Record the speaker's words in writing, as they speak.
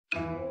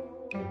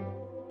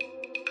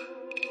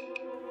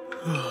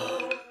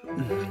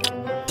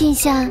殿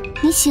下，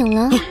你醒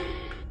了。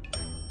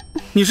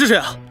你是谁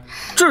啊？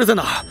这是在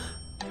哪儿？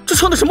这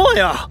穿的什么玩意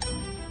儿？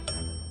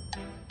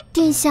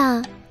殿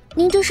下，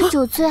您这是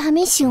酒醉还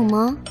没醒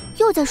吗？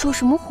又在说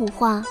什么胡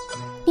话？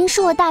您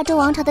是我大周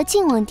王朝的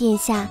晋王殿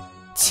下，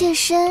妾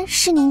身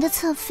是您的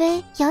侧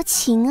妃瑶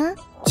琴啊。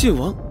晋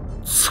王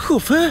侧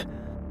妃？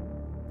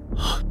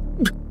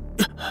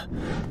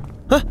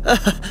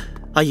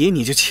阿姨，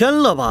你就签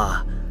了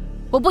吧。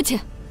我不签。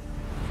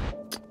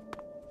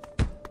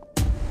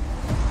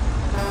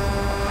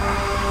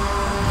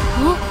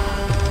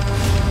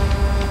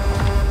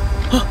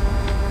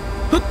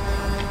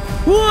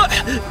我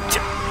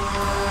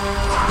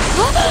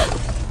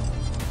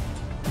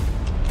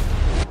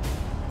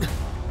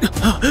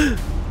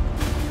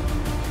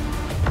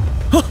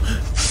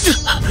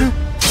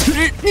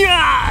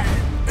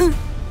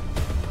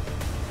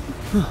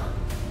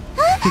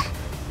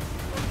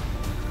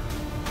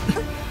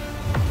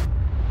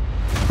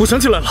我想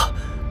起来了，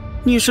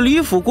你是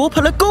李辅国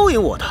派来勾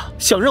引我的，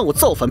想让我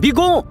造反逼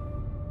宫。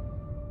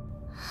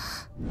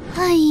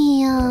哎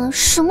呀，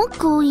什么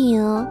勾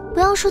引啊！不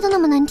要说的那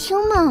么难听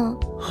嘛。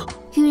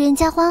与人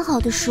家欢好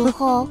的时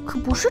候可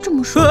不是这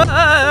么说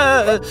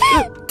的。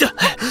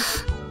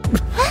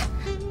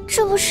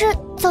这不是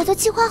早就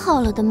计划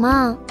好了的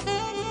吗？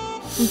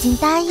已经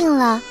答应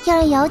了要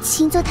让瑶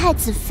琴做太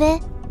子妃。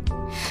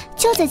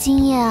就在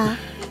今夜啊，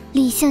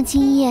李相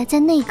今夜在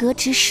内阁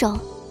值守，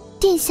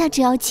殿下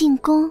只要进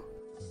宫，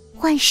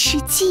万事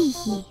既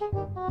矣。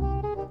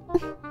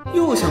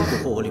又想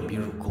蛊惑我领兵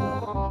入宫。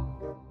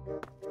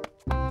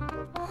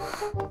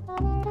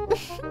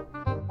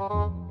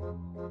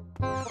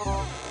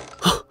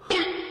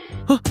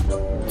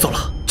糟了，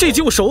这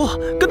集我熟啊，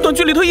跟短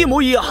剧里头一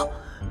模一样。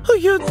哎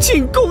呀，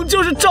进宫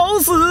就是找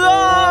死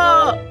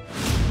啊！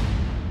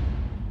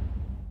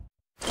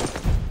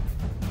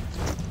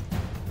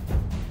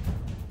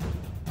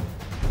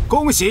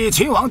恭喜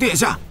秦王殿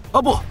下！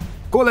哦不，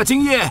过了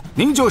今夜，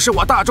您就是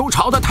我大周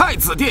朝的太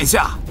子殿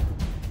下。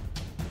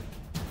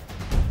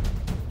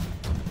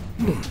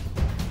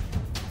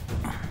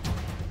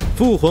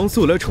父皇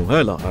素来宠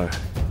爱老儿，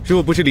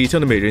若不是李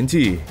相的美人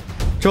计，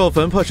赵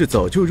凡怕是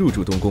早就入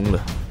住东宫了。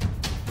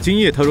今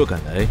夜他若敢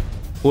来，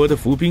我的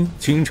伏兵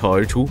倾巢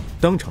而出，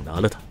当场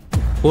拿了他。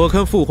我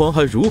看父皇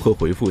还如何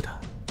回复他。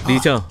李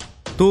相，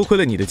多亏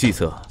了你的计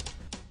策，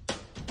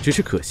只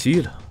是可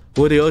惜了，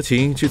我的瑶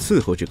琴去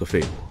伺候这个废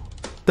物，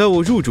待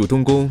我入主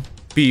东宫，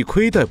必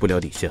亏待不了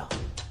李相。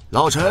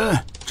老臣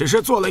只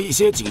是做了一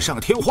些锦上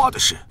添花的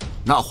事，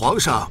那皇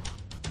上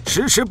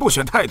迟迟不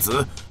选太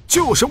子，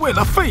就是为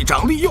了废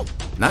长立幼。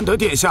难得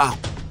殿下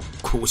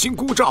苦心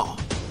孤照，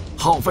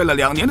耗费了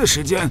2年的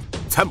时间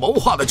才谋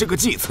划了这个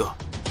计策，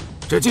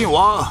这晋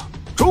王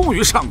终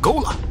于上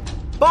钩了。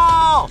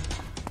报！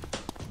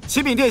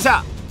启禀殿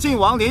下，晋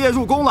王连夜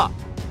入宫了。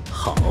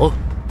好，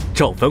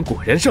赵凡果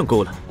然上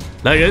钩了。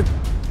来人，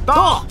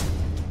到！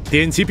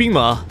点齐兵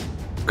马，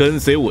跟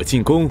随我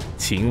进宫，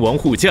秦王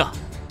护驾，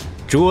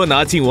捉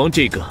拿晋王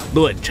这个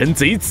乱臣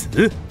贼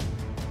子。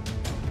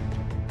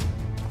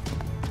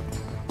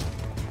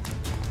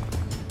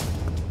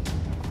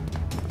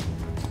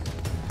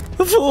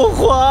父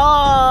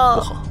皇，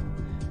不好，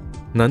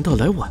难道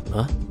来晚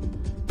了？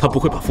他不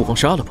会把父皇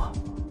杀了吧？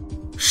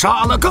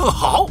杀了更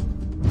好，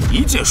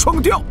一箭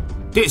双雕。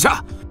殿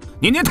下，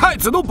你连太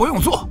子都不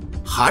用做，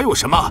还有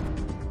什么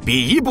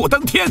比一步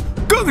登天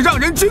更让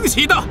人惊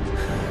喜的？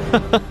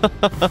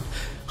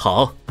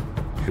好，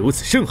如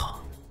此甚好，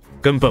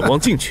跟本王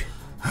进去，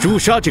诛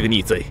杀这个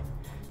逆贼。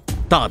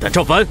大胆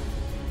赵凡，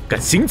敢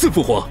行刺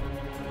父皇，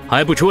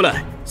还不出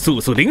来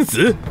速速领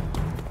死！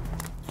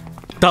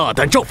大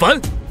胆赵凡！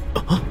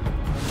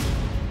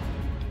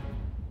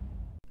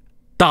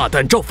大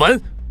胆赵凡！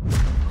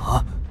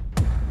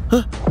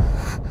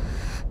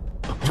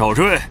赵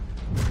睿，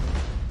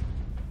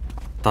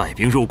带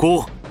兵入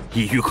宫，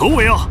意欲何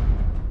为啊？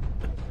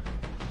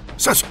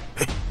下去。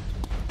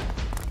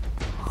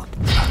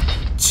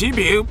启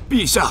禀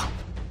陛下，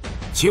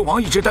秦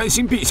王一直担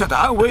心陛下的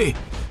安危，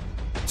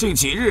近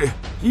几日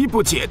衣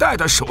不解带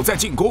地守在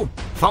进宫。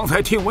方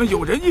才听闻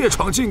有人夜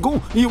闯进宫，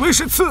以为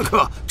是刺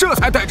客，这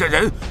才带着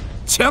人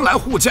前来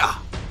护驾。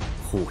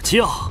护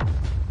驾？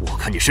我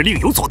看你是另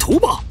有所图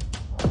吧？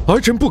儿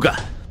臣不敢。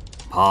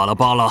罢了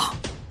罢了，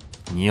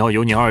你要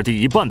有你二弟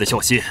一半的孝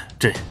心，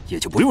朕也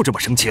就不用这么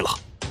生气了。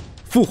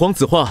父皇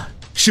此话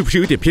是不是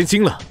有点偏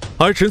心了？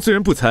儿臣虽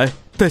然不才，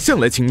但向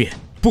来轻蔑，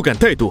不敢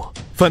怠惰，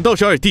反倒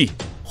是二弟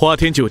花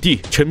天酒地，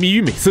沉迷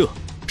于美色，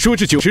说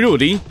至酒池肉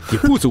林也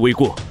不足为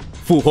过。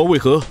父皇为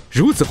何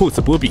如此厚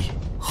此薄彼？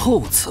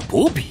厚此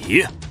薄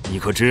彼？你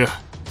可知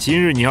今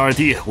日你二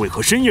弟为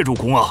何深夜入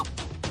宫啊？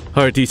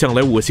二弟向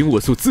来我行我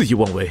素，恣意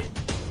妄为，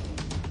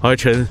儿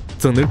臣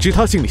怎能知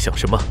他心里想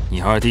什么？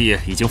你二弟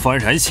已经幡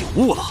然醒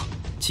悟了，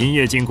今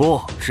夜进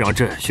宫是让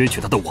朕削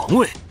去他的王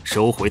位，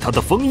收回他的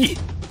封邑，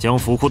将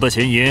府库的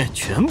钱银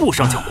全部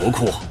上缴国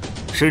库，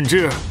甚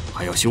至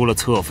还要休了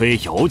侧妃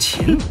瑶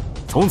琴，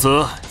从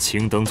此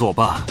青灯作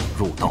伴，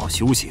入道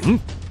修行，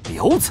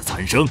了此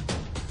残生。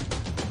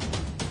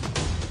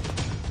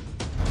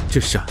这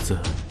傻子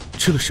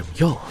吃了什么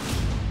药啊？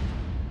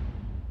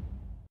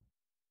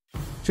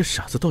这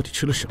傻子到底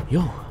吃了什么药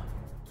啊？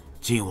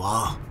晋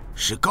王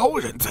是高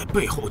人在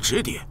背后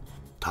指点，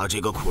他这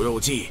个苦肉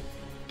计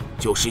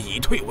就是以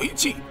退为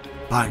进，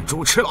扮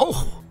猪吃老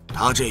虎。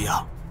他这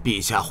样，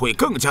陛下会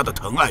更加的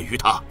疼爱于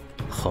他。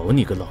好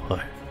你个老二，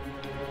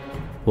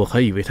我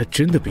还以为他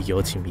真的被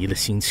妖精迷了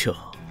心窍，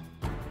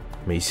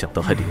没想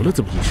到还留了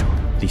这么一手。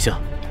李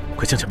相，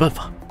快想想办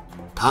法。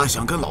他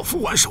想跟老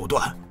夫玩手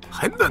段，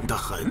还嫩得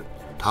很。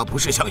他不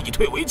是想以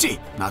退为进，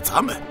那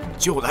咱们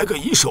就来个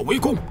以守为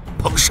攻，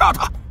捧杀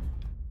他。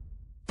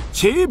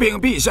启禀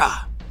陛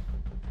下，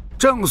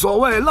正所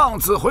谓浪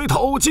子回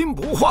头金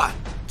不换，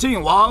晋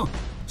王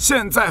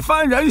现在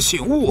幡然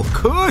醒悟，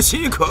可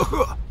喜可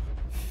贺。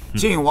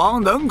晋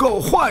王能够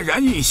焕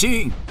然一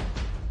新，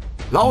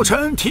老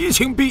臣提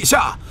请陛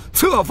下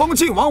册封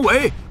晋王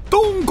为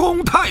东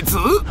宫太子。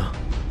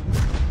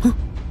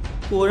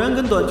果然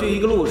跟短剧一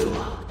个路数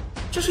啊！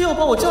这是要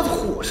把我架在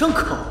火上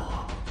烤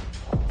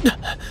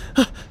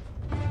啊！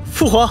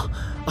父皇，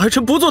儿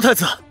臣不做太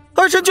子，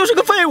儿臣就是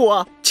个废物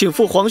啊！请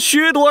父皇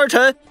削夺儿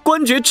臣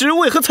官爵、职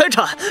位和财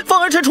产，放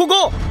儿臣出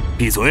宫。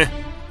闭嘴！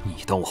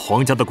你当我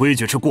皇家的规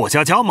矩是过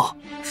家家吗？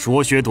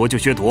说削夺就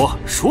削夺，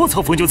说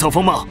册封就册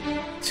封吗？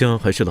姜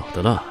还是老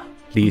的辣，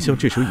李相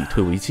这手以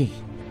退为进，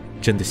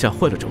真的吓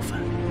坏了赵凡，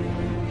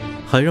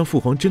还让父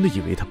皇真的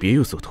以为他别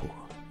有所图。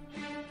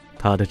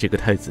他的这个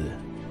太子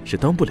是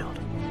当不了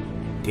了。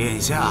殿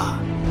下，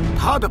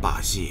他的把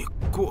戏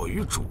过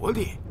于拙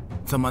劣，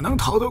怎么能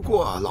逃得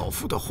过老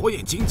夫的火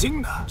眼金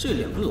睛呢？这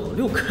两个老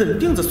六肯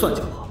定在算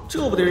计我，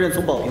这不得认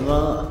怂保平安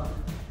啊！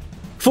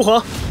父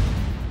皇，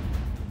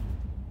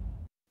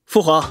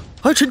父皇，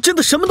儿臣真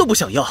的什么都不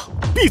想要。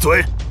闭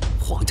嘴！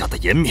皇家的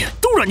颜面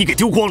都让你给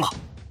丢光了，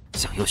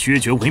想要削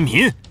爵为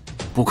民，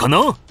不可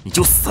能，你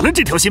就死了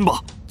这条心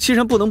吧。既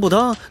然不能不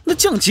当，那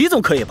降级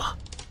总可以吧？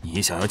你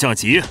想要降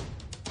级？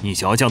你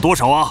想要降多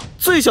少啊？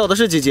最小的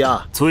是几级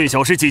啊？最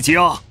小是几级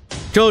啊？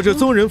照着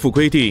宗人府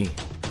规定，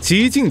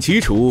极尽其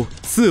除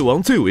，4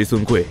王最为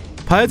尊贵，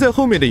排在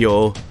后面的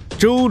有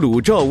周鲁、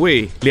赵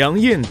魏、梁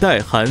燕、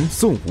代韩、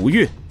宋、吴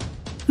越。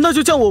那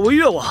就降我为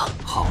越王。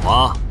好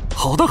啊，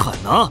好得很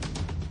啊！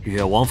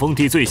越王封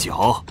地最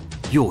小，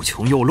又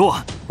穷又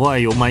乱，外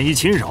有蛮夷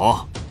侵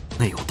扰，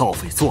内有盗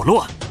匪作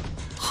乱，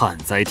旱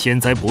灾天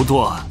灾不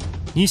断。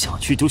你想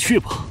去就去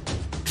吧，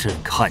朕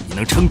看你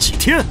能撑几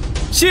天。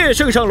谢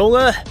圣上隆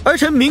恩，儿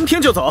臣明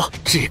天就走。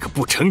这个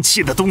不成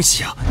器的东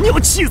西啊，你要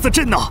气死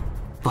朕呐！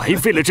白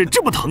费了朕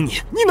这么疼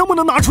你，你能不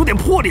能拿出点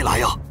魄力来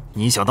呀？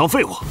你想当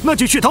废物，那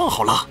就去当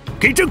好了，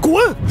给朕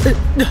滚！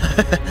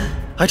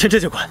儿臣这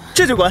就滚，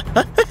这就滚！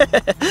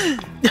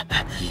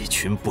一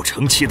群不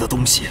成器的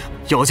东西，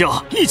要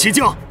降一起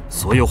降，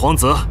所有皇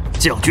子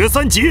降爵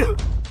3级。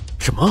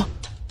什么？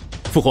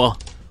父皇，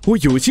我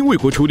有心为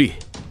国出力，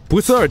不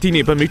似二弟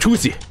那般没出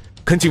息，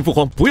恳请父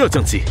皇不要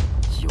降级。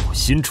有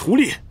心出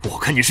力，我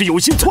看你是有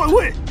心篡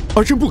位。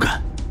儿臣不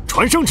敢。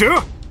传圣旨，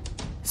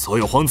所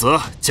有皇子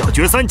降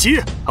爵3级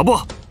啊，不，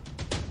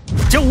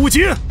降5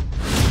级。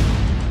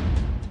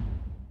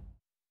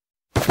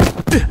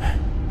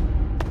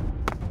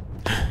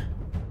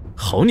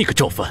好你个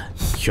赵凡，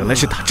原来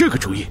是打这个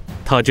主意。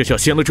他这是要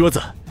掀了桌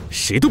子，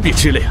谁都别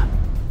吃了呀！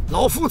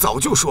老夫早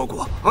就说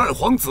过，二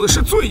皇子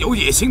是最有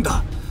野心的，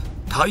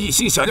他一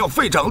心想要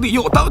废长立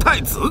幼当太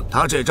子，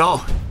他这招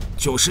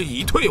就是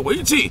以退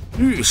为进，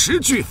玉石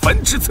俱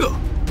焚之策。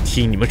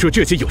听你们说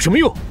这些有什么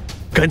用？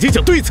赶紧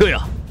讲对策呀！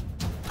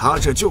他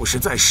这就是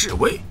在示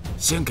威，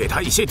先给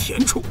他一些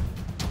甜处，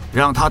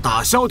让他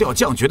打消掉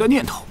降爵的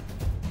念头。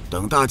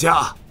等大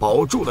家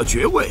保住了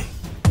爵位，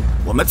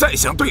我们再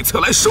想对策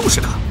来收拾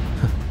他。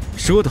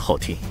说的好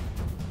听，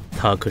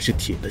他可是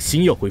铁了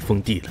心要回封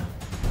地了。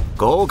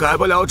狗改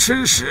不了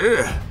吃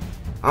屎，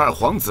二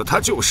皇子他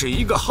就是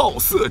一个好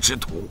色之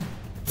徒，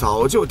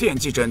早就惦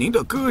记着您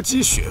的歌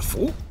姬雪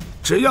芙。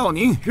只要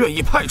您愿意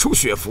派出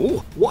雪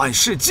芙，万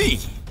事既矣。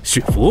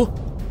雪芙？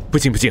不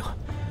行不行，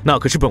那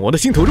可是本王的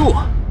心头肉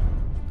啊！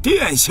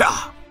殿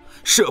下，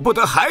舍不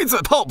得孩子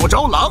套不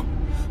着狼。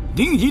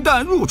您一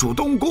旦入主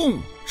东宫，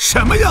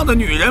什么样的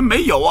女人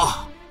没有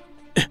啊？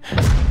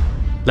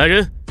来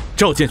人，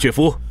召见雪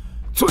芙。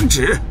遵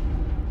旨。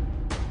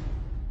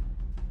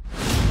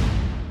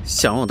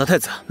想让我当太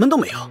子，门都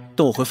没有。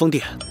等我回封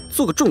地，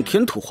做个种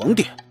田土皇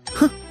帝，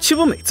哼，岂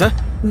不美哉？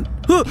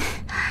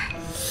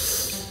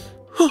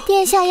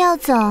殿下要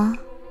走，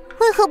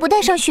为何不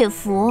带上雪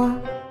芙？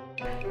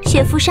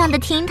雪芙上的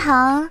厅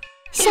堂，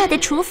下的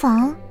厨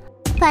房，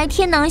白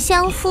天能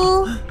相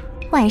夫，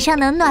晚上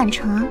能暖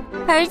床，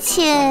而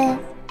且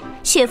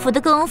雪芙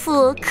的功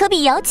夫可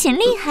比瑶琴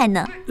厉害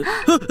呢。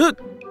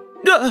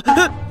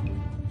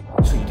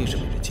这一定是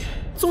美人计，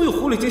总有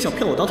狐狸精想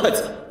骗我当太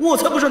子，我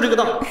才不上这个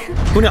当。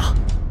姑娘，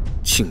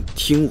请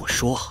听我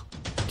说，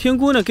天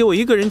姑娘给我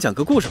一个人讲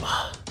个故事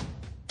吧。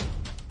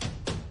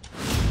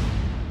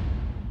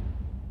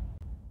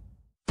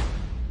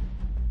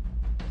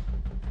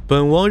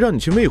本王让你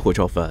去魅惑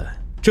赵凡，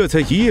这才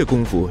一夜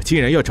功夫，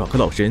竟然要找个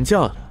老实人嫁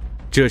了，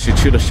这是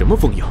吃了什么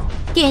疯药？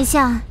殿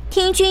下，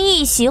听君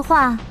一席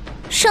话，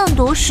胜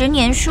读10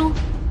年书。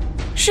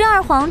是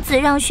二皇子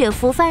让雪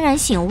芙幡然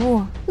醒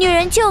悟，女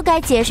人就该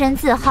洁身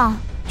自好。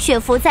雪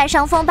芙再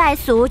伤风败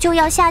俗，就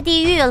要下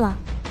地狱了。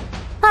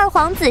二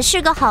皇子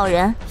是个好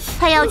人，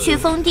他要去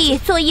封地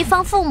做一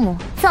方父母，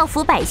造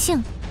福百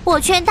姓。我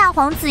劝大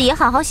皇子也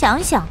好好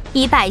想想，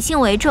以百姓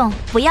为重，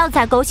不要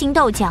再勾心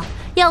斗角，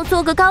要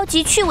做个高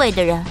级趣味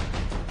的人。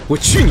我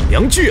去你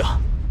娘去啊！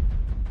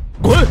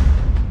滚！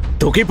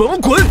都给本王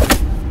滚！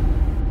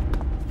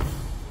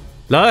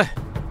来，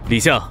李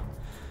相，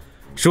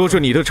说说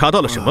你都查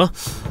到了什么？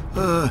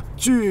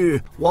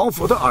据王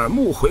府的耳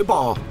目回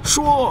报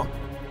说，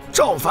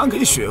赵凡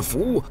给雪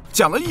芙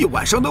讲了一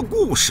晚上的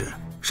故事，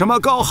什么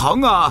高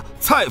行啊、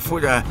蔡夫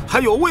人，还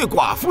有魏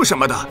寡妇什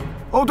么的。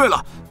哦，对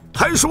了，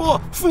还说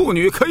妇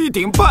女可以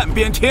顶半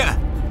边天，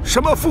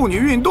什么妇女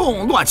运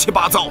动，乱七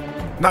八糟。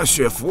那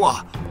雪芙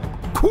啊，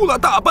哭了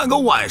大半个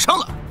晚上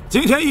了。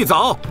今天一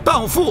早，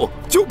荡妇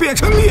就变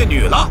成烈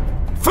女了，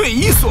匪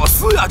夷所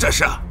思呀，这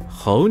是。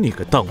好你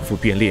个荡妇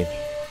变烈女！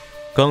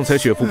刚才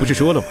雪芙不是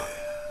说了吗？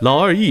老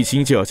二一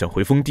心就要想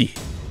回封地，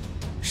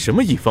什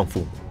么一方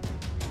父母？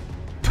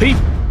呸！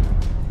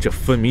这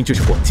分明就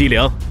是广积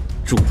粮、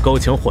筑高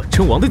墙缓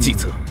称王的计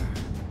策，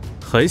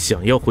还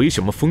想要回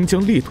什么封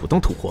疆裂土当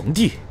土皇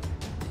帝？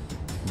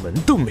门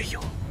都没有！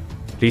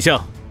李相，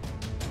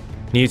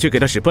你去给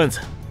他使绊子，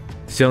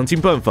想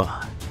尽办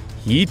法，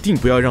一定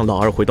不要让老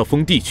二回到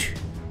封地去。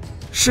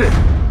是。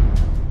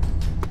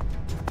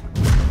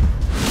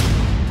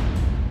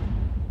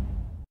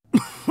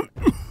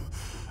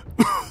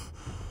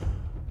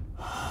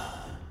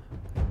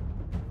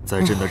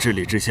在朕的治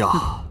理之下，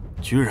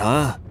居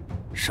然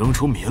生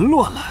出民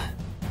乱来，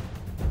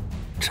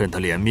朕的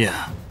脸面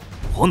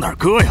往哪儿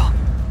搁呀？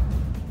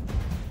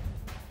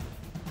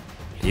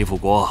李辅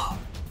国，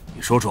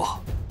你说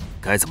说，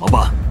该怎么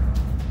办？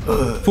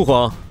父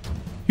皇，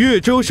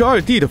越州是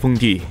二弟的封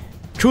地，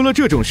出了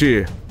这种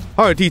事，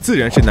二弟自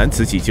然是难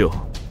辞其咎。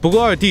不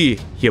过二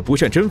弟也不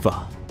善征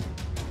伐，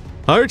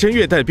儿臣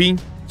愿带兵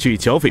去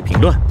剿匪平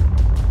乱。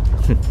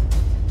哼，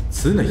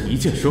此乃一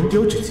箭双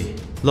雕之计。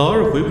老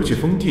二回不去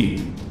封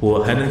地，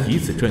我还能以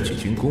此赚取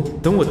军功。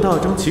等我大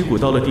张旗鼓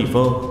到了地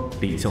方，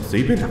李相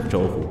随便打个招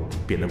呼，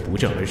便能不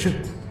战而胜，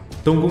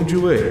东宫之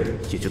位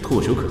也就唾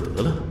手可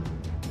得了。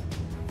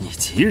你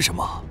急什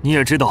么？你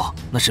也知道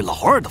那是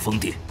老二的封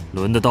地，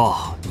轮得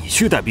到你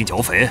去带兵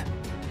剿匪？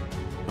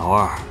老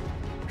二，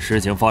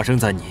事情发生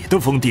在你的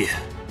封地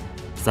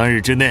，3日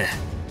之内，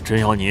朕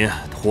要你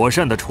妥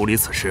善地处理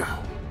此事。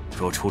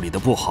若处理得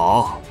不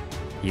好，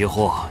以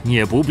后你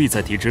也不必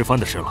再提直藩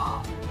的事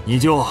了。你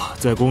就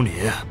在宫里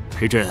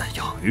陪朕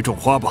养鱼种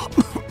花吧。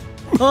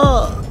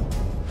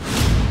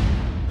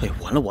哎，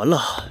完了完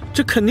了，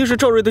这肯定是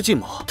赵睿的计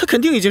谋，他肯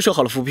定已经设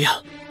好了伏笔，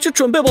就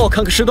准备把我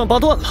看个10断8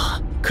断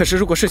了。可是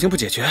如果事情不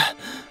解决，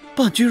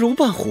伴君如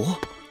伴虎，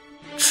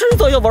迟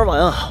早要玩完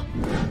啊！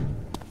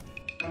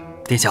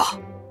殿下，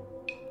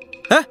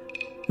哎，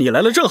你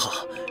来了正好，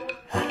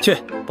去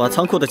把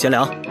仓库的钱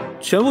粮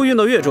全部运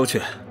到越州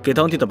去，给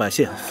当地的百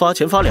姓发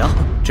钱发粮，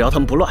只要他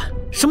们不乱，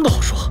什么都好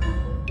说。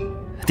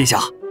殿下，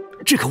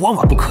这可万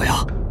万不可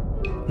呀！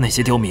那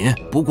些刁民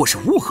不过是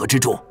乌合之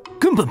众，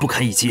根本不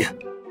堪一击。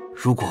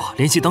如果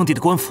联系当地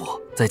的官府，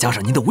再加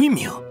上您的威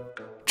名，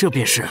这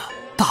便是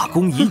大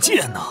功一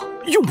件呐，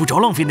用不着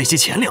浪费那些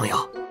钱粮呀。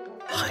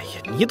哎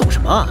呀，你懂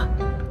什么啊？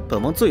本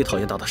王最讨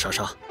厌打打杀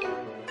杀，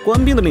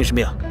官兵的命是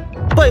命，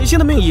百姓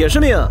的命也是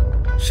命，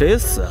谁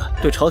死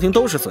对朝廷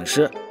都是损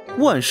失。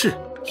万事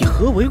以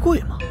和为贵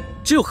嘛，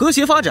只有和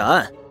谐发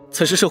展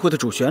才是社会的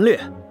主旋律。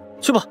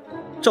去吧，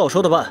照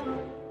说的办。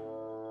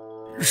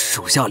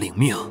属下领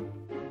命。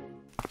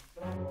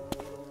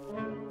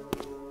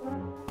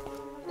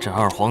这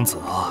二皇子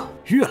啊，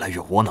越来越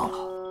窝囊了。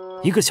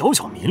一个小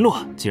小民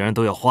乱，竟然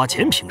都要花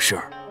钱平事，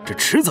这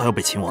迟早要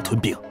被秦王吞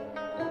并。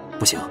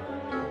不行，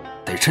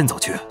得趁早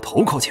去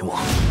投靠秦王。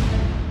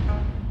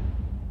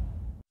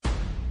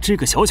这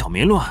个小小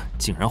民乱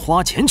竟然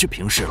花钱去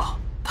平事了，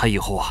他以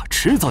后啊，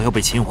迟早要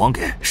被秦王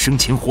给生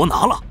擒活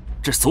拿了。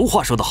这俗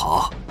话说得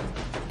好，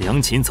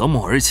良禽择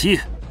木而栖，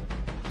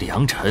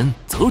良臣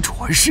择主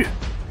而事。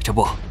这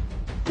不，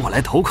我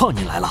来投靠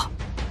您来了。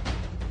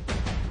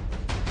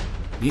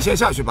你先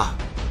下去吧。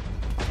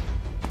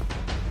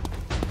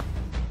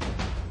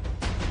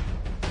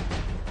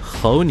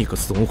好你个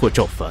怂货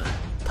赵凡，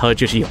他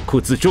这是养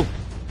寇自重，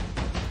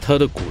他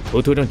的骨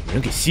头都让女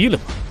人给吸了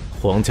吗？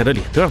皇家的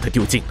脸都让他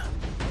丢尽了，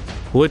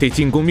我得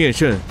进宫面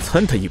圣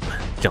参他一吻，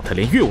让他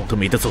连越王都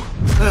没得做。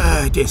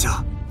哎，殿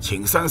下，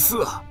请三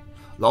思啊！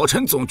老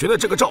臣总觉得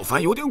这个赵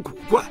凡有点古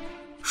怪，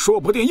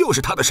说不定又是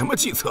他的什么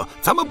计策，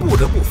咱们不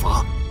得不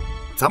防。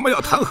咱们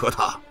要弹劾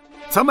他，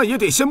咱们也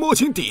得先摸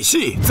清底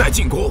细再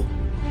进宫。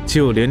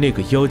就连那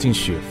个妖精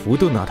雪芙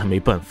都拿他没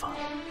办法，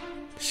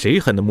谁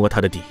还能摸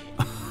他的底？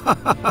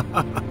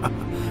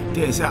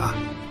殿下，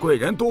贵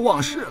人多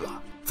忘事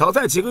了。早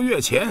在几个月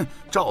前，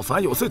赵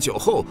凡有次酒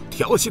后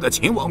调戏了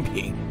秦王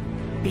嫔，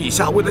陛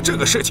下为了这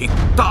个事情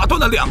打断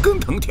了2根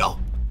藤条。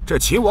这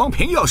秦王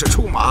嫔要是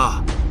出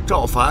马，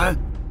赵凡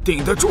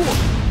顶得住。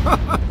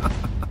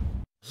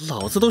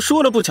老子都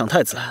说了不抢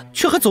太子，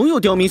却还总有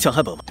刁民想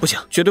害本王。不行，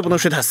绝对不能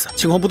睡太死！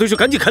情况不对就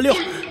赶紧开溜。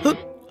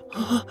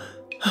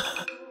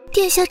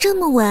殿下这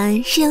么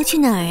晚是要去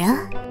哪儿啊？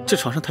这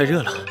床上太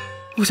热了，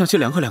我想去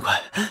凉快凉快。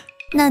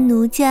那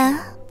奴家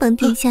帮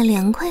殿下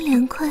凉快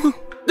凉快。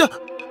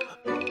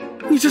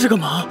你这是干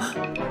嘛？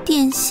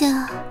殿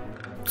下，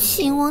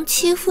秦王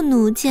欺负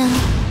奴家。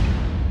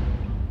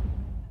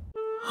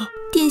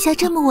殿下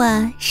这么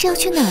晚是要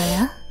去哪儿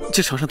啊？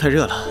这床上太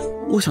热了，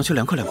我想去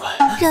凉快凉快。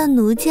让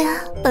奴家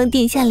帮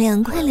殿下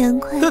凉快凉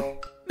快。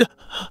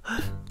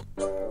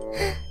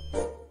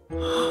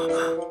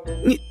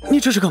你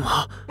这是干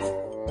嘛？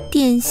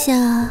殿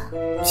下，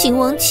秦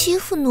王欺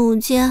负奴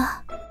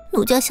家，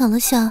奴家想了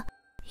想，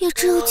也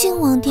只有靖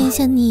王殿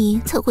下你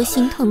才会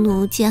心疼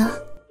奴家，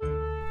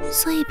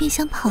所以便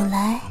想跑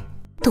来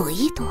躲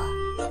一躲。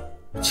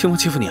秦王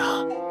欺负你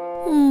啊？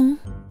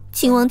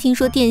秦王听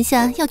说殿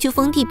下要去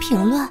封地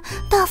平乱，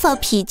大发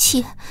脾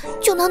气，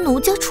就拿奴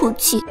家出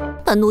气，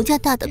把奴家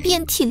打得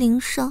遍体鳞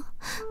伤。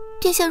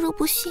殿下若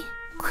不信，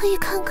可以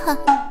看看。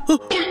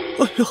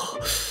哎呦，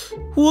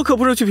我可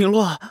不是去平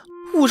乱，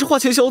我是花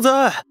钱消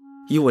灾。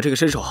以我这个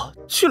身手，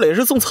去了也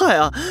是送菜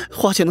啊，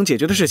花钱能解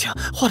决的事情，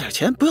花点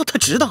钱不要太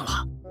值当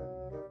了。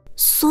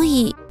所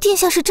以殿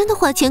下是真的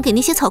花钱给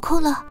那些草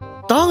寇了？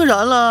当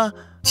然了，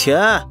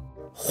钱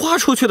花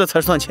出去的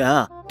才算钱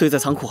啊，堆在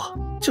仓库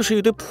就是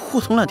一堆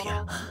破铜烂铁。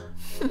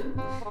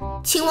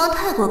秦王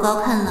太过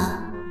高看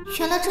了，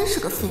原来真是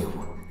个废物，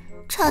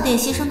差点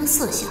牺牲了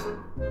色相。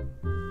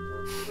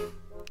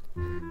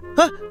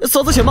哎，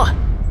嫂子且慢。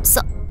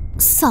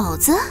嫂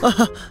子？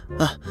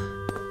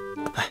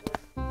哎，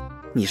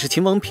你是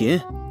秦王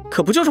嫔，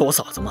可不就是我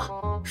嫂子吗？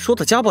说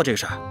到家暴这个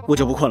事儿，我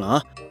就不困了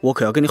啊，我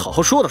可要跟你好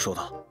好说道说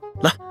道。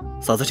来，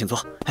嫂子请坐。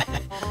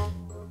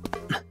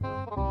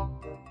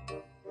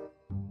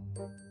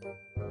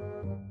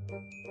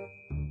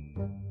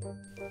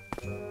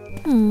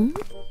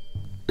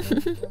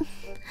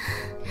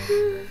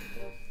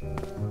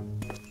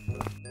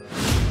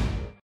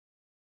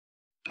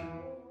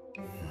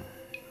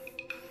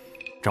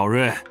赵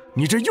瑞，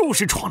你这又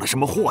是闯了什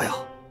么祸呀？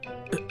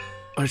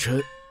儿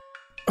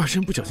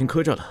臣不小心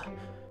磕着了。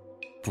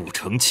不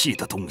成器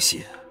的东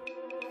西！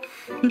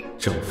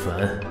赵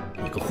凡，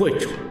你个坏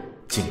种，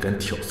竟敢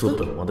挑唆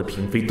本王的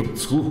嫔妃动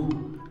粗，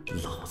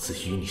老子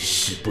与你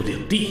势不两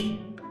立！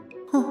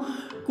哼，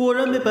果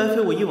然没白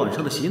费我一晚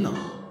上的洗脑，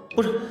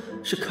不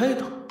是开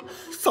导。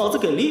嫂子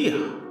给力呀！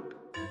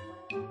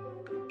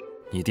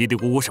你嘀嘀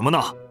咕咕什么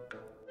呢？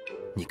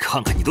你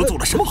看看你都做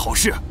了什么好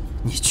事！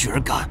你居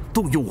然敢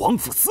动用王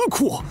府私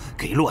库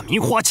给乱民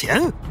花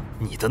钱！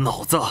你的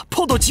脑子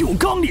泡到酒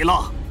缸里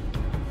了！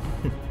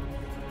哼，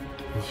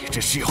你这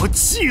是要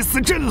气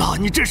死朕了！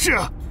你这是……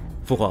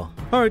父皇，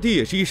二弟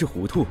也是一时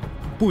糊涂，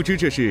不知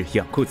这是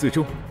养寇自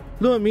重。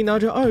乱民拿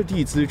着二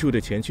弟资助的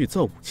钱去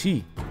造武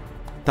器，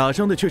打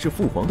伤的却是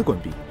父皇的官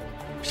兵，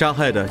杀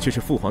害的却是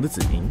父皇的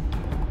子民。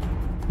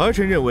儿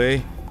臣认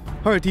为，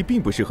二弟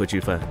并不适合知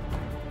藩，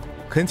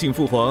恳请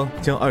父皇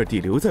将二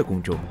弟留在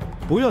宫中，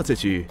不要再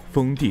去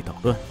封地捣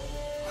乱。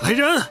来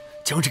人，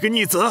将这个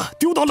逆子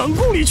丢到冷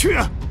宫里去，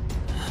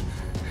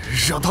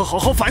让他好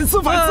好反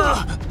思反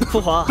思。父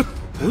皇，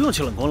不用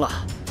去冷宫了，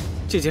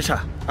这件事儿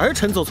儿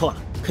臣做错了，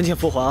恳请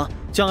父皇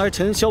将儿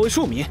臣削为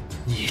庶民。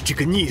你这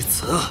个逆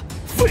子，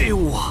废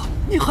物啊！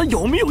你还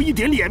有没有一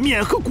点脸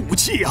面和骨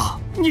气啊？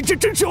你这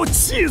真是要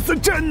气死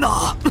朕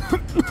呐！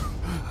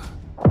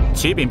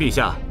启禀陛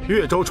下，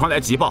越州传来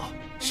急报，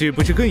是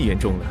不是更严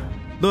重了？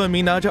乱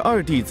民拿着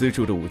二弟资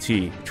助的武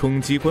器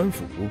冲击官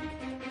府。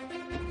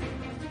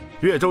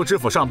越州知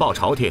府上报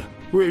朝廷，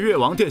为越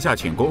王殿下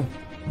请功，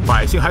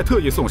百姓还特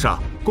意送上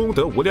功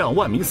德无量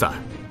万民伞，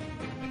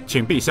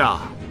请陛下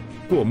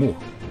过目。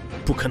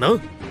不可能，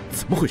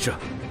怎么回事？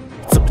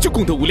怎么就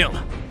功德无量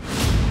了？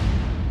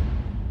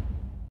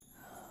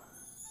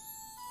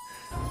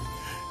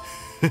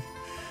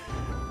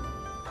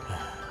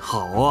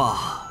好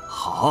啊，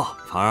好，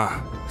凡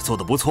儿做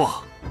得不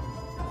错。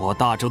我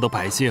大周的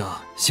百姓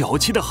小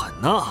气得很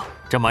呐，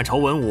这满朝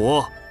文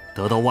武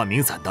得到万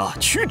民伞的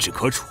屈指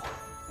可数，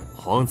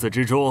皇子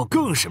之中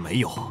更是没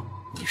有。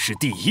你是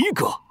第一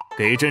个，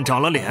给朕长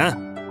了脸，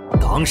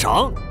当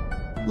赏。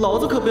老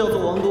子可不要做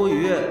王多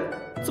鱼，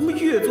怎么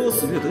越作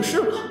死越得势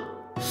了？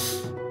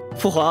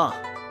父皇，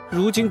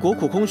如今国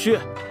库空虚，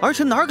儿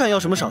臣哪敢要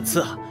什么赏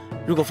赐啊？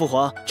如果父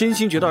皇真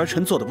心觉得儿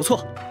臣做得不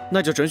错，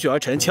那就准许儿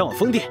臣前往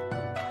封地。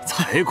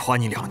才夸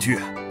你两句，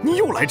你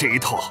又来这一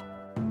套。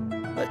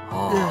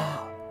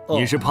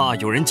你是怕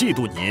有人嫉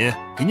妒你，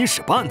给你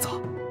使绊子？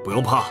不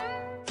用怕，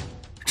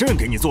朕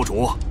给你做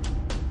主。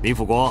李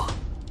辅国，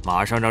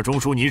马上让中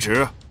书拟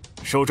旨，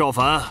授赵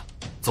凡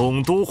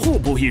总督户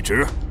部一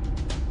职。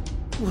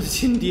我的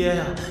亲爹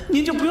呀，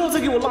您就不要再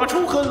给我拉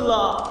仇恨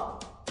了。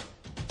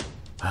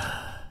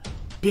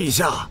陛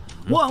下，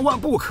万万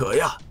不可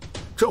呀！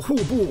这户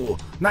部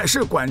乃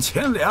是管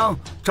钱粮、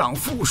掌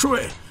赋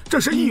税，这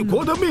是一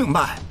国的命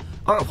脉。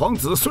二皇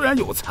子虽然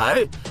有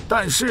才，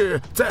但是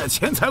在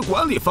钱财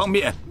管理方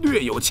面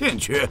略有欠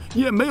缺，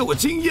也没有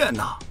经验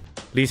呐。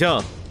李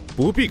相，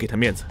不必给他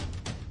面子。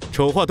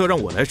丑话都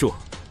让我来说。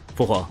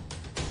父皇，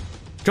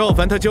赵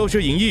凡他骄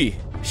奢淫逸，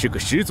是个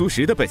十足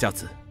十的败家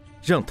子，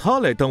让他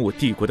来当我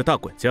帝国的大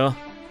管家，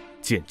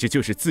简直就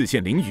是自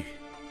陷囹圄，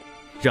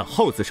让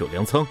耗子守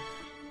粮仓，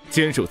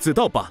监守自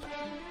盗罢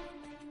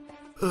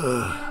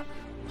了。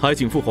还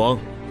请父皇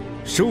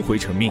收回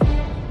成命。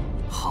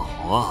好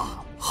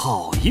啊，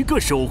好一个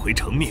收回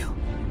成命！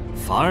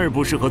反而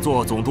不适合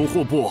做总督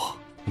户部，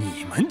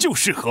你们就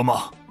适合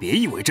吗？别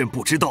以为朕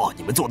不知道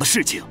你们做的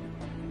事情。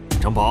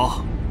张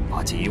宝，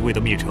把锦衣卫的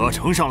密折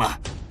呈上来，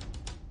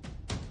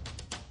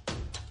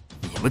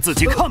你们自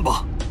己看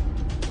吧。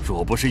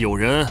若不是有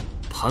人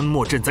贪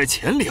墨赈灾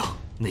钱粮，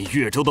那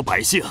越州的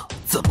百姓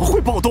怎么会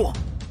暴动？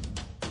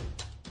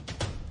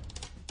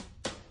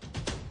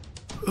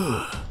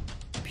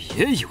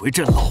别以为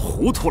朕老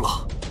糊涂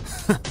了，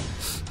哼！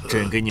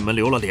朕给你们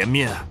留了脸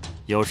面，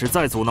要是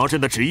再阻挠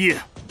朕的旨意，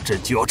朕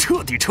就要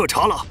彻底彻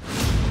查了。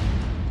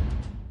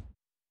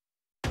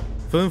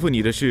吩咐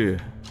你的事，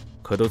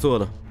可都做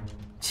了？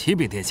启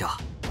禀殿下，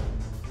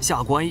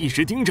下官一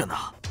直盯着呢，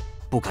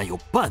不敢有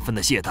半分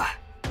的懈怠。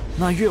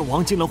那越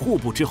王进了户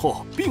部之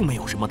后，并没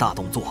有什么大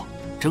动作，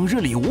整日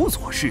里无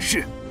所事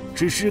事，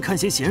只是看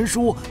些闲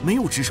书，没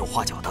有指手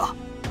画脚的。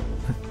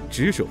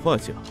指手画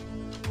脚，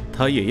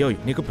他也要有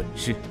那个本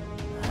事。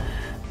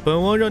本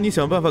王让你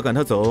想办法赶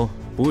他走，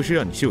不是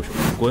让你袖手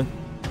旁观。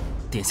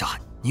殿下，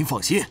您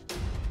放心，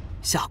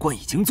下官已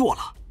经做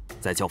了，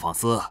在教坊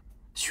司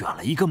选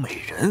了一个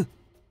美人，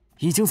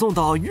已经送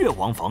到越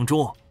王房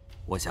中。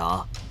我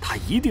想他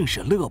一定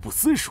是乐不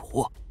思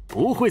蜀，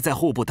不会在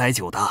户部待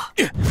久的。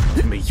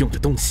没用的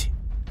东西，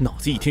脑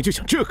子一天就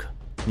想这个。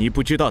你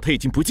不知道他已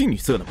经不近女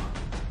色了吗？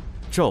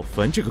赵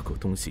凡这个狗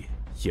东西，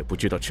也不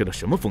知道吃了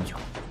什么疯药。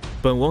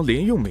本王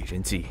连用美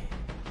人计，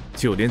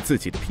就连自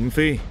己的嫔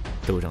妃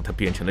都让他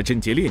变成了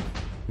贞洁烈女，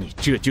你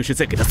这就是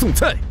在给他送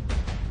菜。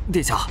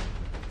殿下，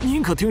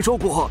您可听说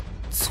过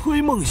崔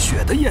梦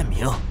雪的艳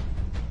名？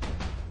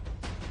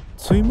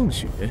崔梦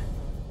雪，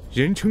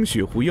人称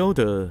雪狐妖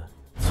的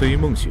崔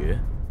梦雪？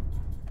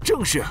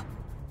正是，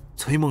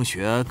崔梦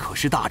雪可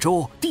是大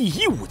周第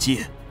一武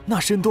姬，那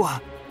身段，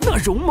那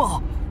容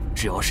貌，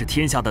只要是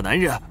天下的男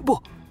人，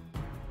不，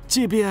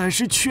即便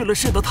是去了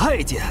世的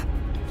太监，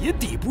也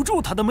抵不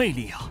住她的魅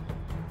力啊！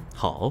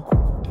好，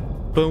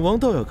本王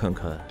倒要看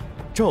看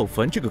赵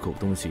凡这个狗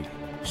东西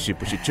是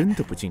不是真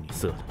的不近女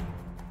色了。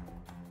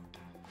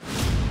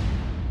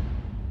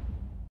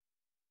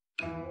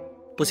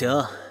不行，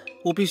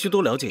我必须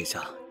多了解一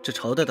下这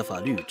朝代的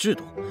法律与制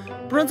度，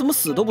不然怎么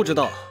死都不知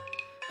道。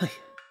哎，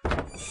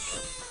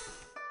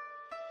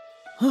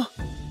啊！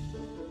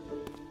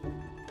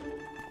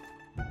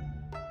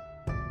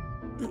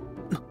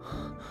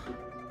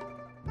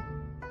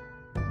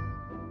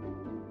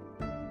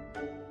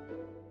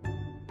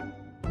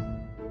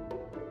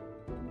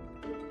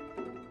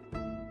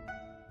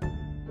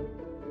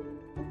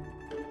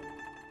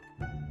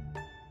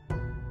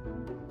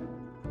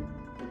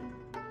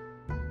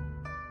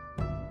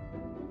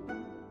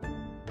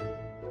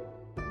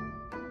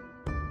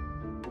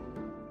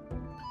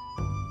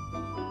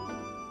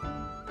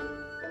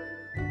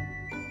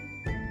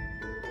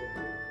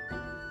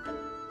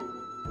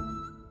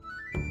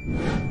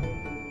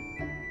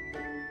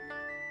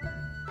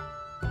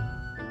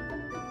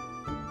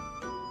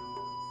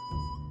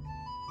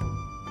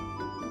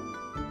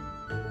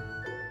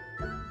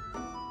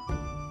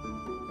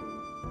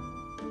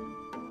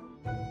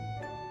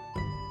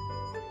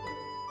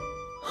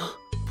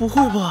不会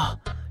吧，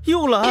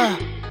又来！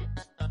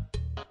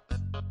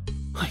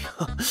哎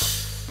呀，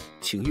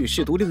情欲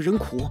舐犊令人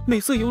苦，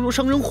美色犹如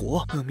伤人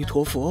火。阿弥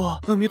陀佛，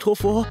阿弥陀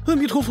佛，阿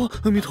弥陀佛，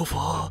阿弥陀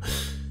佛，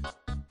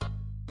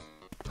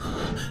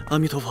阿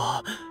弥陀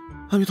佛，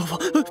阿弥陀佛，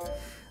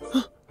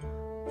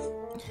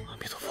阿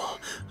弥陀佛，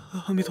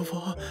阿弥陀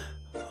佛。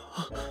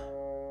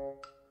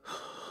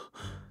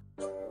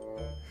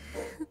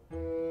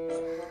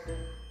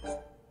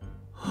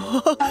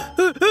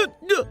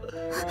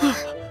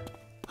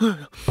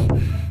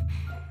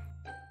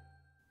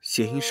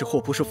谐音是祸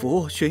不是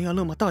福，悬崖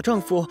勒马大丈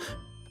夫，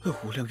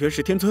无量元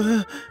始天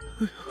尊，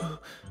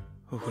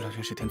无量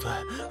元始天尊，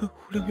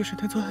无量元始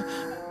天尊。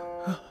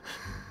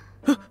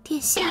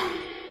殿下，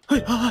哎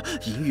呀，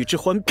淫欲之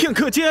欢片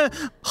刻间，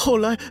后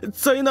来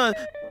灾难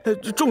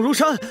重如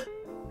山，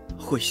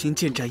慧心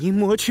剑斩阴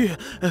魔去，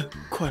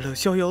快乐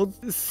逍遥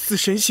似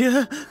神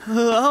仙。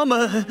阿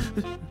门。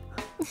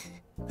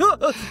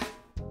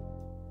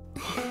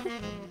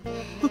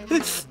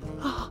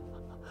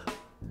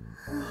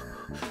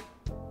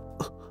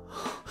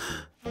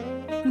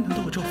难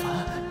道我赵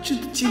凡真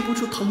的经不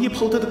住糖衣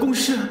炮弹的攻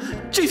势？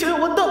这下要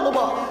完蛋了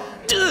吧？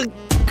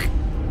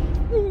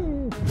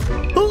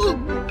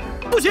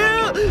不行，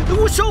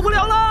我受不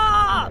了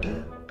了！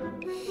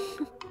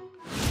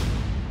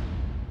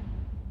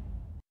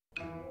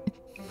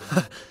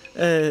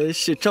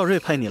是赵瑞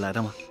派你来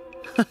的吗？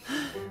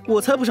我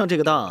才不上这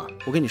个当！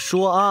我跟你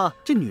说啊，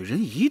这女人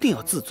一定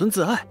要自尊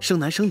自爱，生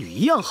男生女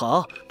一样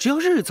好，只要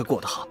日子过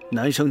得好，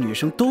男生女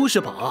生都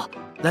是宝。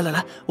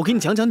来，我给你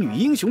讲讲女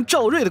英雄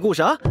赵瑞的故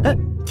事啊！哎，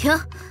停！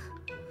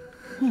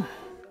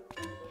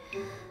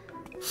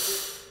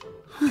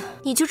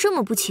你就这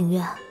么不情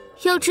愿？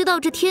要知道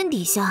这天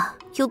底下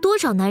有多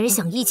少男人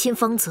想一亲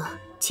芳泽，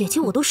姐姐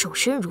我都守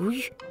身如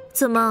玉。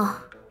怎么，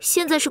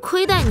现在是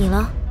亏待你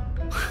了？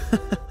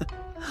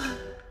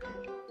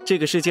这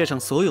个世界上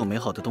所有美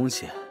好的东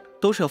西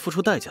都是要付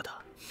出代价的，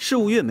事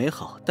物越美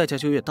好，代价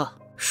就越大。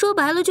说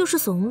白了就是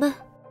怂呗。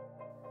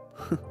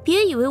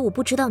别以为我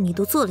不知道你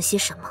都做了些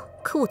什么，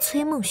可我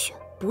崔梦雪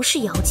不是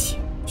姚琴、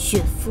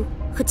雪夫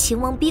和秦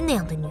王斌那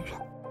样的女人。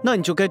那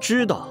你就该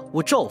知道，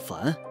我赵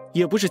凡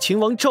也不是秦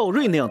王赵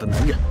睿那样的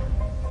男人。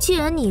既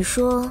然你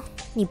说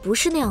你不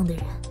是那样的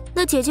人，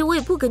那姐姐我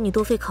也不跟你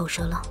多费口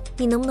舌了。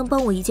你能不能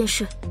帮我一件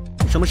事？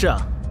什么事啊？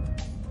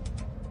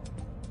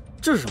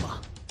这是什么？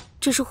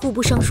这是户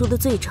部尚书的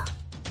罪证。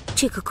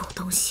这个狗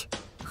东西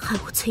害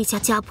我崔家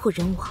家破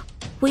人亡，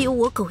唯有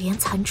我苟延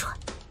残喘，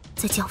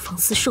在教坊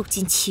司受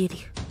尽欺凌。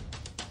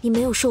你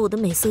没有受我的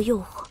美色诱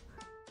惑，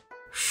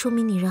说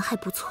明你人还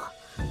不错，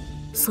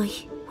所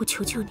以我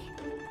求求你，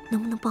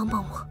能不能帮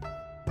帮我？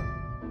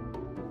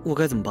我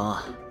该怎么帮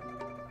啊？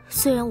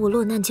虽然我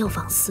落难教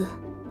坊司，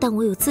但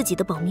我有自己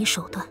的保密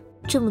手段，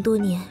这么多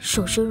年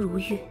守身如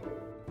玉，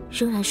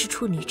仍然是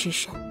处女之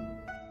身。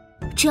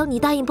只要你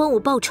答应帮我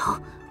报仇，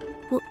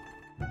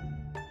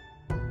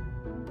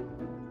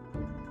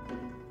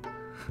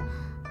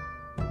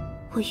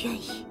我愿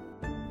意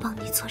帮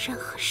你做任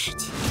何事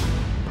情。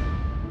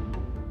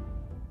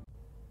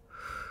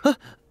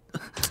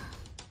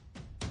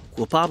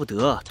我巴不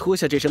得脱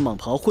下这身蟒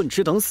袍混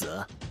吃等死。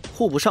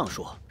户部尚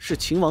书是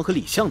秦王和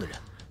李相的人，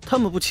他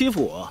们不欺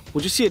负我，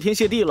我就谢天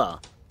谢地了，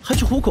还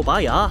去虎口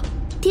拔牙。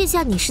殿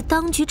下，你是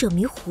当局者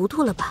迷糊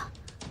涂了吧？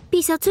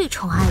陛下最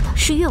宠爱的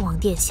是越王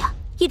殿下，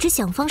一直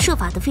想方设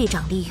法的废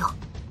长立幼。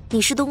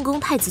你是东宫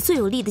太子最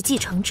有力的继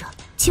承者，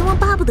秦王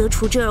巴不得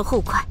除之而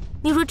后快。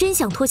你若真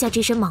想脱下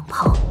这身蟒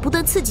袍，不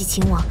断刺激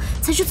秦王，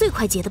才是最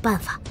快捷的办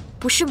法，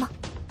不是吗？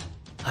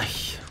哎呀，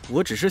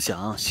我只是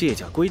想卸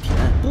甲归田，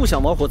不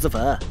想玩火自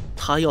焚。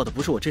他要的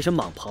不是我这身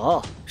蟒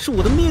袍，是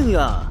我的命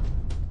呀！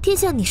殿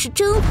下，你是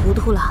真糊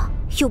涂了。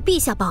有陛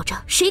下保着，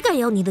谁敢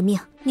要你的命？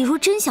你若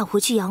真想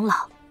回去养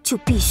老，就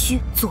必须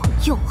左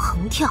右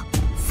横跳，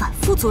反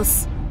复作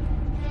死。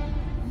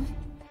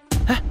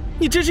哎，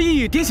你真是一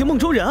语点醒梦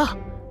中人啊！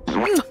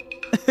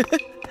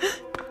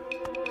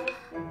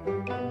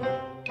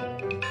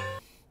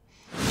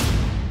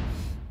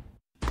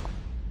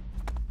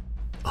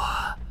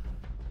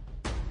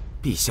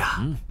陛下，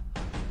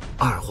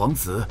二皇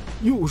子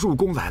又入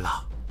宫来了。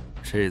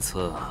这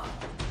次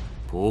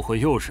不会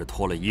又是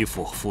脱了衣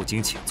服负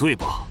荆请罪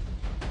吧？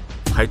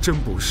还真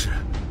不是，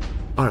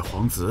二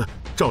皇子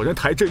找人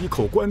抬着一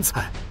口棺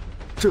材，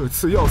这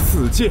次要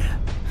死谏。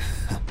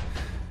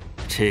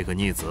这个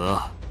逆子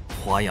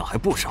花样还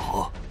不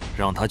少，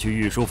让他去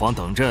御书房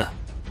等朕。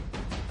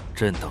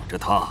朕等着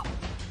他，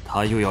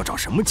他又要找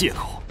什么借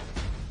口？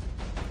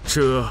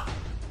这……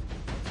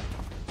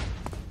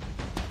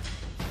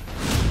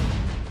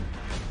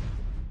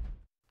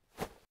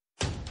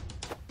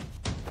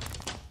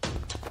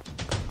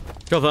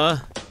赵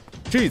凡，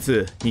这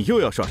次你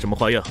又要耍什么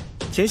花样？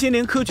前些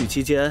年科举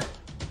期间，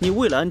你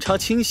为了安插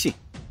亲信，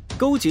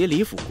勾结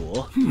李辅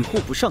国与户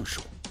部尚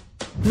书，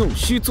弄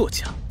虚作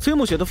假。崔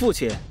梦雪的父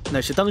亲乃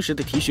是当时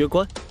的提学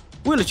官，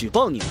为了举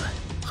报你们，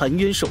含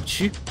冤受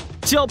屈，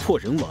家破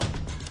人亡。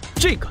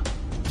这个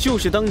就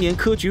是当年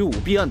科举舞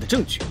弊案的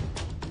证据。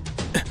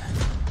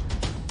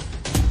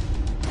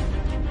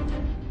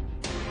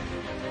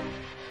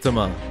怎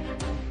么，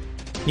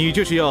你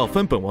这是要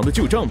翻本王的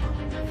旧账吗？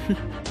哼！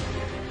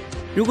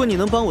如果你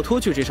能帮我脱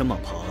去这身蟒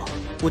袍，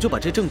我就把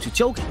这证据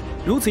交给你。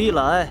如此一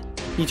来，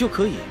你就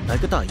可以来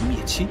个大义灭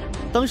亲，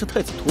当上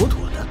太子妥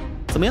妥的。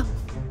怎么样？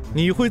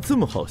你会这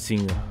么好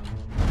心啊？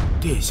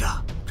殿下，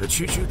这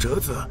区区折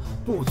子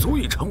不足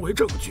以成为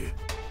证据。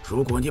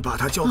如果你把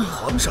它交给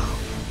皇上，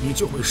你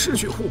就会失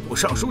去户部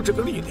尚书这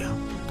个力量。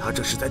他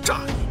这是在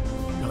诈你，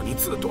让你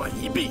自断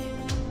一臂。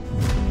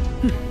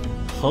哼，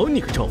好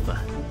你个赵凡，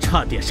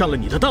差点上了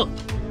你的当。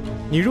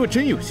你若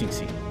真有信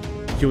心，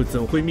又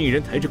怎会命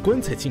人抬着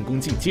棺材进宫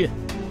觐见？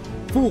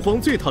父皇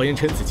最讨厌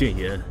臣子谏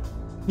言，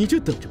你就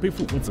等着被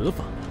父皇责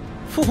罚。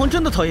父皇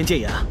真的讨厌谏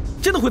言，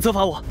真的会责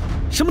罚我？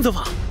什么责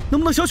罚？能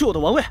不能削去我的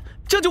王位？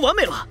这样就完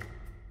美了。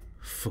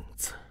疯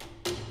子，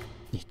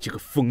你这个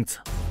疯子！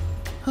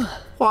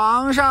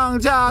皇上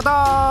驾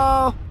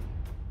到！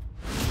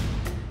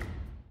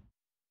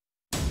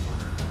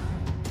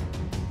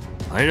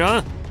来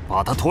人，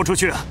把他拖出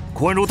去，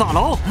关入大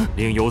牢，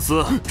令有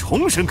司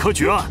重审科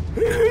举案。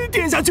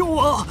殿下救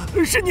我！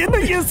是您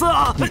的意思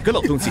啊！你个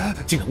老东西，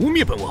竟敢污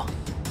蔑本王！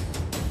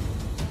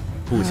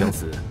不想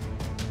死，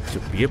就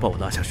别把我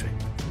拉下水。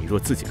你若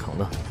自己扛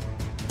了，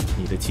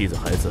你的妻子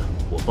孩子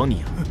我帮你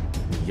养。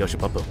你要是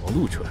把本王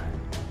露出来，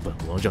本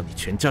王让你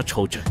全家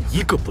抄斩，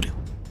一个不留。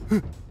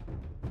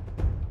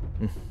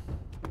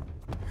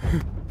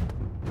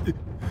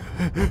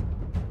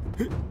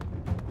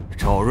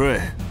赵睿，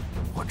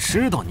我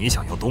知道你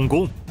想要东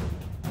宫，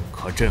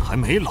可朕还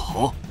没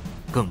老，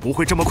更不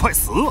会这么快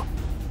死。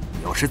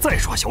你要是再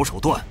耍小手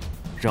段，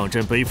让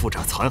朕背负着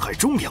残害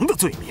忠良的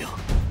罪名，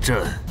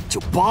朕就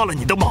扒了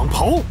你的蟒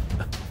袍。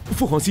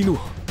父皇息怒，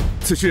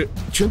此事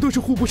全都是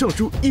户部尚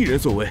书一人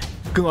所为，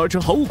跟儿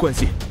臣毫无关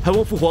系，还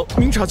望父皇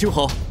明察秋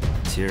毫。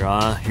既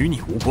然与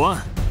你无关，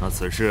那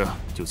此事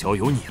就交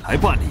由你来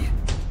办理。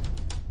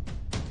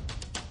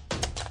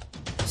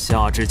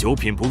下至9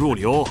品不入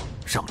流，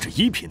上至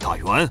1品大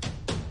员，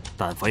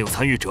但凡有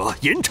参与者，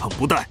严惩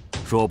不贷。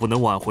若不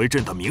能挽回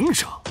朕的名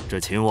声，这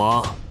秦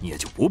王你也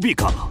就不必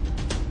干了。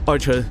儿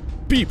臣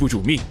必不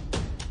辱命。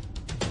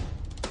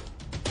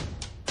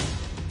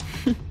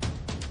哼。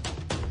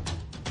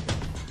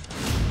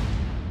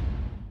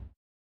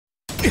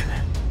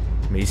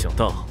没想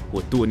到我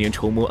多年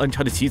筹谋安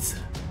插的棋子，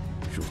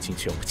如今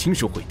却要我亲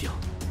手毁掉。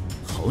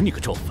好你个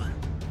赵凡！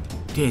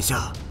殿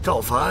下，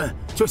赵凡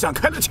就像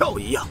开了窍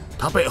一样，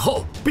他背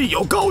后必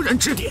有高人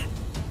指点。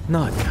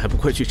那你还不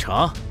快去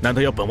查？难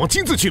道要本王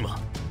亲自去吗？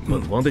本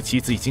王的棋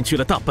子已经去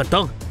了大半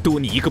当，多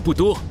你一个不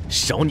多，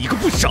少你一个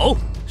不少。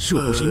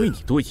若不是因为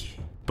你多疑，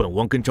本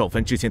王跟赵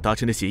凡之前达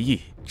成的协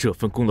议，这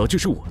份功劳就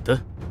是我的，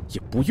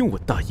也不用我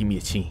大义灭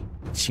亲，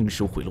亲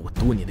手毁了我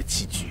多年的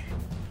棋局。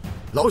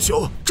老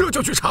朽这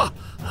就去查。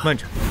慢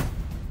着，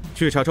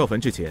去查赵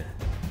凡之前，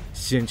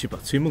先去把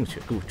崔梦雪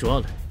给我抓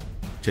来。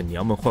这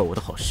娘们坏我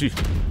的好事，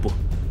不，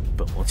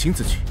本王亲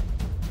自去。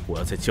我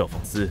要在教坊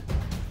司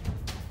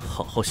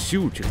好好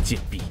羞辱这个贱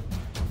婢。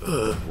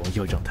我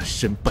要让他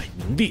身败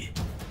名裂。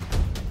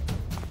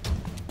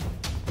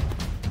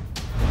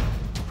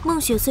梦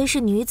雪虽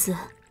是女子，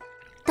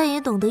但也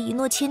懂得一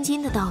诺千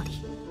金的道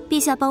理。陛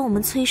下帮我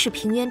们崔氏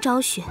平冤昭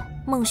雪，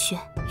梦雪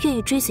愿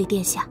意追随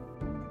殿下。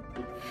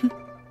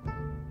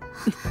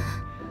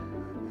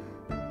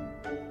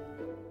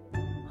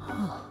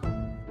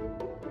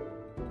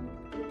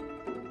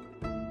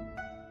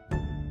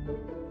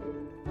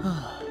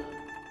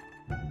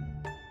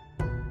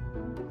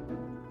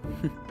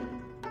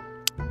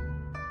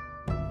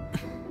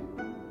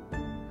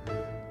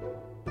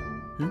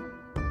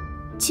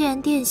既然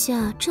殿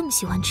下这么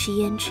喜欢吃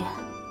胭脂，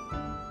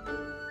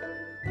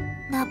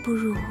那不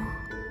如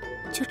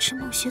就吃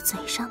梦雪嘴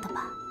上的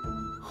吧。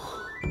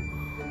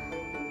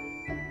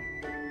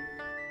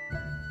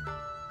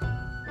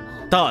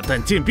大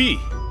胆贱婢，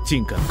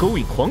竟敢勾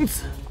引皇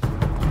子！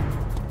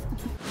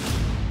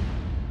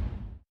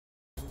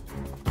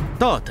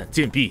大胆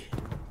贱婢，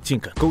竟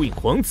敢勾引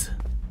皇子！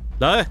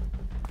来，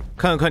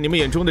看看你们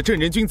眼中的正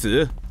人君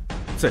子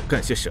在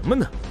干些什么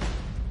呢？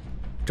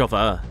赵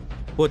凡，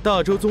我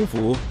大周宗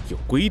府有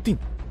规定，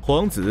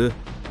皇子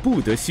不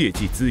得谢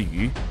祭资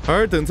余，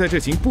尔等在这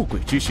行不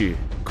轨之事，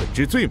可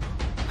知罪吗？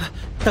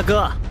大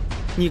哥，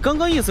你刚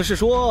刚意思是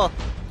说，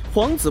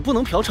皇子不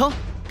能嫖娼，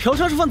嫖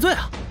娼是犯罪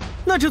啊？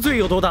那这罪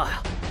有多大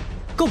呀？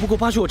够不够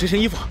扒去我这身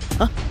衣服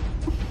啊？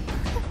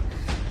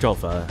赵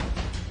凡，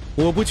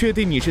我不确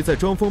定你是在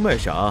装疯卖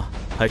傻，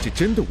还是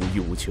真的无欲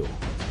无求。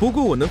不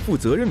过我能负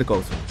责任地告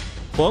诉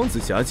你，皇子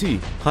侠妓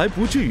还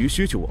不至于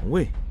削去王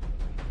位。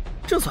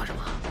这算什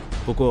么？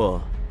不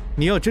过，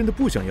你要真的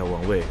不想要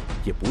王位，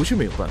也不是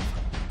没有办法。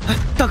哎，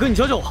大哥，你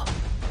教教我。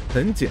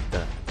很简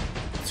单，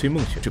崔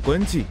梦雪是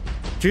官妓，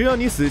只要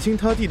你死心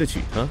塌地的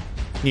娶她，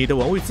你的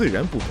王位自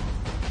然不保。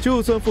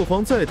就算父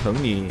皇再疼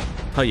你，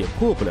他也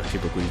破不了这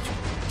个规矩。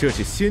这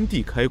是先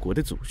帝开国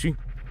的祖训。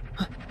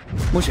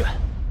梦雪，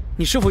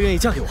你是否愿意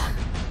嫁给我？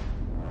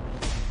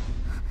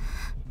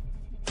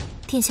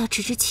殿下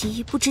只知其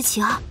一，不知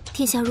其二。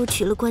殿下若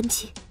娶了官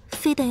妓，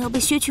非但要被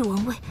削去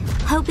王位，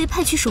还要被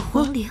派去守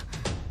皇陵，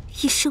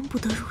一生不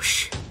得入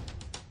仕。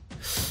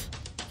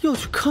要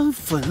去看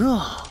坟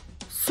啊！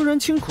虽然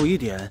清苦一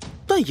点，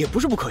但也不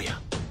是不可以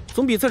啊，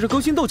总比在这勾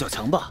心斗角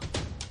强吧。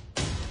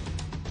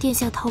殿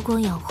下韬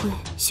光养晦，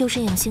修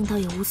身养性倒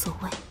也无所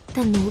谓，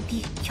但奴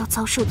婢要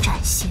遭受斩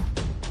刑，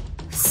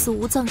死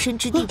无葬身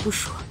之地不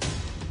说，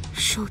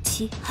首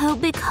级还要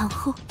被砍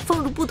后放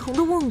入不同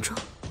的瓮中，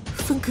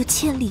分隔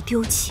千里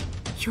丢弃，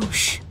永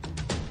世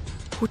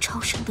无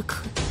超生的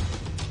可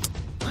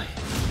能。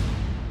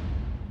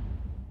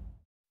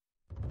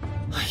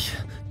哎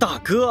呀，大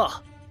哥，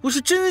我是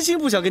真心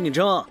不想跟你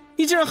争，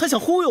你竟然还想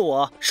忽悠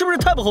我，是不是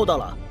太不厚道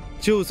了？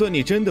就算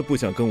你真的不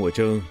想跟我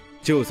争，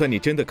就算你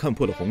真的看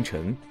破了红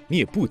尘，你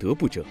也不得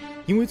不争，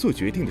因为做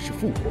决定的是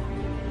父皇，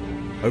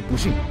而不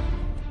是你。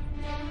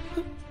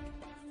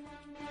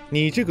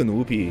你这个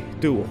奴婢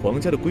对我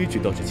皇家的规矩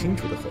倒是清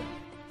楚得很，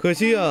可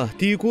惜啊，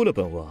低估了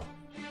本王。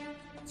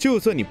就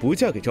算你不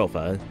嫁给赵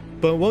凡，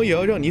本王也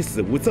要让你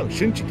死无葬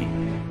身之地。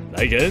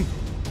来人，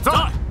在！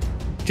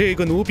这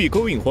个奴婢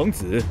勾引皇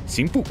子，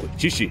行不轨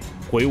之事，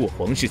毁我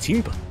皇室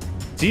清白，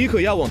即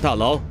刻押往大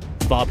牢，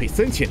发配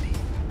3000里。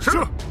是。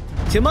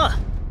且慢。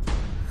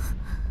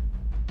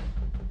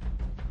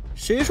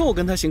谁说我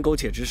跟他行苟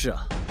且之事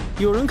啊？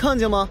有人看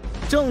见吗？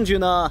证据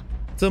呢？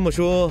这么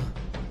说，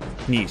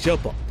你是要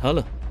保他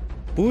了？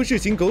不是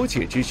行苟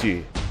且之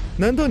事，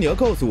难道你要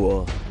告诉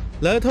我，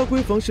来他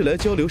闺房是来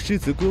交流诗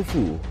词歌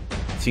赋、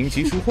琴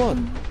棋书画的？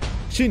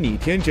是你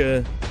天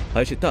真，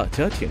还是大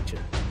家天真？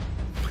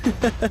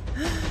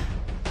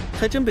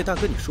还真被大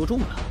哥你说中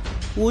了，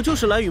我就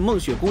是来与梦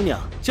雪姑娘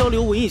交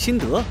流文艺心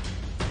得。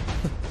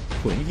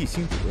文艺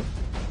心得？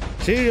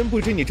谁人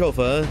不知你赵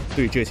凡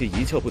对这些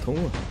一窍不通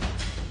啊？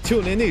就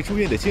连内书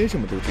院的先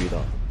生们都知道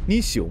你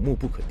朽木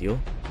不可雕，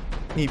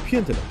你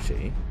骗得了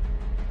谁？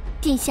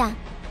殿下，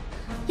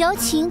瑶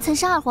琴曾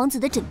是二皇子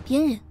的枕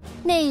边人。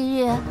那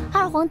日，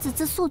二皇子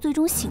自宿醉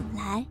中醒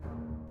来，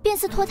便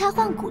似脱胎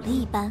换骨了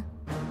一般，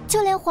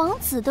就连皇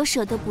子都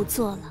舍得不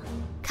做了。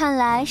看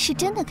来是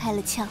真的开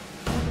了窍，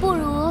不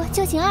如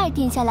就请二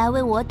殿下来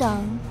为我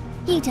等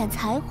一展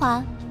才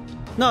华。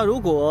那如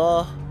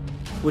果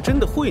我真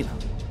的会呢？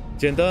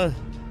简单，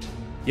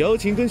瑶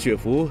琴跟雪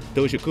芙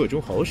都是各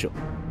中好手，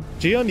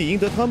只要你赢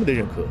得他们的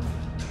认可，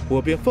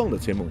我便放了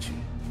崔梦雪。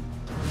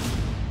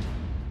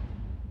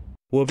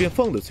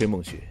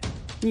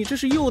你这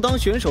是又当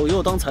选手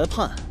又当裁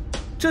判，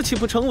这岂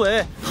不成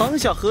为堂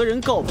下何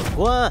人告本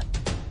官？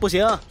不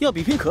行，要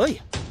比拼可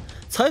以，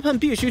裁判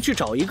必须去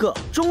找一个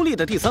中立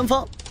的第三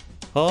方。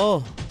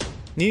好，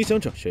你想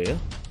找谁啊？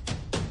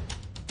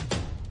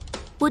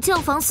我教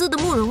坊司的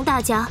慕容大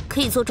家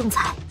可以做仲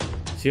裁。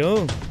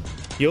行，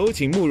有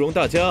请慕容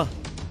大家。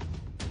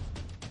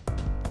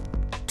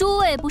诸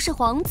位不是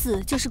皇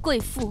子就是贵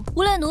妇，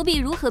无论奴婢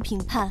如何评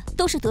判，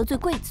都是得罪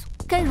贵族，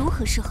该如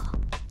何是好？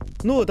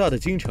偌大的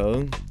京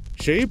城，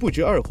谁不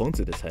知二皇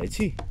子的才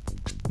气？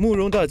慕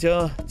容大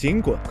家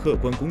尽管客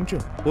观公正，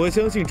我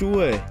相信诸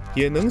位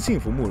也能信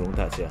服慕容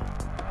大家。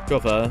赵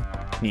凡，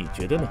你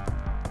觉得呢？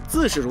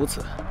自是如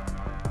此。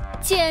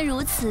既然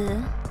如此，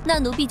那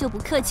奴婢就不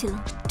客气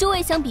了。诸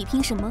位想比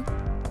拼什么？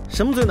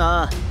什么最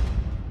难？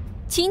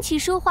琴棋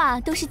书画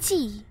都是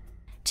技艺，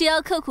只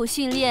要刻苦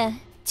训练，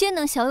皆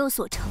能小有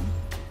所成。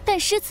但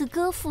诗词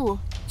歌赋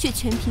却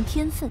全凭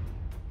天分，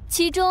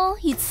其中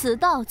以词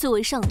道最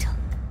为上乘。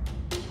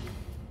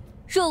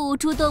若无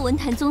诸多文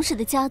坛宗室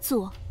的佳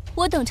作，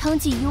我等娼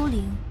妓幽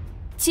灵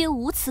皆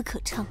无词可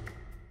唱。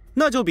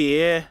那就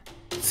比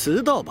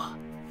词道吧。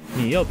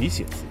你要比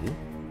写词？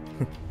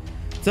哼，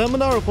咱们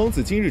的二皇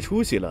子今日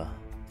出息了，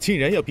竟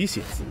然要比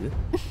写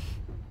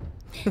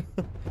词？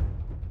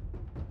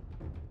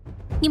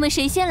你们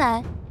谁先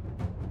来？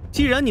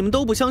既然你们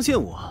都不相信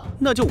我，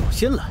那就我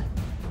先来。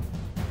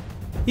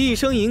一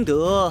生赢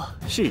得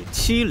是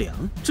凄凉，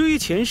追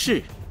前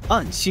世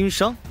暗心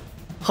伤。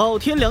好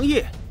天良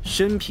夜，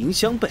生平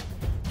相背，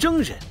征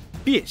人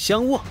便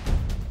相望。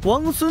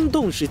王孙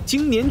洞是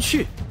今年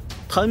去，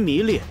贪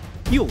迷恋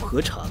又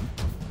何尝？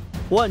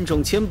万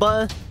种千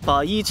般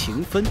把衣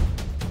情分，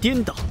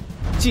颠倒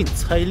尽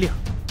猜量。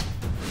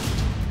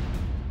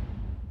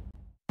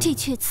这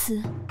阙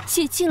词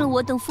写尽了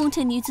我等风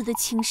尘女子的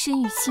情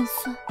深与心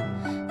酸，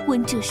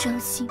闻者伤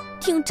心，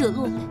听者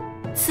落泪。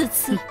此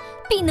词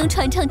必能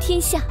传唱天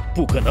下。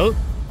不可能，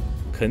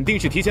肯定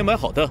是提前买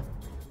好的，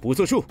不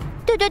作数。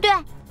对，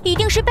一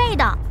定是背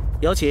的。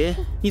瑶琴，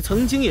你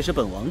曾经也是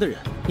本王的人，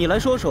你来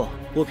说说，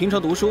我平常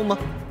读书吗？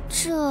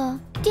这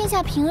殿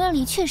下平日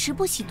里确实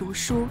不喜读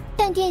书，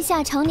但殿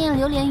下常年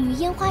流连于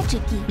烟花之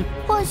地，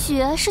或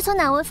许是从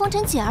哪位风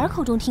尘姐儿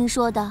口中听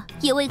说的，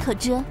也未可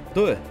知。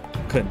对，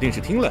肯定是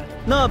听来。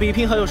那比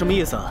拼还有什么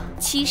意思啊？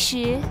其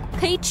实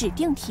可以指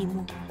定题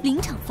目，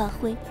临场发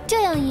挥，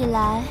这样一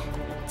来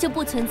就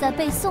不存在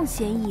背诵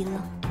嫌疑了。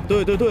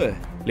对，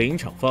临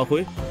场发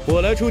挥，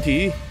我来出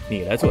题，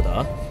你来作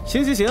答。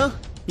行，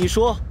你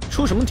说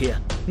出什么题？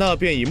那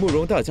便以慕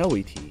容大家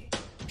为题，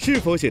是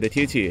否写的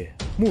贴切，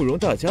慕容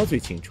大家最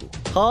清楚。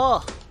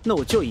好，那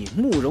我就以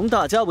慕容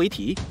大家为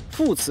题，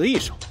赋词一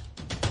首。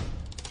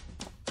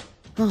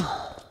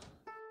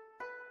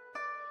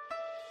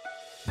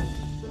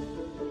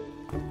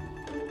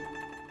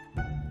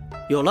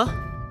有了。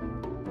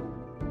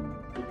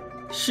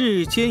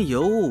世间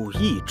尤物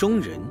意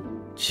中人，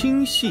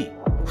清细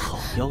好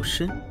腰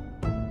身。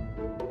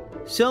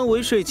香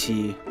帷睡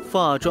起，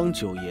发妆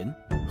九颜，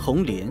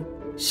红莲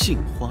杏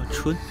花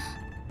春。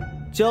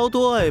娇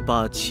多爱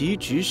把其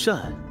直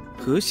扇，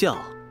和笑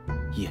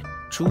眼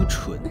珠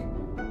唇。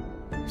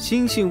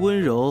心性温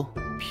柔，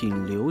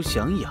品流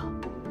祥雅，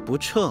不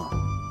称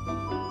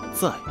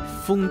在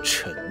风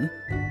尘。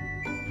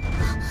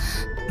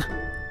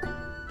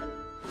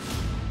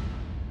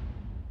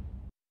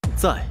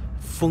在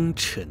风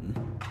尘。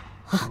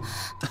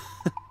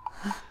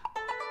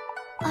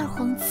二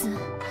皇子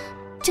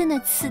真乃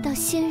词道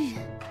仙人。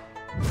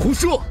胡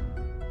说！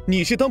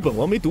你是当本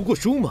王没读过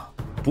书吗？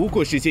不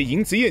过是些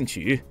淫词艳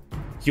曲，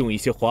用一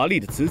些华丽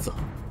的词藻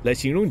来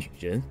形容女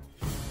人。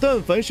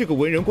但凡是个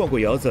文人逛过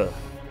窑子，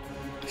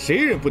谁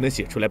人不能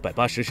写出来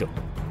180首？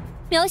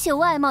描写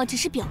外貌只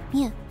是表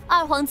面，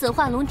二皇子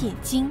画龙点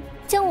睛，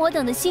将我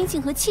等的心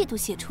性和气度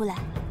写出来，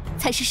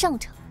才是上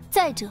乘。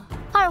再者，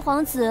二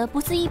皇子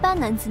不似一般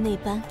男子那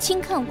般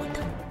轻看我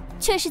等，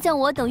却是将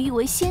我等誉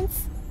为仙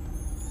子。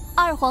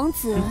二皇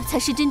子才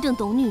是真正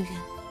懂女人、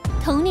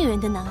疼女人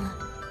的男儿。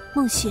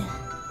梦雪，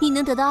你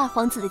能得到二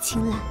皇子的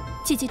青睐，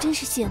姐姐真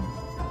是羡慕。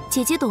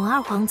姐姐懂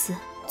二皇子，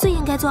最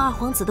应该做二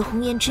皇子的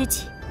红颜知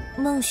己。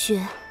梦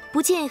雪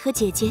不介意和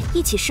姐姐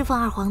一起侍奉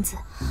二皇子。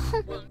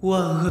哼，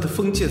万恶的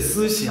封建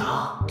思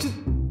想，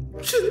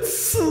真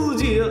刺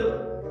激啊！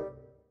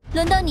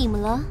轮到你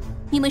们了，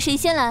你们谁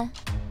先来？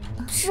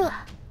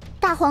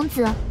大皇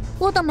子，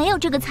我等没有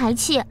这个才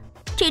气，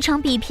这场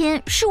比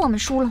拼是我们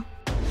输了。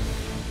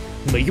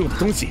没用的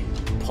东西，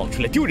跑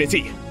出来丢人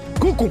现眼，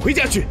给我滚回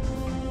家去！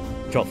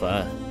赵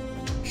凡，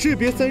士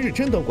别3日，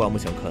真当刮目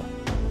相看？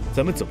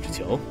咱们走着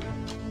瞧。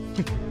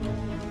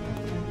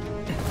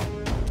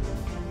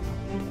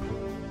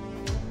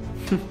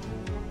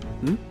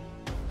哼，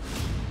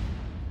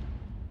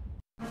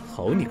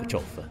好你个赵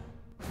凡，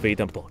非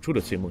但保住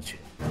了崔梦雪，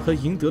还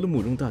赢得了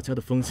慕容大家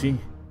的芳心。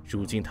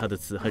如今他的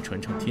词还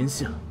传唱天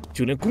下，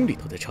就连宫里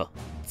都在唱。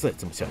再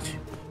这么下去，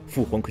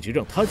父皇可就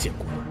让他见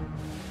过了。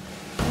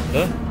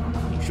哎，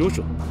你说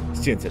说，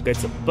现在该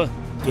怎么办？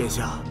殿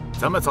下，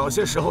咱们早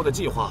些时候的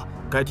计划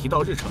该提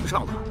到日程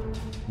上了。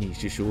你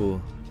是说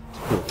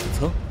洛阳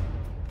仓？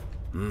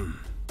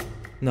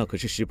那可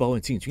是18万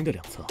禁军的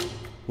粮仓，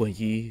万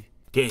一……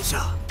殿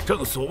下，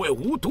正所谓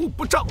无毒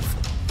不丈夫，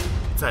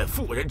在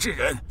妇人之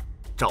仁，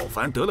赵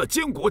凡得了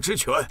监国之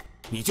权，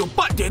你就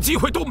半点机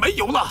会都没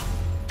有了。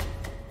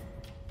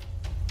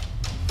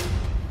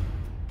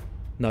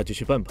那就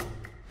去办吧。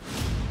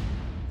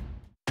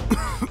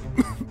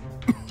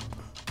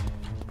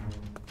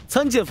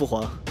参见父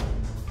皇。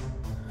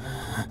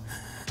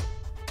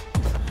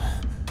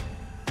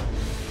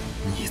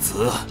逆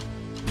子，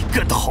你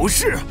干的好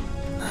事，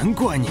难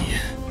怪你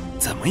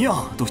怎么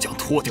样都想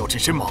脱掉这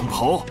身蟒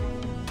袍，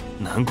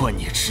难怪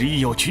你执意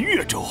要去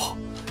越州，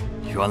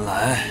原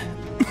来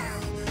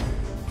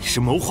你是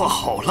谋划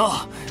好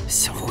了，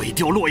想毁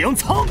掉洛阳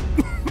仓。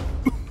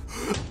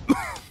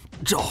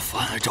赵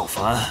凡，赵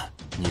凡。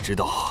你知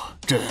道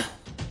朕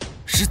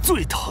是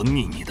最疼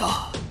你的，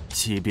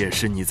即便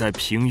是你在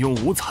平庸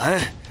无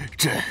才，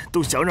朕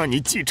都想让你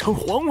继承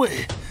皇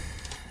位。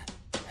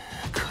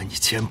可你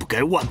千不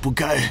该万不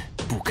该，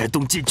不该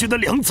动禁军的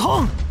粮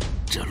仓。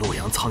这洛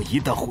阳仓一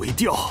旦毁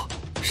掉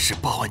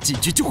，18万禁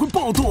军就会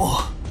暴动，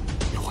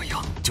洛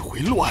阳就会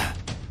乱，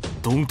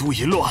东都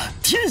一乱，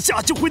天下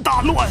就会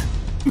大乱。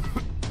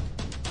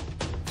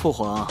父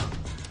皇，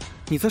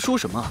你在说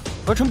什么？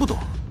儿臣不懂。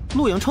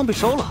洛阳仓被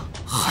烧了。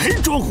还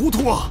装糊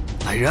涂！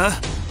来人，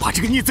把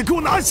这个逆子给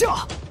我拿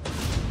下！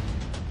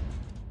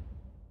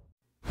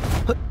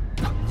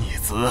逆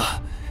子，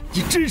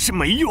你真是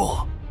没用！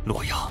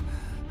洛阳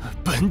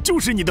本就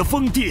是你的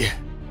封地，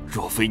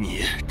若非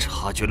你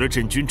察觉了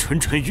朕军蠢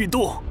蠢欲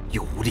动，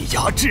又无力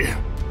压制，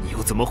你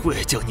又怎么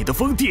会将你的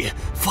封地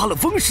发了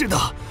疯似的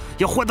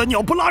要换到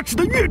鸟不拉屎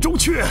的越州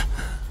去？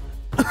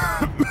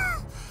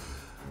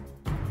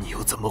你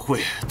又怎么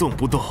会动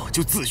不动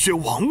就自削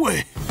王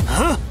位？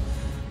啊？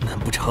难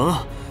不成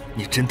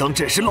你真当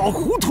朕是老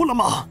糊涂了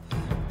吗？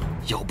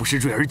要不是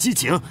瑞儿机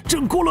警，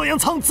整个洛阳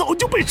仓早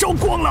就被烧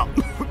光了。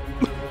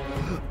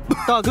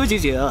大哥机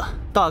警，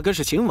大哥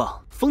是秦王，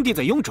封地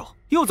在雍州，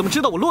又怎么知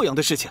道我洛阳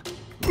的事情？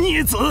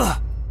逆子，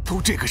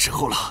都这个时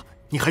候了，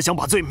你还想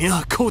把罪名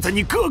扣在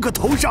你哥哥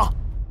头上？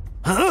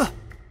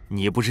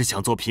你不是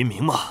想做平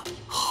民吗？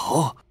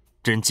好，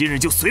朕今日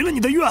就随了你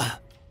的愿，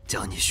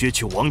将你削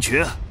去王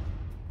爵，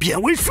贬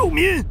为庶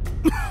民。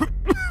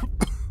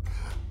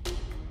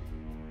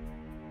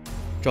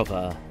赵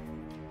凡，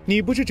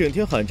你不是整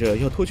天喊着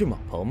要脱去蟒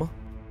袍吗？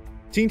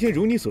今天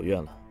如你所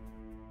愿了，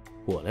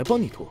我来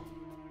帮你脱。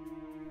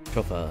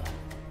赵凡，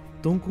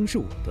东宫是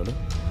我的了，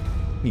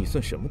你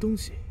算什么东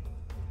西？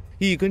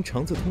一根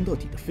肠子通到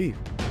底的废物，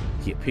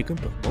也配跟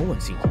本王玩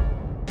心眼？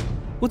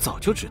我早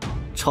就知道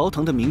朝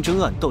堂的明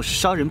争暗斗是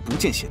杀人不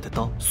见血的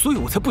刀，所以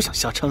我才不想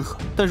瞎掺和。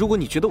但如果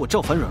你觉得我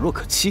赵凡软弱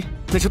可欺，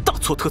那就大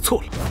错特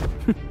错了。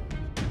哼！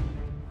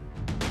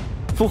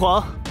父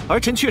皇，儿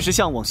臣确实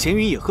向往闲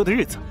云野鹤的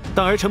日子，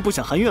但儿臣不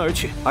想含冤而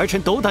去。儿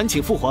臣斗胆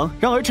请父皇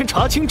让儿臣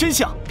查清真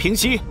相，平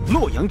息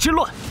洛阳之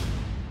乱。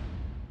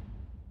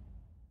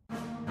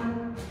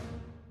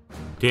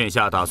殿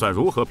下打算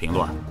如何平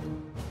乱？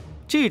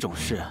这种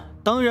事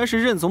当然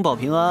是任总保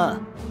平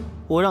安。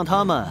我让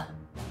他们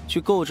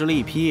去购置了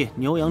一批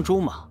牛羊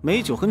猪马、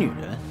美酒和女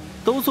人，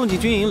都送进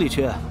军营里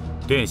去。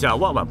殿下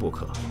万万不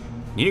可，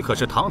你可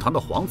是堂堂的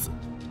皇子，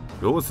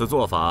如此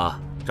做法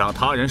让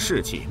他人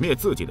士气，灭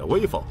自己的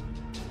威风，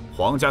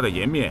皇家的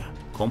颜面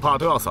恐怕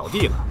都要扫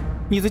地了。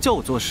你在教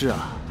我做事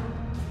啊？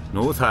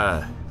奴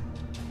才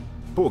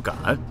不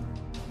敢，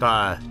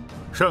但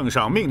圣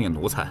上命令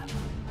奴才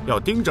要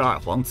盯着二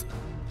皇子。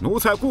奴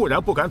才固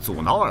然不敢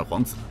阻挠二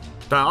皇子，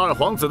但二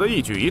皇子的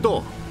一举一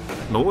动，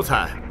奴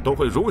才都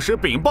会如实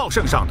禀报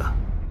圣上的。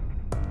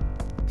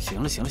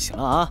行了行了行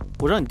了啊！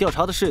我让你调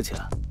查的事情，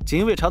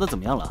锦衣卫查的怎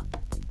么样了？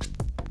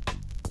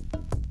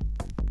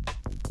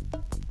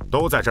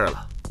都在这儿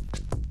了。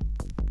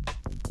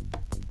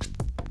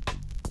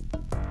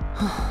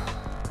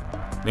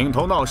领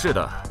头闹事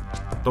的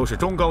都是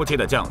中高阶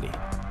的将领，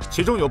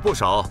其中有不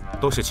少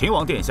都是秦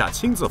王殿下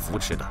亲自扶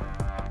持的，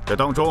这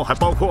当中还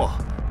包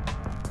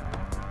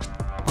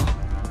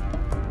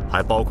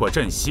括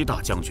镇西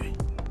大将军。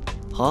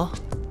好，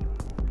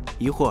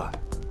一会儿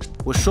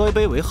我摔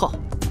杯为号，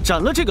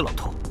斩了这个老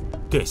头。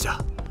殿下，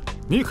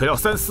你可要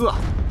三思啊！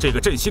这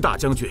个镇西大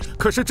将军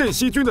可是镇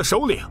西军的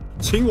首领，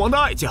秦王的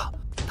爱将，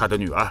他的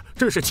女儿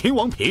正是秦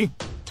王嫔，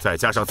再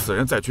加上此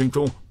人在军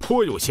中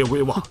颇有些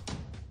威望，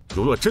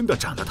如若真的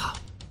斩了他，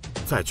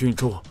在军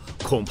中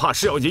恐怕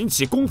是要引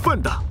起公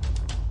愤的。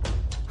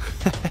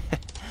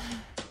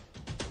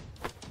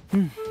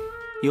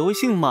有位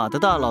姓马的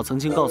大佬曾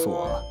经告诉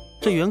我，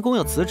这员工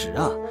要辞职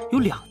啊，有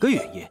2个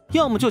原因，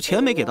要么就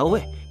钱没给到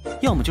位，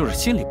要么就是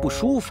心里不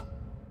舒服。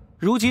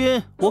如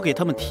今我给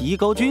他们提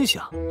高军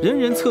饷，人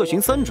人侧巡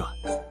3转，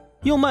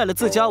又卖了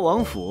自家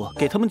王府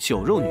给他们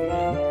酒肉女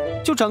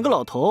人，就长个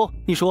老头，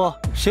你说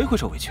谁会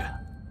受委屈？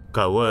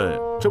敢问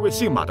这位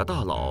姓马的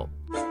大佬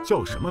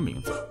叫什么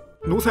名字？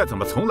奴才怎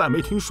么从来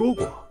没听说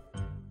过？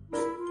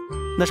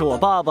那是我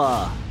爸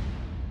爸。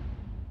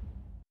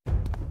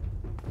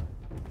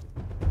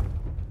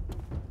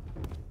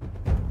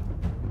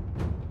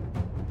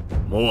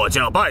末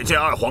将拜见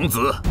二皇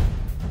子。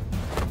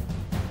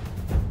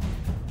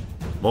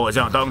末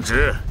将当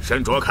值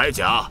身着铠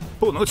甲，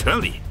不能全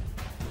礼，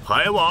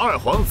还望二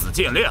皇子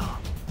见谅。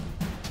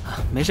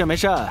没事没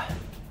事，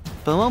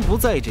本王不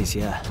在意这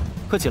些。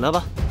快起来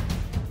吧，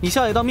你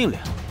下一道命令，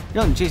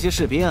让你这些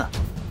士兵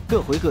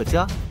各回各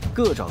家，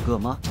各找各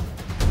妈，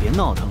别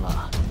闹腾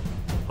了。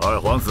二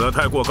皇子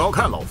太过高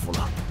看老夫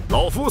了。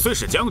老夫虽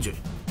是将军，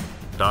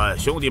但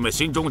兄弟们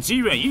心中积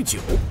怨已久，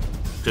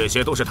这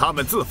些都是他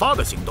们自发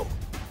的行动。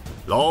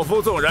老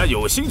夫纵然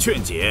有心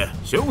劝解，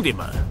兄弟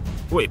们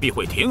未必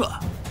会听啊。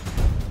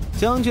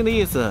将军的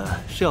意思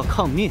是要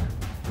抗命，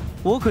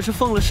我可是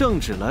奉了圣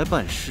旨来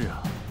办事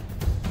啊。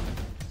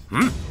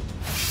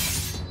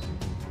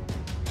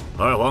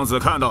二皇子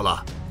看到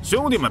了，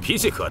兄弟们脾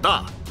气可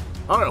大，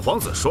二皇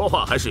子说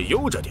话还是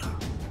悠着点，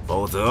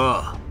否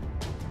则……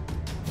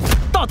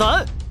大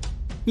胆！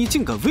你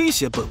竟敢威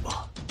胁本王！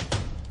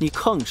你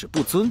抗旨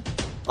不遵，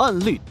按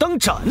律当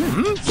斩！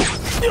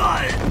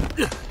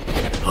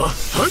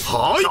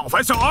好，赵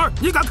凡小儿，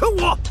你敢坑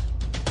我！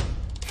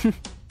哼！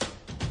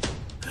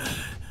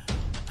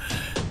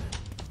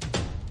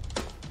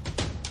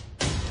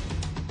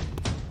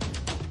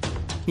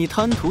你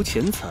贪图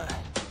钱财，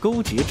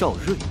勾结赵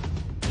睿，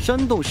煽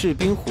动士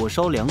兵火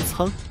烧粮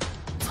仓，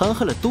残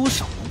害了多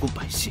少无辜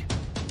百姓？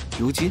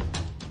如今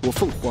我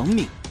奉皇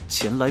命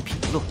前来平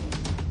乱，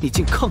你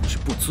竟抗旨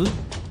不遵，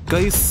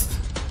该死！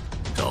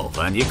赵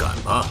凡，你敢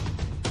吗？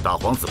大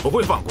皇子不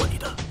会放过你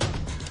的。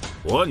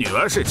我女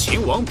儿是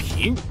秦王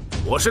嫔，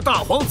我是大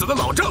皇子的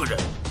老丈人，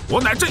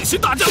我乃镇西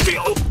大将军。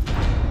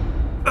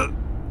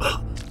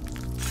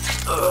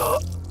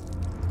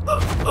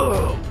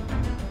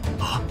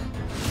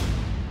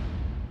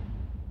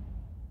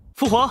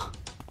父皇，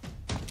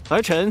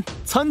儿臣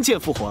参见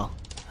父皇。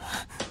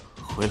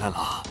回来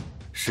了，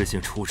事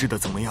情处置的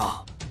怎么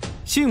样？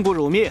幸不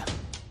辱命。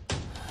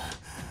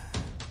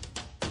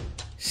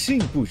幸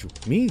不辱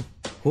命？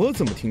我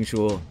怎么听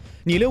说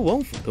你连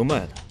王府都卖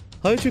了，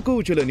还去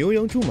购置了牛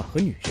羊猪马和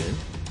女人，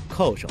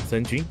犒赏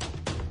3军，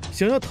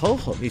想要讨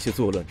好那些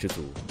作乱之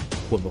族，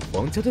我们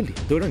皇家的脸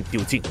都让你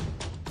丢尽了，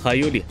还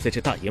有脸在这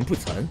大言不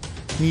惭？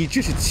你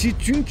这是欺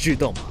君，知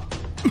道吗？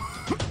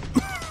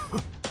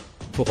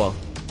父皇，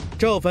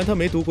赵凡他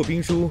没读过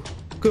兵书，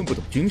更不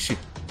懂军事，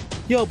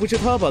要不是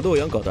他把洛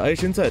阳搞得哀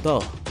声载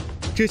道，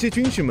这些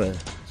军士们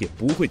也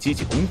不会激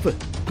起公愤，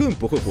更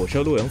不会火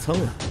烧洛阳仓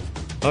了。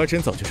儿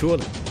臣早就说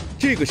了，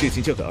这个事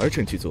情交给儿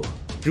臣去做。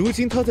如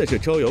今他在这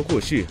招摇过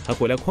市，还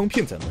回来诓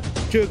骗咱们，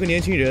这个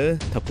年轻人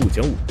他不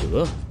讲武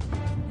德。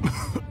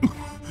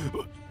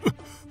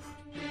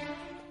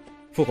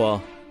父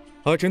皇，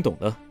儿臣懂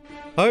了，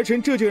儿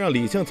臣这就让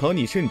李相草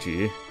拟圣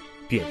旨，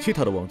贬去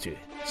他的王爵，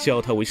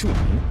削他为庶民。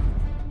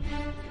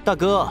大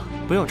哥，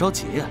不要着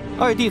急，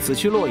二弟此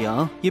去洛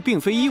阳也并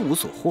非一无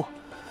所获。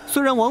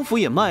虽然王府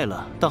也卖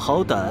了，但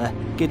好歹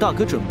给大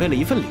哥准备了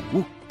一份礼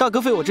物。大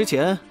哥废我之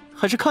前，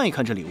还是看一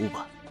看这礼物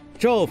吧。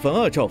赵凡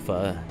啊，赵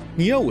凡，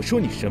你要我说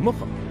你什么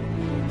好？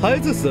孩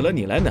子死了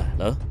你来奶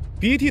了，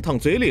鼻涕淌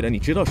嘴里了你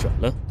知道甩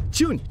了，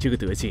就你这个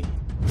德行，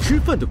吃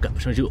饭都赶不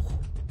上热乎。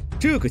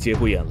这个节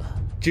骨眼了，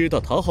知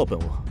道讨好本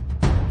王，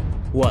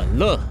晚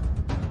了。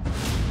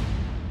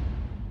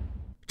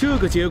这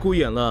个节骨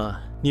眼了，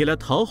你来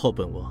讨好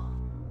本王，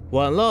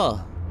晚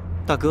了。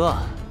大哥，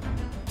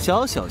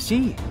小小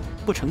心意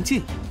不成敬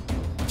意，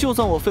就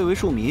算我废为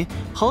庶民，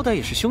好歹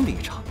也是兄弟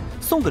一场，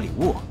送个礼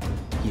物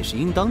也是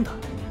应当的。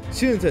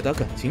现在打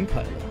感情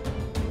牌了，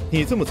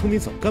你这么聪明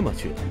早干嘛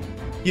去了？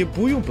也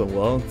不用本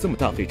王这么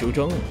大费周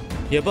章了。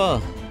也罢，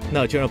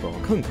那就让本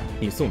王看看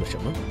你送了什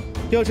么。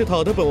要是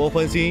讨得本王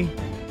欢心，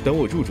等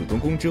我入主东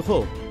宫之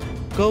后，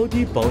高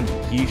低保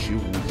你衣食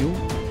无忧。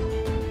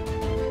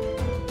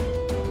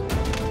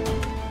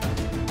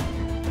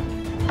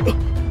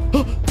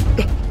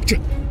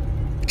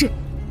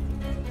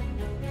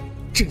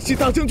镇西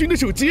大将军的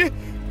首级！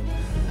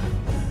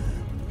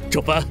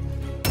赵凡，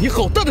你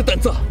好大的胆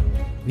子！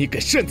你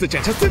敢擅自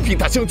斩杀3品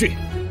大将军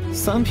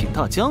！3品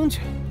大将军，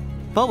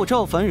把我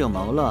赵凡惹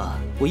毛了，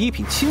我1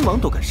品亲王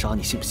都敢杀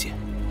你，信不信？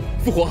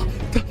父皇，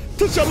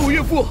他杀了我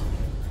岳父，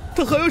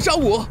他还要杀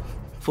我！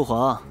父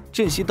皇，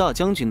镇西大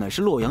将军乃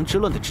是洛阳之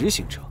乱的执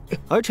行者，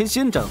儿臣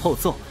先斩后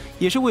奏，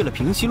也是为了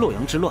平息洛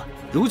阳之乱。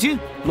如今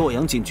洛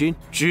阳禁军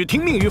只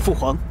听命于父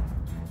皇。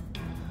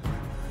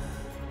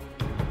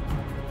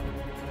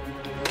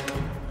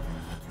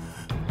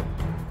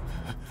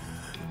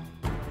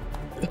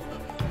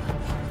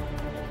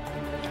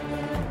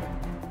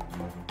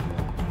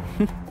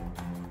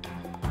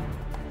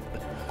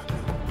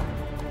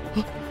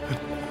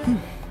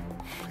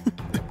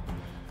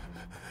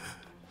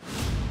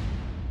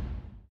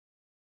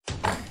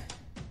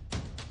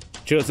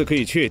这次可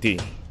以确定，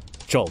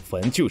赵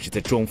凡就是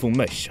在装疯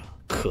卖傻。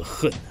可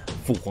恨啊！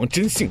父皇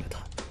真信了他，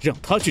让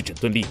他去整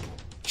顿吏部，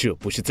这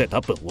不是在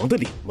打本王的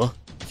脸吗？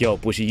要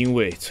不是因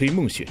为崔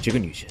梦雪这个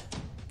女人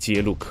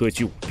揭露科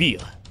举舞弊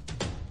案，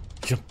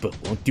让本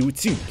王丢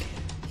尽了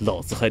脸，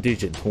老子还得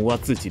忍痛挖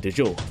自己的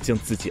肉，将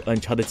自己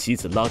安插的妻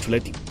子拉出来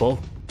顶包。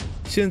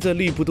现在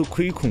吏部都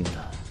亏空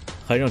了，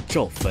还让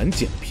赵凡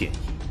捡了便宜。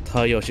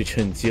他要是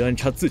趁机安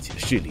插自己的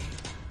势力，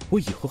我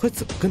以后还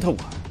怎么跟他玩？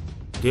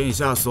殿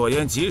下所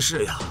言极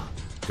是呀，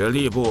这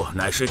吏部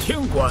乃是天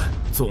官，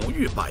总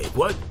御百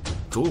官，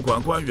主管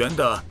官员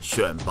的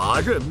选拔、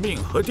任命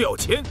和调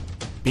迁。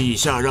陛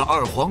下让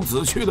二皇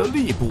子去了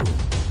吏部，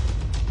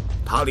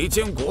他离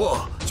监国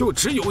就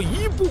只有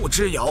一步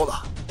之遥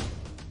了。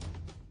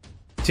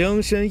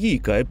江山易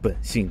改，本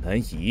性难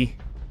移。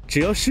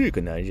只要是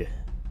个男人，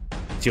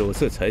酒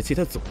色财气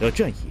他总要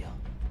占一样。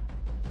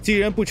既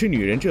然不吃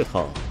女人这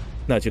套，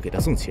那就给他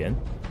送钱。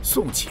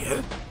送钱？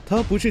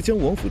他不是将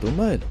王府都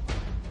卖了吗？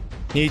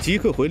你即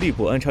刻回吏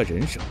部安插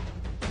人手，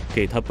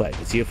给他摆个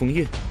接风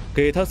宴，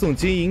给他送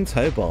金银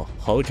财宝、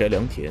豪宅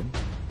良田。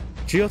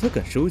只要他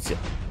敢收假，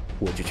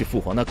我就去父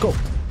皇那告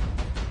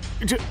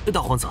他。这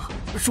大皇子，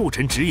恕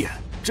臣直言，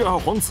这二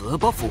皇子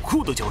把府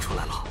库都交出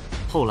来了，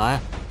后来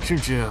甚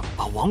至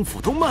把王府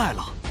都卖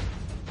了。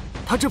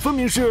他这分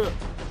明是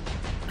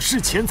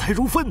钱财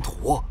如粪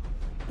土。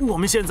我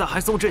们现在还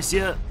送这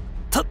些，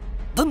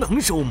他能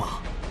收吗？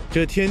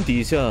这天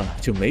底下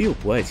就没有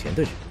不爱钱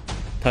的人，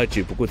他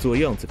只不过做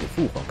样子给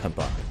父皇看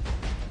罢了。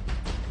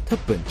他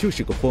本就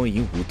是个荒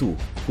淫无度、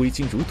挥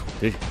金如土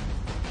的人，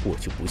我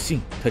就不信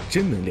他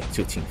真能两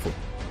袖清风。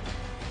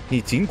你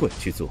尽管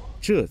去做，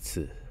这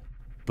次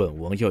本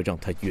王要让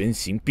他原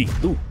形毕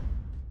露。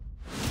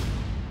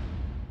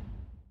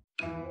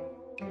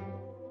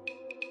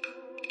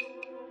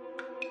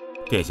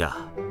殿下，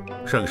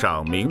圣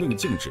上明令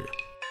禁止，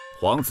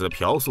皇子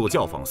嫖宿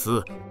教坊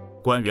司，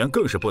官员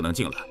更是不能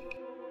进来。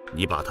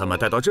你把他们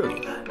带到这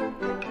里来，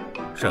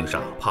圣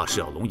上怕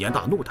是要龙颜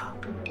大怒的。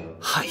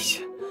哎呀，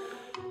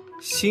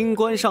新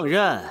官上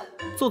任，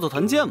做做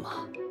团建嘛。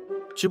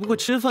只不过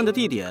吃饭的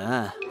地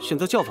点选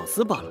择教坊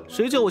司罢了。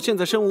谁叫我现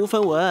在身无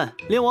分文，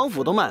连王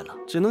府都卖了，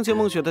只能见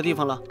梦雪的地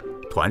方了。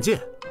团建？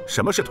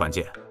什么是团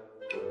建？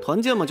团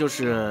建嘛，就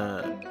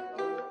是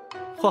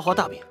画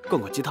大饼，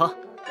灌鸡汤，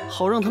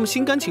好让他们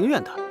心甘情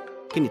愿的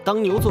给你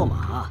当牛做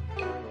马。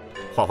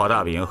画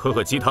大饼，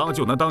喝鸡汤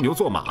就能当牛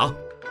做马？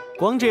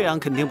光这样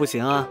肯定不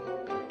行啊！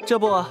这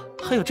不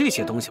还有这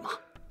些东西吗？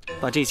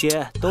把这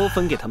些都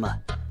分给他们，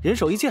人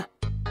手一件，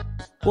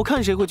我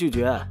看谁会拒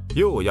绝。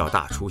又要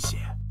大出血，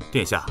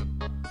殿下，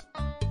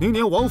您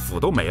连王府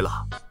都没了。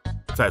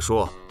再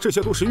说这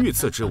些都是御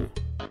赐之物，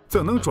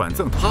怎能转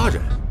赠他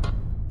人？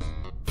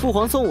父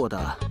皇送我的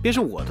便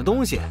是我的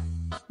东西，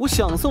我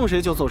想送谁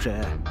就送谁，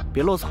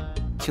别啰嗦，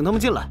请他们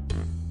进来。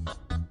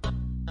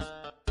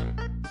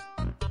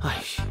哎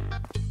呀，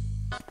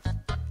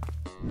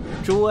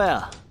诸位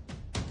啊，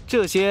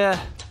这些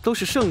都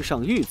是圣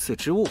上御赐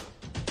之物，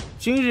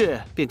今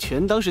日便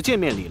全当是见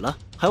面礼了，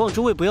还望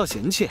诸位不要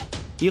嫌弃。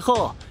以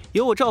后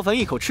有我赵凡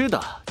一口吃的，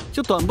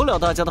就短不了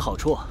大家的好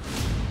处。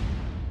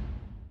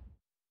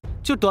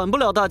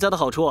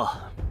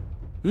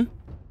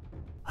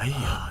哎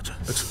呀，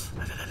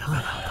来，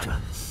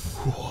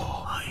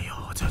哇！哎呦，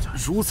这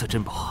如此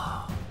珍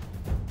宝，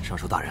尚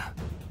书大人，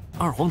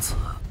二皇子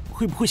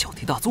会不会小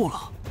题大做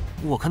了？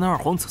我看那二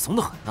皇子怂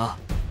得很呢，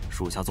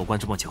属下做官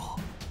这么久，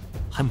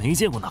还没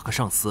见过哪个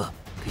上司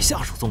给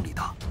下属送礼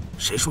的。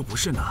谁说不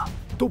是呢？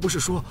都不是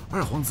说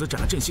二皇子斩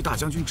了镇西大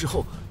将军之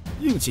后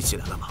硬气起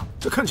来了吗？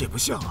这看着也不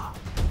像啊。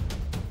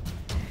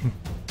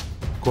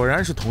果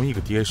然是同一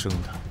个爹生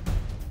的，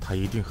他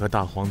一定和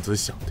大皇子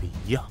想的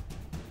一样，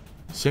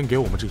先给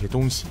我们这些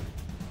东西，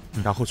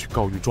然后去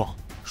告御状，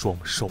说我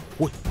们受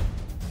贿。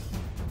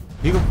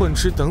一个混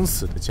吃等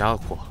死的家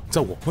伙，在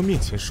我们面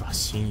前耍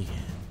心眼。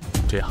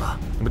这样啊，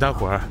你们待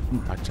会儿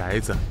把宅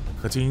子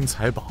和金银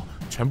财宝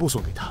全部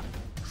送给他。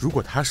如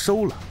果他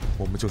收了，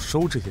我们就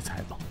收这些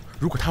财宝；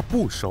如果他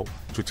不收，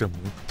就证明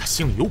他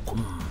心里有鬼。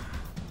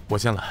我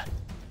先来。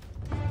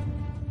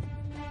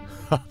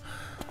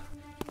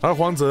二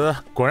皇子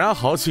果然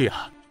豪气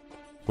啊！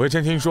微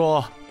臣听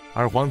说，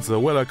二皇子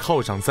为了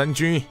犒赏三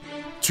军，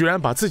居然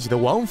把自己的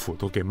王府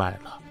都给卖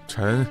了，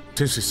臣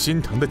真是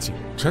心疼的紧。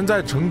臣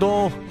在城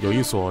东有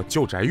一所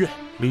旧宅院，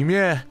里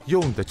面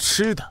用的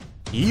吃的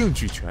一应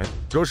俱全。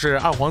若是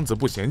二皇子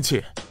不嫌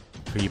弃，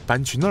可以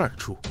搬去那儿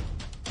住。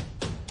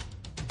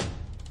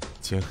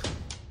请。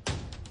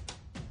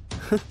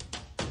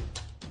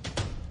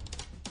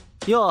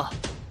哟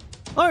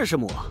，20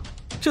亩，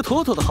这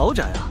妥妥的豪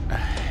宅啊！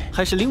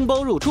还是拎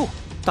包入住，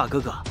大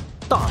哥哥，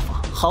大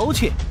方豪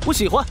气，我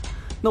喜欢。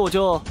那我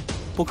就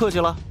不客气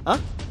了啊！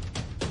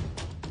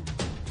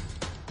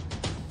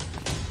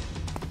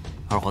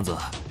二皇子，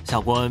下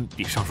官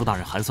比尚书大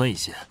人寒酸一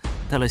些，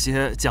带了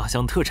些家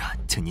乡特产，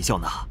请您笑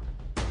纳。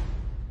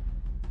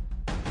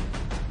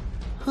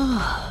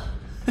啊，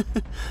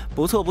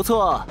不错不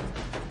错。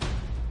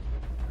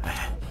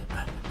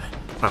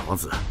二皇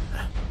子，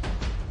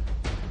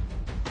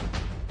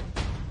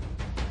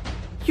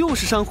又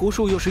是珊瑚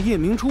树，又是夜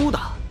明珠的，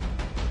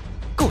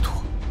构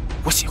图，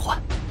我喜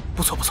欢，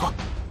不错不错。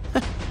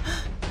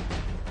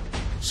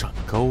上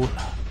钩了，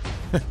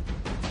哼！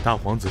大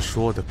皇子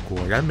说的果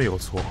然没有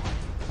错，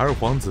二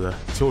皇子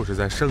就是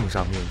在圣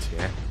上面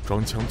前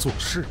装腔作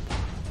势罢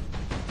了。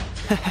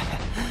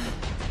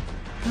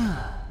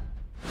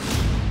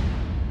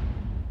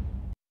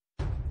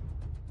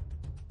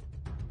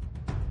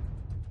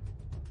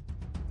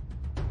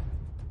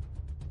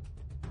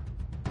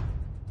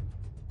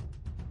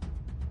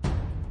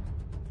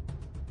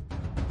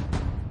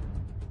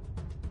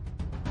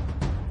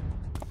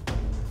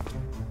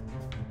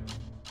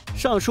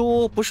尚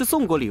书不是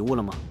送过礼物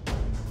了吗？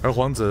二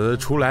皇子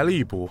初来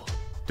吏部，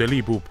对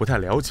吏部不太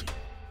了解。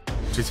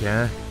之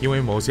前因为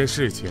某些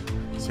事情，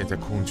现在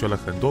空缺了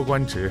很多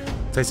官职，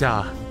在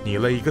下拟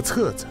了一个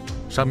册子，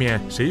上面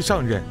谁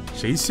上任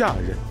谁下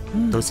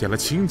任都写了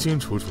清清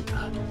楚楚的，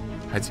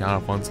还请二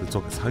皇子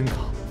做个参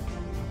考。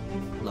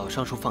老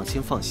尚书放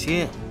心放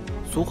心，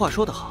俗话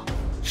说得好，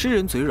吃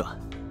人嘴软，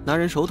拿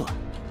人手短，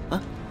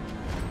啊，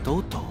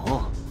都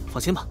懂，放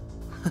心吧。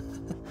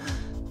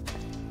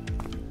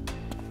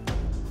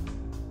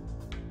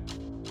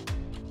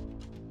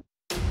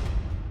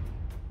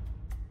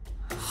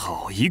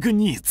好一个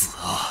逆子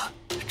啊！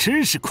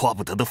真是夸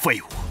不得的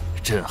废物，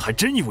朕还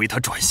真以为他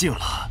转性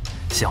了，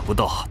想不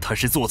到他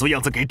是做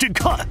样子给朕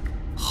看。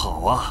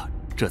好啊，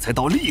这才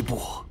到吏部，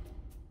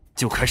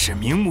就开始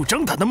明目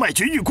张胆的卖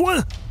爵玉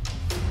官。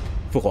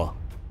父皇，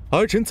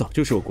儿臣早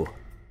就说过，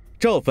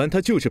赵凡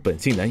他就是本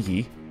性难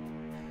移，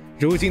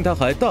如今他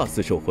还大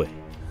肆受贿，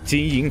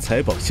金银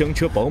财宝、香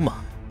车宝马、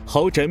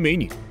豪宅美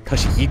女，他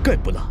是一概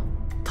不落。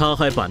他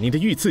还把您的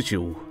御赐之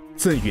物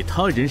赠与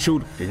他人，收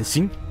拢人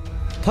心。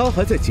他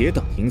还在结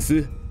党营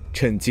私，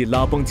趁机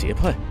拉帮结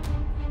派。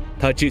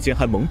他之前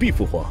还蒙蔽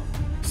父皇，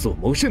所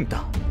谋甚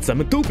大，咱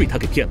们都被他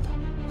给骗了。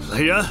来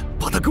人，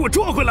把他给我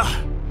抓回来！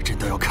朕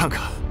倒要看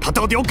看他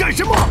到底要干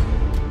什么。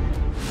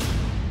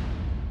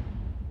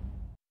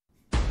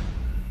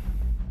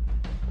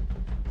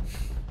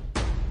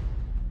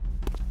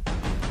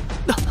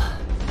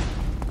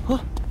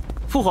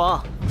父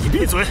皇，你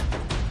闭嘴！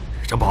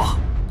张宝，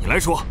你来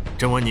说，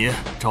朕问你，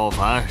赵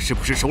凡是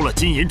不是收了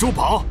金银珠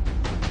宝？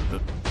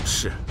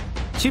是。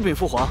启禀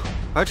父皇，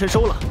儿臣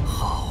收了。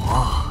好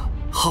啊，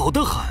好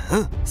得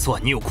很，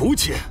算你有骨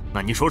气。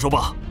那你说说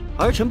吧。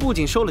儿臣不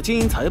仅收了金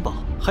银财宝，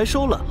还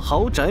收了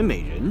豪宅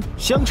美人、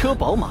香车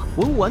宝马、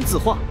文玩字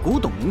画、古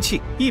董名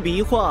器，一笔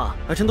一画，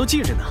儿臣都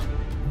记着呢。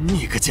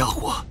你个家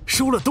伙，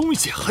收了东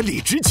西还理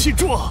直气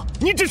壮，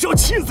你这是要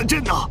气死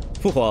朕呐！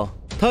父皇，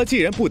他既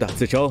然不打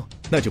自招，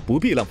那就不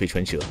必浪费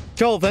传舌。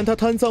赵凡他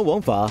贪赃枉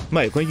法、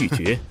卖官鬻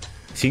爵，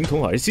形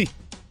同儿戏。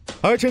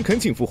儿臣恳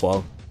请父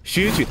皇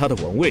削去他的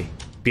王位，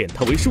贬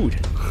他为庶人。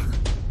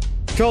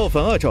赵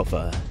凡啊赵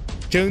凡，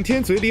整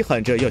天嘴里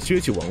喊着要削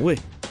去王位，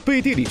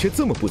背地里却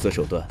这么不择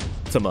手段，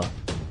怎么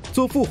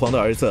做父皇的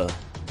儿子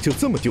就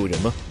这么丢人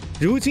吗？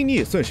如今你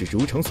也算是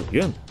如偿所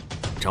愿了。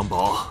张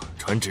宝，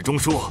传旨中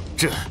说，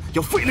朕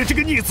要废了这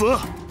个逆子。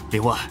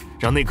另外，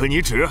让内阁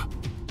拟旨，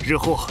日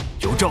后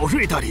由赵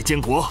睿代理监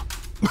国。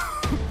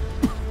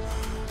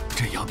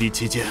朕养病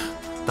期间，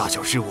大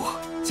小事务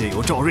皆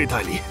由赵睿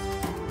代理。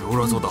如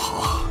若做得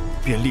好，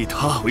便立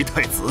他为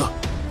太子。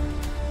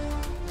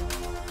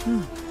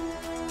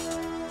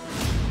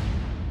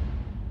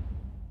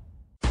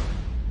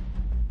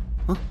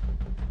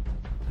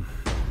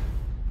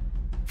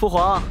父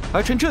皇，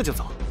儿臣这就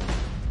走，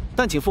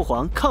但请父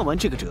皇看完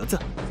这个折子。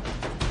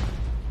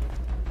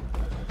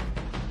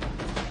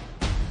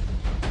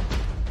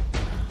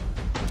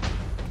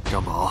张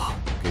宝，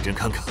给朕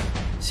看看，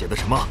写的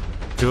什么？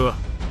这，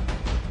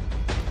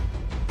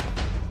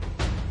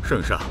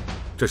圣上，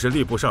这是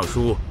吏部尚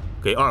书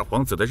给二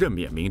皇子的任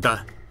免名单。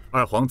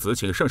二皇子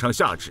请圣上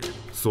下旨，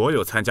所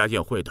有参加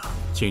宴会的，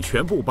请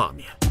全部罢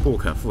免；不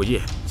肯赴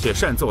宴且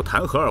擅奏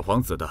弹劾二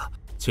皇子的，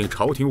请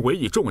朝廷委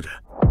以重任。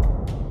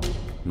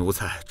奴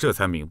才这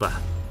才明白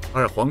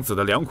二皇子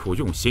的良苦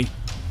用心。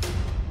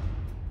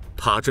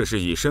他这是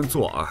以身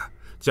作饵，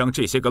将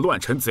这些个乱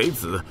臣贼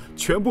子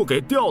全部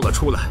给调了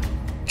出来。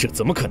这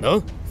怎么可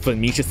能？分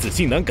明是死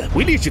性难改、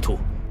唯利是图！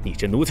你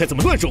这奴才怎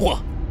么乱说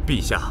话？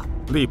陛下，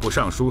吏部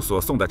尚书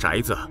所送的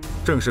宅子，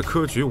正是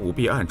科举舞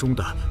弊案中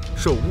的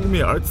受污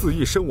蔑而自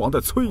缢身亡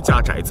的崔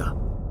家宅子。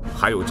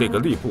还有这个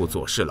吏部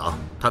左侍郎，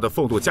他的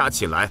俸禄加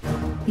起来，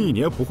一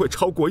年不会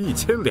超过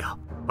1000两，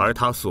而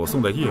他所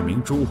送的夜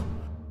明珠，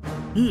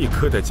一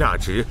颗的价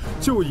值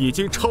就已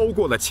经超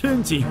过了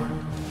1000斤。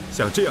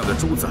像这样的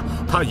珠子，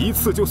他一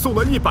次就送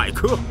了100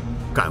颗。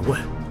敢问，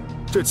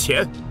这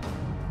钱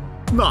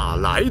哪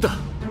来的？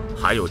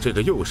还有这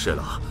个右侍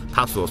郎，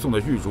他所送的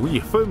玉如意，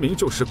分明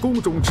就是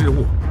宫中之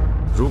物。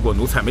如果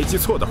奴才没记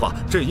错的话，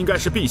这应该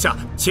是陛下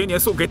前年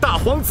送给大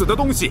皇子的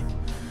东西。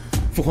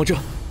父皇，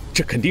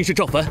这肯定是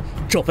赵凡，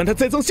赵凡他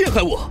栽赃陷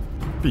害我。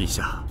陛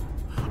下，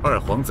二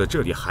皇子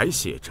这里还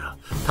写着，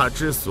他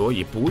之所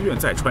以不愿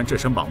再穿这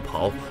身蟒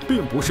袍，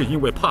并不是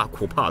因为怕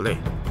苦怕累，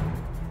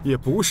也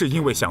不是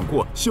因为想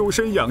过修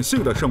身养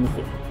性的生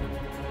活，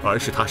而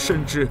是他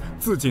深知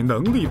自己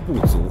能力不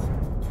足，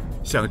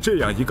像这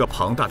样一个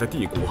庞大的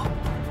帝国，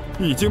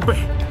已经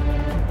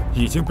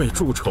被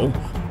蛀虫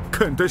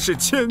啃得是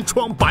千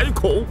疮百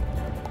孔。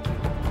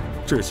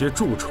这些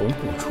蛀虫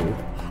不除，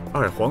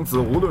二皇子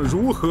无论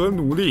如何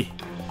努力，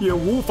也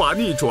无法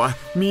逆转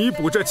弥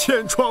补这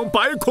千疮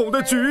百孔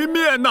的局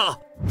面呐！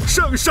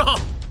圣上，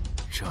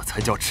这才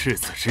叫赤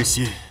子之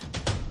心，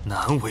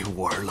难为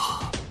无儿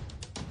了。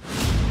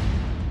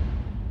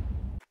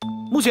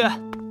暮雪，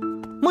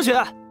暮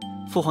雪，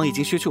父皇已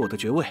经削去我的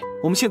爵位，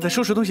我们现在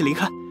收拾东西离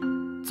开。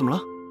怎么了？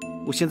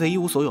我现在一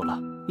无所有了，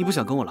你不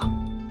想跟我了？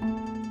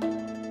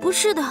不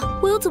是的，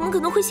我又怎么可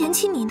能会嫌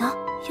弃你呢？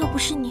要不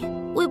是你，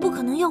我也不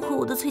可能要回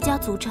我的崔家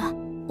祖宅。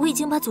我已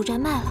经把祖宅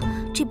卖了，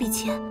这笔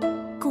钱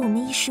够我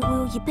们衣食无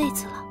忧一辈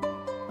子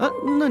了。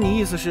那你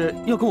意思是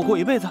要跟我过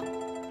一辈子？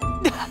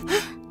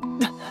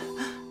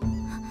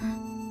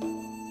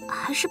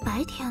还是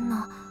白天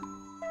呢？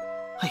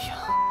哎呀，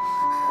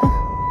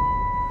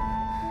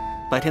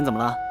白天怎么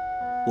了？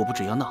我不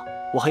只要闹，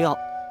我还要……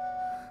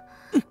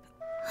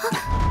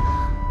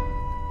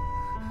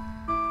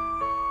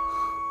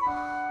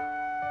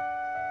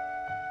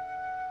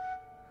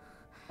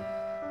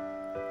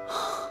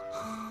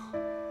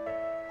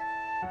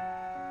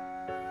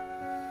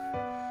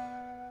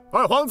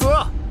二皇子，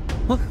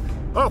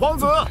二皇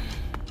子，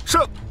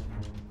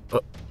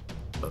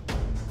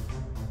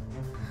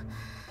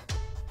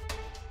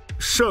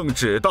圣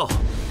旨到，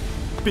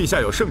陛下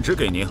有圣旨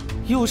给您。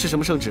又是什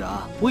么圣旨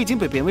啊？我已经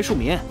被贬为庶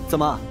民，怎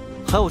么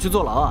还要我去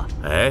坐牢啊？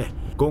哎，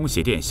恭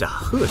喜殿下，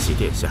贺喜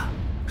殿下！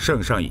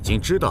圣上已经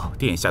知道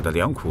殿下的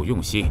良苦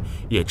用心，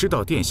也知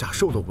道殿下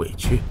受了委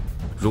屈，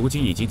如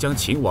今已经将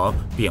秦王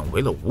贬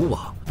为了吴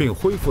王，并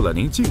恢复了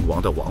您晋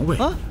王的王位。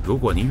如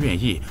果您愿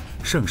意，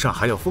圣上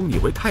还要封你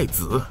为太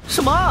子。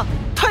什么？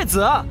太子？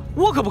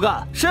我可不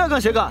干！谁爱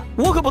干谁干，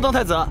我可不当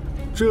太子。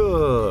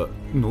这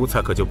奴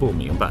才可就不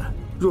明白。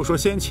若说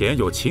先前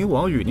有秦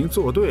王与您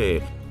作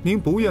对，您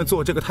不愿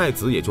做这个太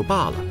子也就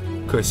罢了。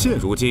可现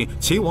如今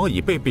秦王已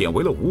被贬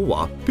为了吴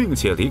王，并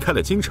且离开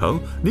了京城，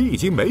你已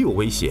经没有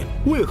威胁，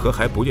为何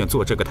还不愿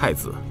做这个太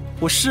子？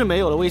我是没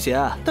有了威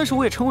胁，但是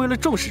我也成为了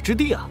众矢之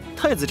的啊！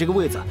太子这个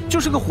位子就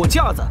是个火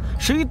架子，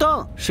谁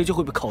当谁就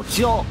会被烤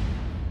焦。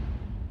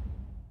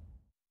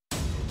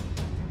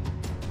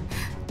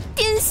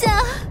殿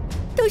下，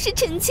都是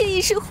臣妾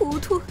一时糊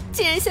涂，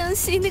竟然相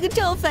信那个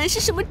赵凡是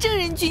什么正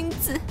人君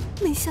子，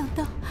没想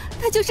到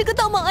他就是个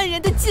道貌岸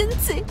然的奸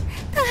贼，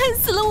他害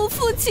死了我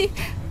父亲，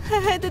还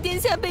害得殿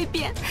下被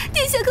贬，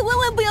殿下可万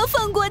万不要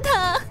放过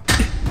他。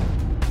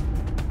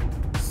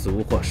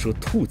俗话说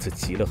兔子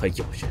急了还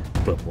咬人，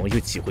本王有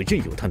几回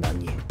任由他拿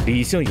捏。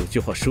李相有句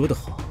话说得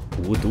好，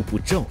无毒不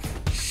丈夫，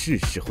是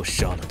时候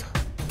杀了他。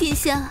殿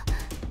下，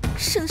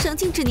圣上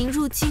禁止您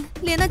入京，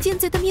连那奸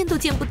贼的面都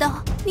见不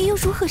到，您又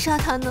如何杀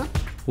他呢？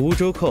梧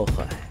州靠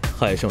海，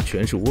海上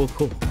全是倭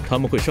寇，他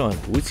们会上岸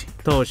补给，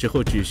到时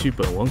候只需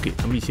本王给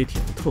他们一些甜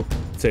头，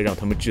再让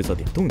他们制造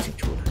点动静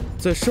出来，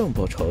再上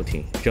报朝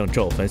廷，让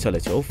赵凡下来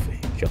剿匪，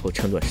然后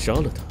趁乱杀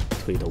了他，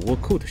推到倭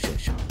寇的身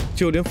上，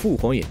就连父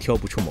皇也挑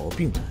不出毛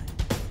病来。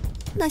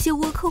那些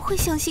倭寇会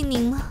相信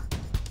您吗？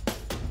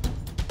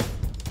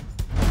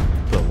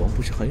本王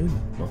不是还有你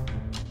吗？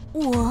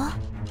我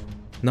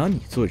拿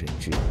你做人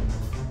质，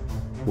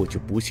我就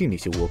不信那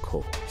些倭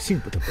寇信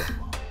不得本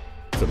王。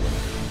怎么，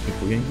你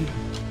不愿意？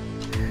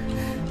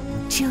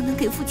只要能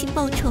给父亲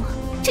报仇，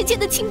臣妾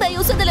的清白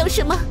又算得了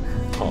什么？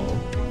好，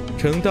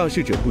成大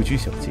事者不拘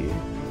小节，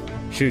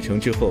事成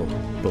之后，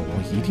本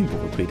王一定不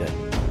会亏待你。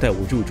待我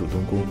入主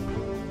东宫，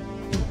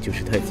你就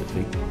是太子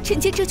妃。臣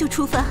妾这就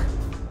出发。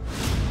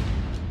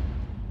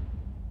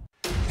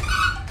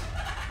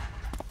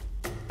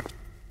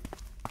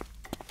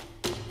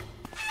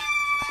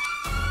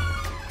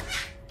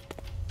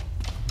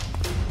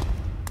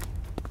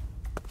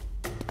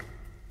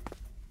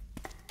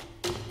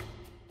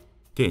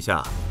殿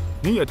下，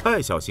您也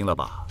太小心了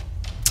吧！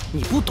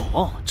你不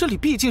懂，这里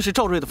毕竟是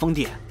赵睿的封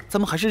地，咱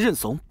们还是认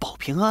怂保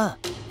平安。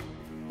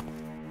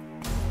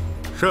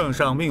圣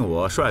上命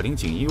我率领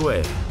锦衣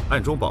卫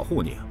暗中保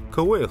护你，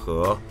可为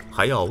何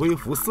还要微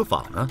服私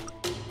访呢？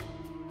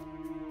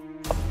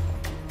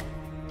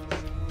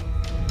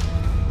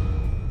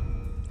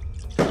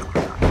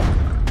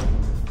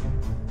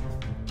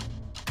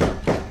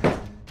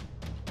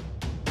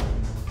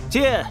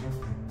进。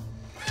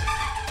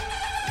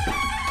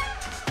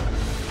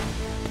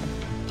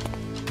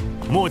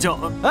末将，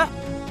哎，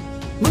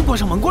门关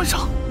上，门关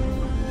上！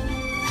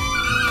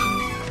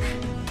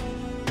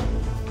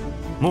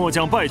末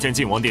将拜见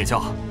晋王殿下。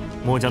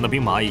末将的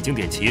兵马已经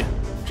点齐，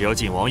只要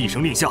晋王一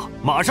声令下，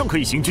马上可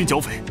以行军剿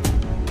匪。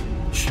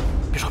嘘，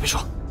别说别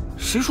说，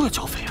谁说要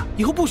剿匪啊？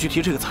以后不许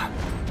提这个词儿。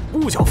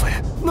不剿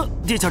匪？那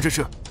殿下这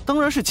是？当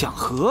然是讲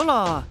和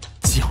了。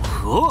讲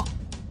和？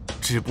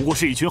只不过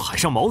是一群海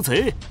上毛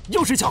贼，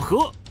要是讲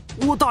和，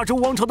我大周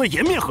王朝的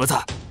颜面何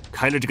在？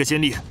开了这个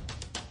先例，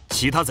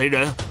其他贼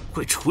人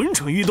会蠢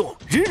蠢欲动，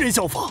人人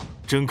效仿，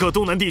整个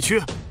东南地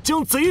区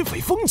将贼匪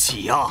风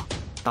起呀！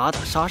打打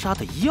杀杀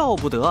的要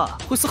不得，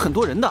会死很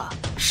多人的。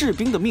士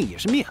兵的命也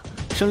是命，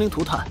生灵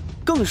涂炭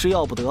更是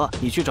要不得。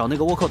你去找那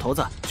个倭寇头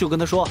子，就跟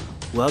他说，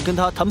我要跟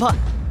他谈判。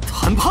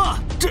谈判？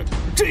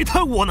这也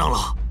太窝囊了！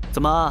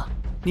怎么，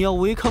你要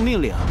违抗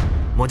命令？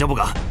末将不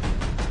敢。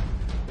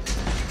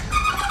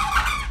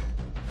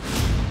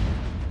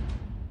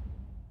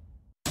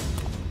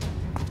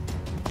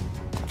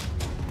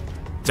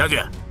将军，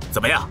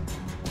怎么样？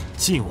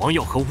晋王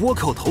要和倭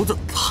寇头子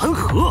谈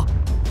和？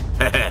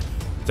嘿嘿，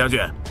将军，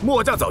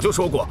末将早就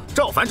说过，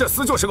赵凡这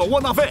厮就是个窝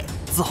囊废。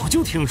早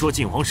就听说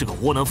晋王是个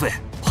窝囊废，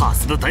怕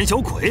死的胆小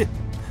鬼，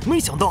没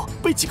想到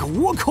被几个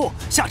倭寇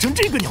吓成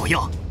这个鸟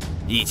样。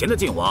以前的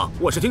晋王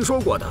我是听说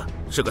过的，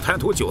是个贪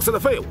图酒色的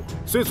废物，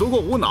虽足够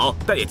无脑，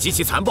但也极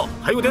其残暴，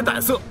还有点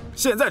胆色。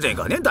现在这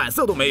个连胆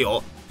色都没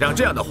有，让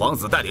这样的皇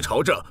子代理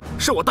朝政，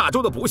是我大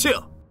周的不幸。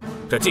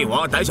这晋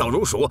王胆小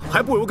如鼠，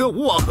还不如跟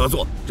吴王合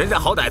作，人家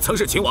好歹曾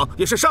是秦王，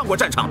也是上过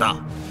战场的。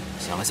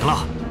行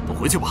了，都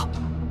回去吧。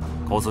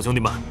告诉兄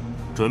弟们，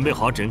准备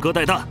好枕戈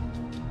待旦，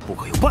不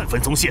可有半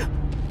分松懈。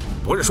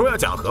不是说要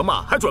讲和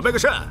吗？还准备个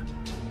甚？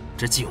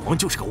这晋王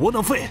就是个窝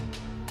囊废，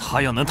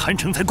他要能谈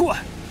成才怪。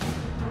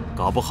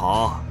搞不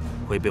好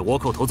会被倭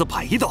寇头子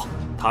摆一道。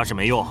他是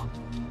没用，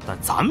但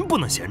咱不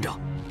能闲着，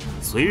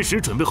随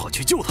时准备好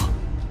去救他。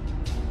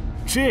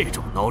这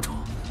种孬种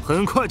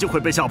很快就会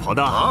被吓跑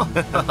的。啊！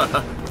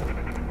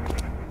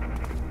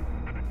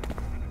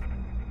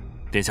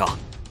殿下，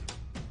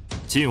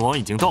晋王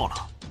已经到了，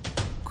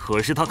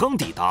可是他刚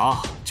抵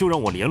达，就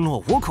让我联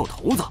络倭寇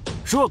头子，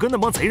说要跟那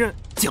帮贼人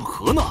讲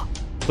和呢。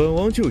本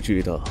王就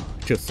知道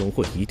这怂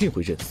货一定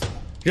会认死，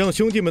让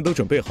兄弟们都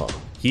准备好，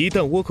一旦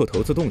倭寇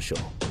头子动手，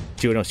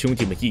就让兄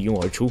弟们一拥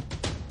而出，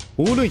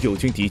无论友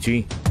军敌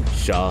军，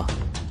杀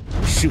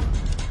无赦。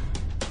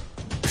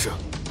是。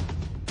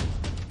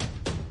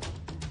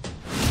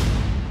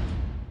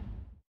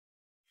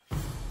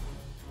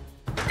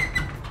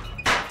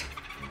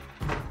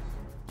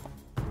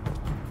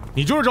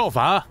你就是赵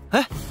凡？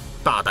哎，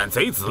大胆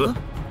贼子，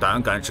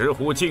胆敢直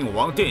呼晋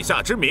王殿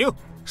下之名！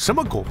什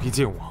么狗屁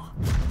晋王，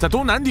在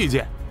东南地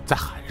界，在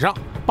海上，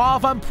八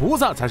幡菩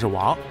萨才是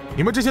王。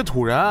你们这些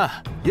土人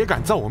也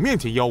敢在我面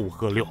前吆五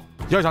喝六？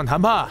要想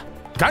谈判，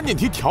赶紧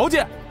提条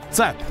件，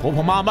再婆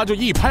婆妈妈就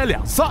一拍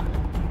两散。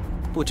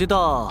不知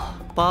道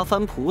八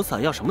幡菩萨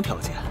要什么条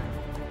件？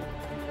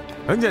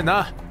很简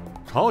单，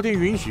朝廷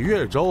允许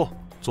越州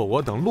做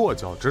我等落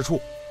脚之处，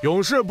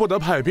永世不得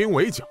派兵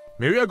围剿，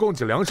每月供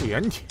给粮食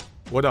盐铁，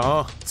我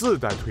等自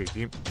带退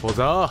兵，否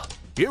则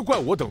别怪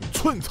我等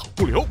寸草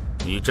不留。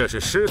你这是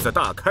狮子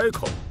大开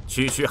口，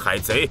区区海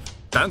贼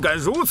胆敢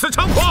如此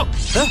猖狂！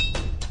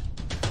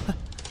哎，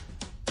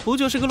不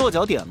就是个落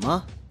脚点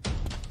吗？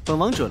本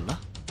王准了。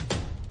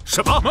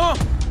什么？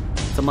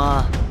怎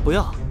么不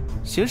要？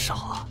嫌少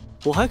啊？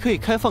我还可以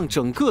开放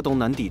整个东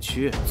南地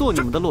区做你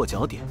们的落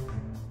脚点。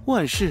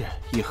万事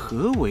以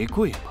和为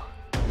贵嘛。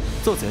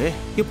做贼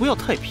也不要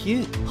太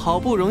拼，好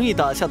不容易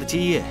打下的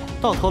基业，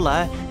到头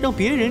来让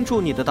别人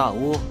住你的大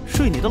屋，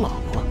睡你的老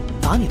婆，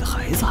打你的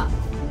孩子，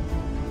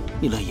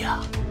你乐意啊？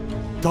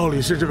道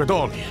理是这个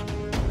道理，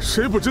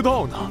谁不知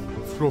道呢？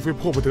若非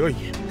迫不得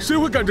已，谁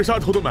会干这杀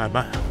头的买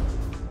卖啊？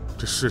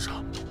这世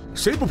上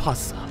谁不怕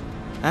死啊？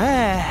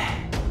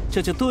哎，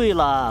这就对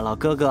了，老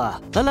哥哥，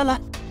来，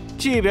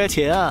这边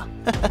请。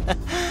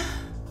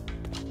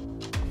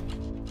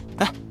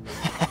哎，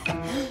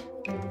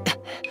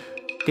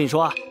跟你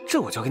说啊，这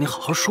我就要跟你好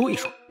好说一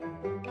说。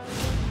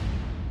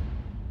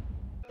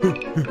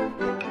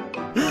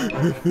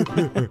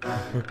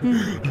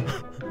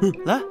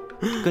来，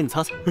哥你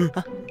擦擦。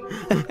啊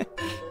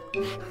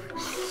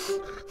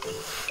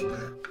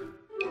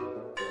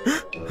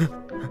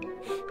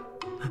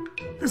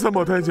三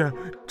宝太监，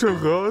郑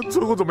和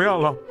最后怎么样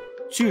了？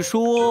据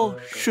说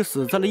是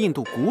死在了印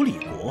度古里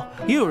国，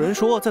也有人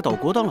说在岛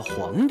国当了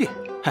皇帝。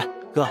嗨，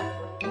哥，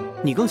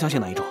你更相信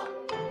哪一种？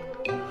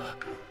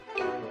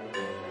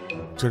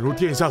正如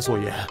殿下所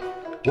言，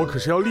我可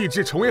是要立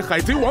志成为海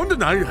贼王的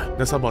男人。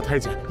那三宝太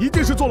监一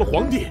定是做了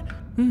皇帝。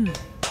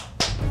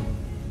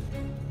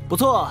不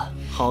错，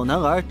好男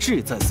儿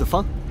志在四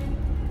方。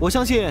我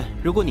相信，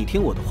如果你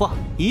听我的话，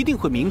一定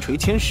会名垂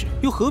千史，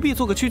又何必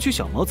做个区区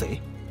小毛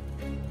贼？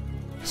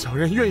小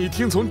人愿意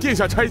听从殿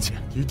下差遣，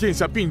与殿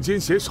下并肩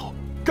携手，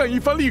干一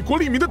番利国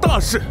利民的大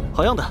事。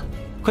好样的，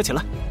快起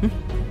来！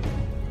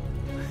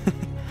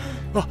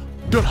啊，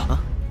对了，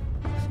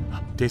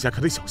殿下可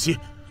得小心。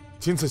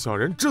今次小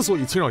人之所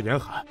以轻扰严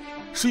寒，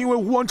是因为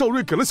吴王赵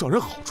睿给了小人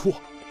好处，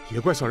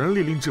也怪小人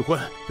利令智昏，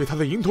被他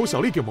的蝇头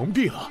小利给蒙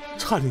蔽了，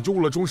差点就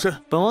误了终身。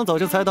本王早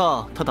就猜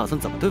到他打算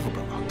怎么对付本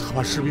王。他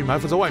把士兵埋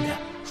伏在外面，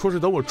说是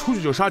等我出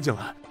去就杀进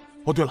来。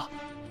哦，对了，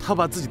他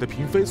把自己的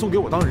嫔妃送给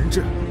我当人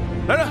质。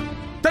来人，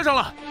带上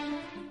了。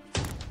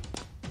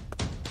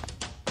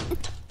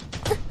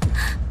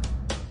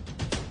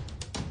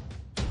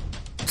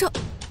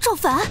赵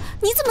凡，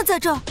你怎么在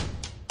这儿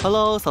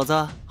 ？Hello， 嫂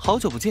子，好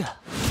久不见。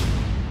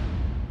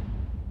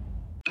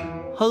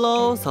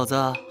Hello， 嫂子，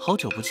好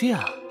久不见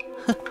啊！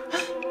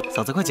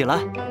嫂子，快起来。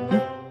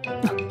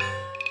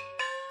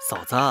嫂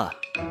子，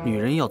女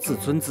人要自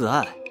尊自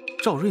爱，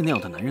赵睿那样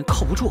的男人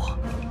靠不住。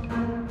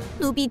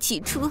奴婢起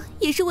初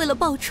也是为了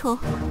报仇，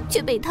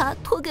却被他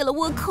拖给了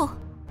倭寇。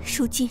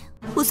如今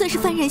我算是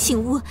幡然醒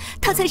悟，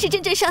他才是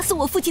真正杀死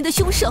我父亲的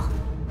凶手。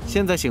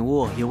现在醒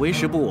悟也为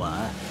时不晚。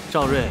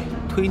赵瑞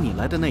推你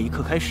来的那一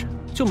刻开始，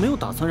就没有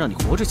打算让你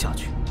活着下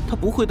去。他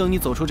不会等你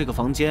走出这个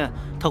房间，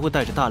他会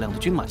带着大量的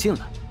军马进来，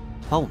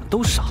把我们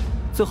都杀了，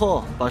最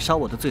后把杀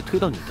我的罪推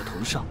到你的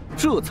头上，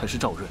这才是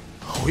赵瑞。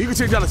好一个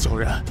奸诈的小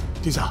人！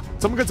殿下，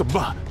咱们该怎么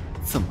办？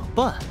怎么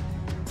办？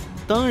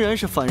当然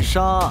是反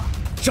杀。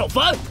赵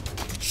凡，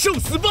受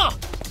死吧！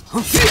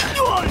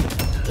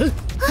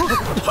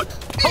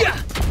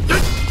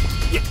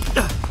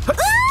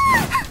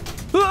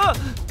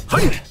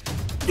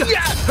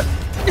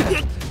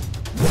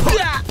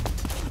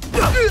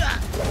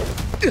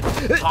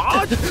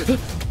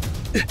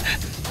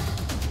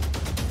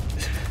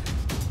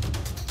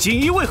锦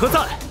衣卫何在？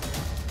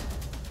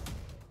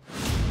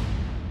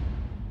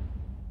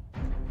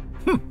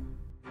哼！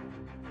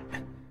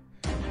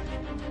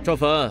赵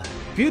凡，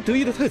别得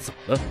意的太早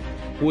了。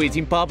我已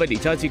经800里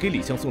加急给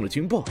李相送了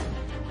军报，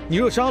你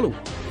若杀了我，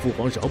父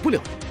皇饶不了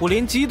你。我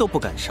连鸡都不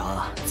敢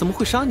杀，怎么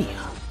会杀你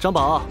啊？张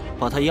宝，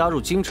把他押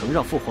入京城，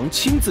让父皇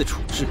亲自处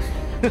置。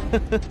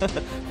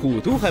虎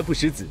毒还不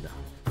食子呢，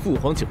父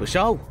皇岂会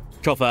杀我？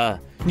赵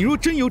凡，你若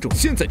真有种，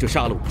现在就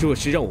杀了我。若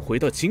是让我回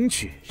到京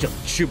去，让你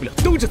吃不了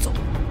兜着走。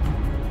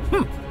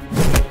哼！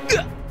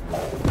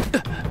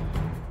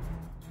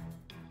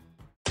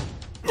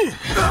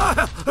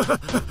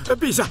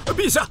陛下，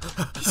陛下，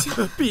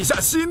陛下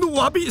息怒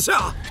啊！陛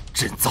下，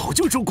朕早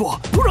就说过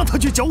不让他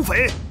去剿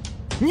匪，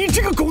你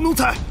这个狗奴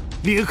才，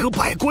联合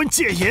百官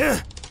戒严，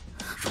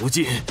如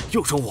今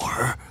又说我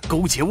儿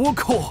勾结倭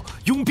寇，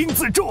拥兵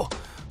自重，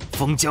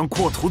封疆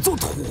扩土做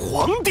土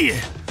皇帝。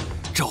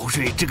赵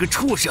瑞这个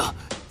畜生，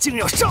竟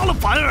要杀了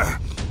凡儿，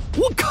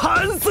我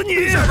砍死你！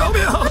陛下饶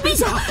命啊！陛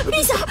下，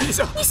陛下，陛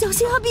下，你小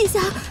心啊！陛下，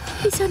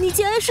陛下，你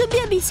节哀顺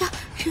变！陛下，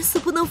人死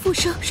不能复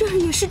生，瑞儿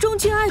也是忠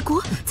君爱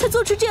国，才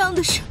做出这样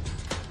的事。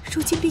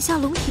如今陛下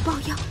龙体抱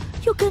恙，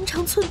又肝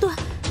肠寸断，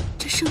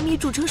这生米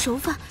煮成熟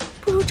饭，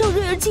不如召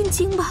瑞儿进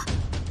京吧。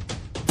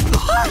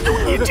有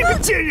你这个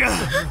贱人，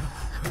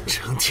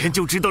成天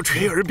就知道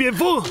垂耳边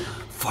风。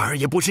凡儿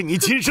也不是你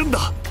亲生的，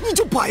你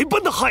就百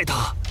般的害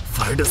他。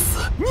凡儿的死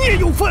你也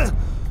有份，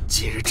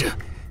今日朕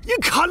也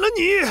砍了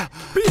你！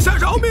陛下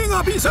饶命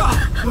啊！陛下！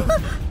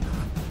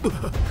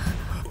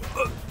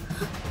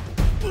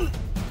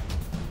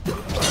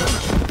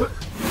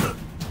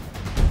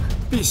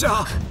陛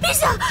下！陛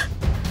下！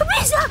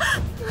陛下！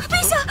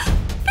陛下！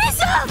陛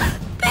下！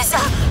陛下！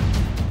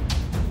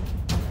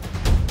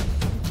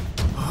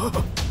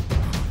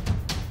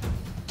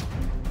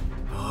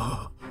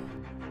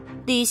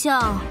李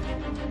相，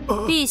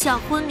陛下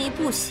昏迷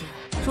不醒，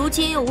如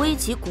今又危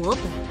及国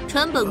本，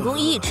传本宫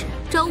懿旨，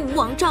召吴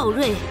王赵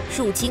瑞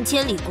入京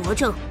监理国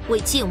政，为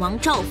晋王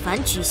赵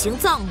凡举行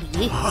葬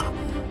礼。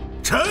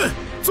臣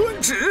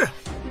遵旨。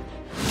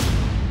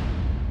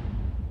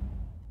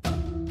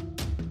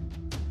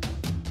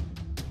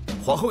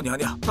皇后娘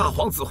娘，大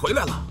皇子回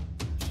来了。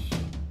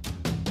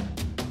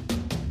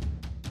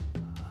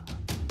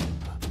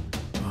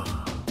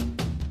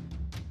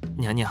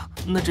娘娘，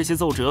那这些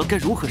奏折该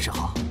如何是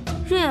好？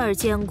瑞儿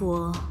监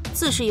国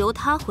自是由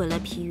他回来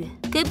批阅，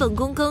给本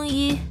宫更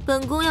衣，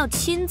本宫要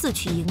亲自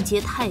去迎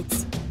接太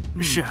子。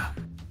是。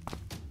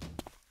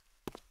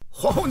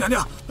皇后娘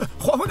娘，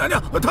皇后娘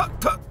娘，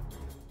他，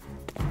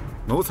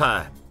奴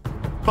才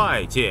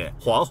拜见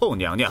皇后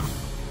娘娘。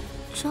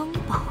张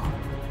宝，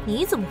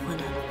你怎么回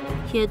来了？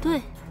也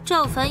对，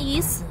赵凡已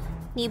死，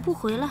你不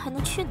回来还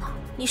能去哪？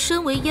你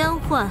身为阉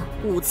宦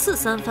，5次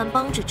3番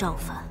帮着赵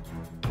凡，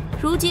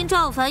如今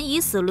赵凡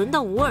已死，轮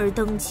到吾儿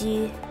登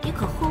基，你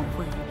可后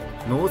悔？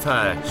奴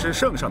才是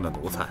圣上的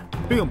奴才，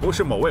并不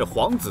是某位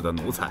皇子的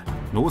奴才。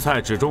奴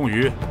才只忠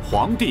于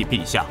皇帝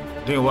陛下。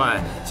另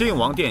外，晋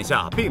王殿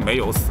下并没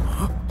有死。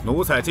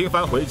奴才今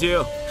番回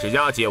京，是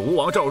押解吴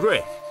王赵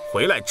瑞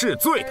回来治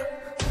罪的。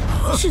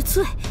治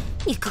罪？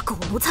你个狗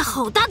奴才，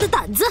好大的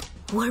胆子！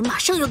吾儿马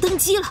上要登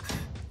基了，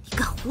你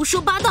敢胡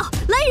说八道！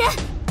来人，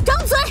张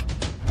嘴！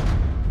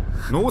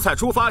奴才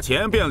出发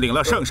前便领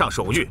了圣上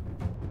手谕，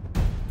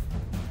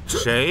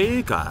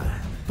谁敢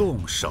动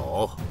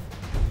手？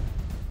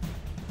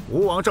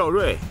吴王赵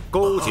瑞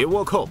勾结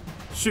倭寇，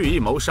蓄意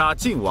谋杀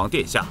晋王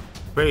殿下，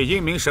被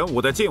英明神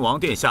武的晋王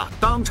殿下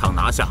当场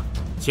拿下。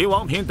秦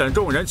王平等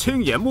众人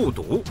亲眼目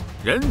睹，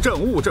人证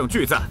物证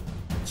俱在，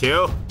请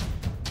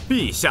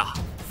陛下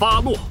发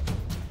落。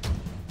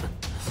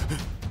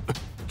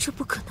这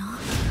不可能！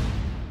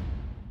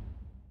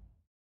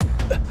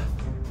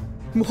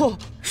母后，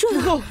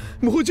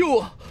母后救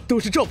我！都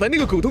是赵凡那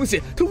个狗东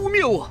西，他污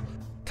蔑我。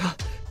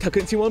他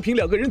跟秦王平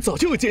2个人早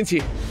就有奸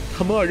情，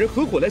他们2人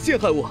合伙来陷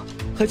害我，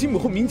还请母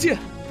后明鉴。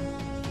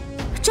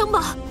张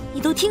宝，你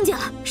都听见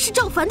了，是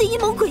赵凡的阴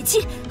谋诡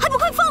计，还不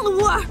快放了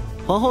吾儿！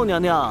皇后娘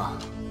娘，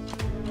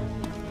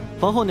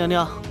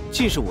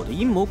既是我的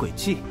阴谋诡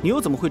计，你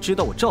又怎么会知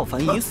道我赵凡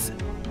已死？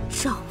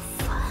赵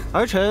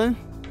凡，儿臣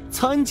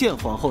参见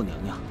皇后娘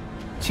娘，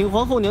请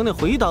皇后娘娘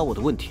回答我的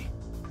问题。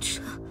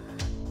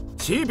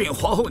启禀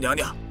皇后娘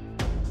娘，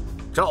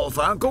赵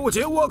凡勾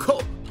结倭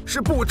寇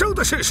是不争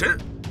的事实，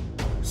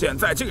现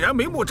在竟然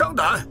明目张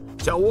胆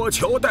将倭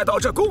囚带到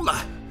这宫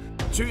来，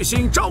居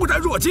心昭然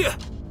若揭，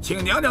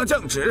请娘娘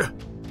降旨，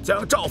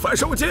将赵凡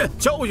收监，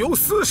交由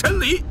司审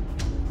理。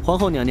皇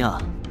后娘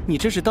娘，你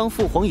这是当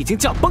父皇已经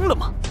驾崩了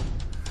吗？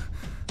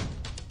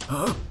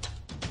啊！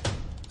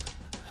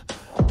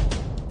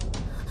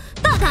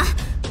大胆！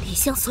李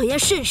相所言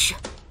甚是，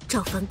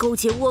赵凡勾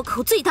结倭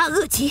寇，罪大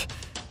恶极。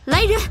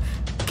来人，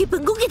给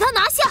本宫给他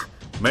拿下！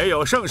没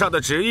有圣上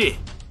的旨意，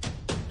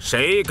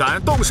谁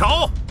敢动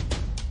手？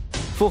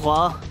父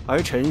皇，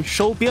儿臣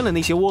收编了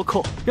那些倭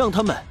寇，让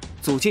他们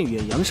组建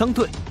远洋商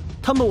队，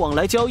他们往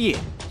来交易，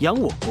扬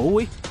我国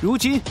威。如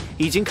今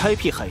已经开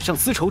辟海上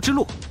丝绸之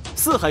路，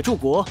四海诸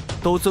国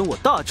都尊我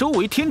大周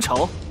为天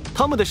朝。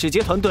他们的使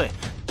节团队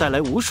带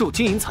来无数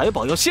金银财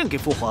宝，要献给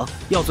父皇，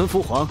要尊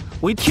父皇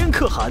为天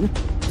可汗。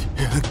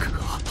天可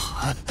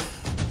汗，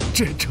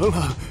真成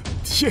了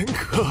天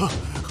可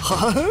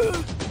汗。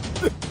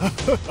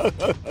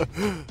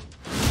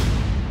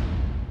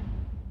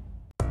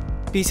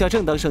陛下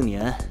正当盛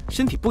年，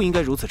身体不应该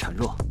如此孱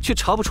弱，却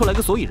查不出来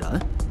个所以然。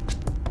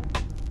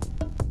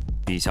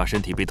陛下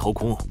身体被掏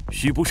空，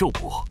虚不受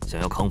补，想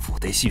要康复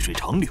得细水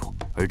长流。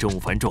而政务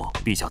繁重，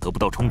陛下得不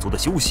到充足的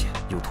休息，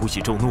又突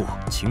袭骤怒，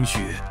情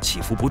绪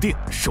起伏不定，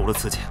受了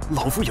刺激，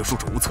老夫也束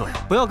手无策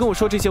呀。不要跟我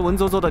说这些文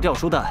绉绉的掉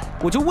书袋，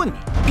我就问你，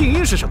病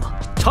因是什么？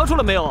查出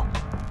来没有？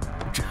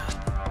这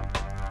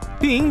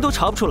病因都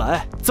查不出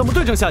来，怎么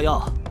对症下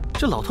药？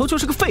这老头就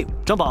是个废物。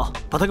张宝，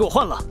把他给我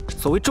换了。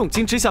所谓重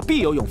金之下必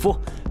有勇夫，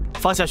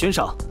发下悬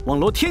赏，网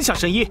罗天下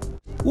神医，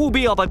务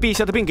必要把陛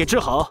下的病给治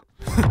好。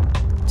哼！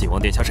晋王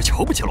殿下是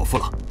瞧不起老夫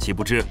了，岂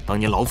不知当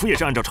年老夫也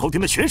是按照朝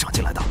廷的悬赏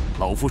进来的。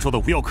老夫说的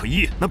无药可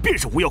医，那便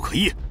是无药可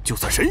医。就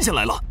算神仙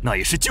来了，那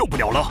也是救不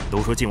了了。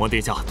都说晋王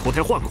殿下脱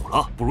胎换骨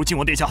了，不如晋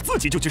王殿下自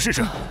己就去试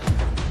试。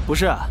不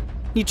是，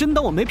你真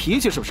当我没脾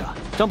气是不是？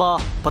张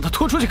宝，把他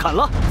拖出去砍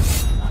了。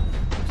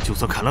就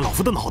算砍了老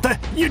夫的脑袋，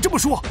也这么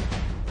说。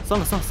算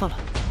了，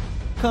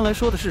看来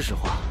说的是实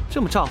话，这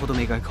么咋呼都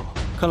没改口，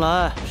看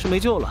来是没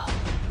救了。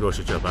若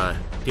是这般，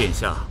殿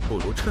下不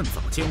如趁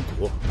早监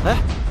国。哎，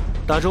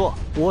大周，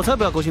我才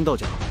不要勾心斗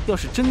角，要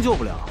是真救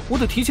不了，我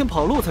得提前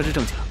跑路才是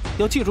正经。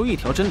要记住一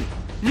条真理：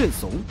认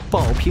怂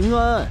保平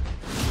安。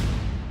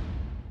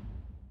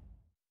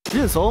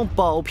认怂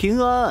保平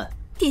安。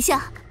殿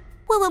下，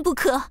万万不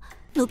可！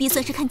奴婢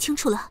算是看清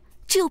楚了，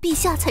只有陛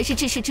下才是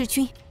治世之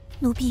君，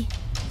奴婢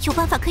有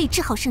办法可以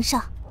治好圣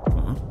上。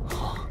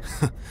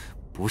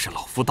不是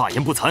老夫大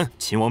言不惭，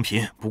秦王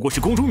嫔不过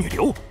是宫中女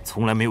流，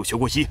从来没有学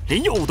过医，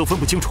连药物都分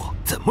不清楚，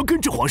怎么根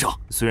治皇上？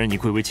虽然你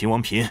贵为秦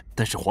王嫔，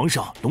但是皇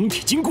上龙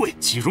体金贵，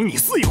岂容你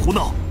肆意胡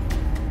闹？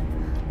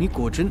你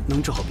果真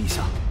能治好陛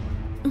下？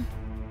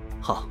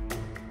好，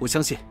我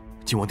相信。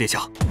晋王殿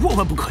下，万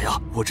万不可呀！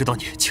我知道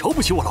你瞧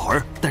不起我老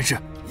儿，但是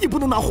也不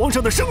能拿皇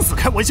上的生死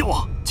开玩笑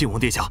啊！晋王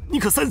殿下，你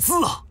可三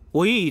思啊！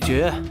我意已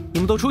决，你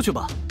们都出去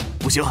吧。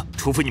不行，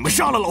除非你们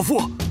杀了老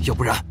夫，要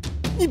不然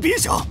你别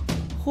想。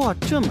话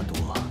这么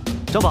多，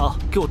张宝，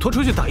给我拖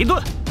出去打一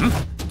顿。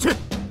去。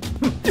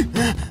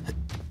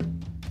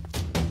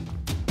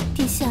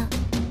殿下，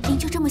您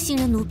就这么信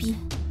任奴婢？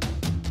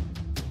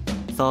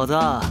嫂子，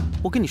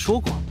我跟你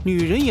说过，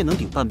女人也能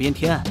顶半边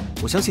天，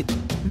我相信你。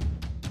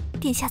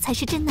殿下才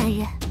是真男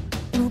人，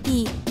奴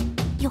婢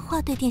有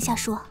话对殿下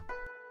说。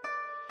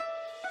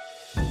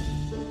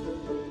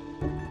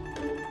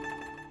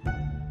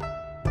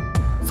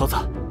嫂子，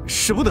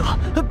使不得。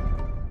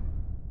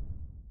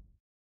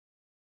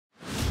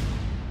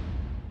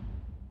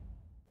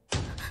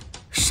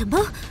什么？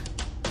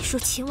你说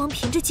秦王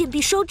凭着贱婢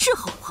是要治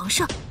好皇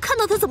上？看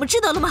到他怎么知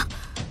道了吗？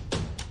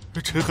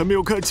臣还没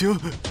有看清，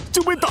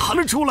就被打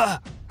了出来。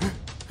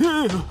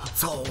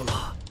糟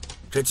了，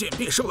这贱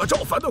婢受了赵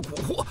凡的蛊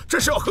惑，这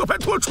是要和盘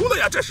托出了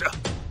呀！这是。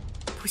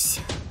不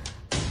行，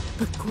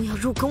本宫要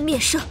入宫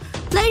面圣。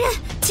来人，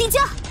起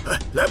驾！哎，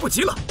来不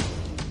及了，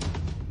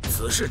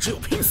此事只有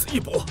拼死一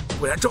搏，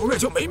不然赵睿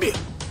就没命。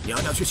娘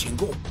娘去寝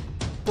宫，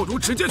不如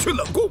直接去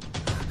冷宫。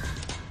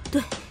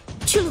对，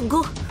去冷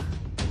宫。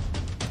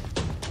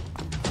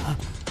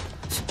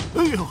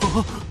哎呦！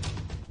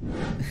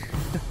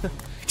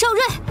赵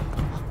睿，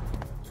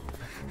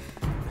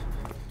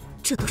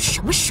这都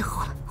什么时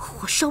候了？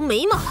火烧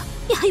眉毛了，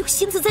你还有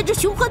心思在这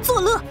寻欢作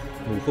乐？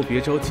母后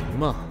别着急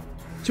嘛，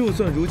就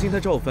算如今他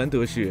赵凡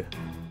得势，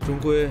终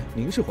归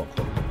您是皇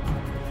后。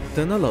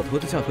等那老头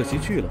子驾鹤西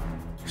去了，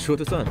说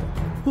的算的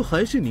不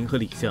还是您和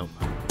李相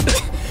吗？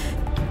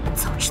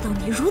早知道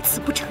你如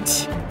此不成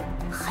器，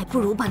还不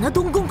如把那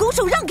东宫拱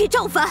手让给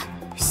赵凡。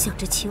想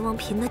着秦王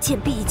嫔那贱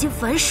婢已经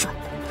反水，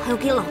还要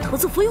给老头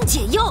子服用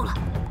解药了。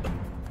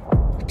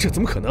这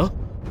怎么可能？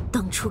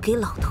当初给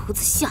老头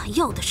子下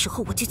药的时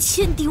候，我就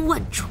千叮万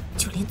嘱，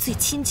就连最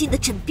亲近的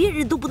枕边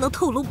人都不能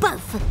透露半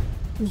分。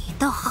你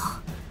倒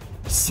好，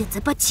现在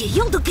把解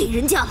药都给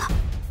人家了。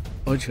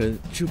儿臣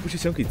这不是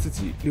想给自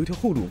己留条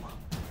后路吗？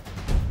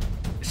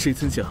谁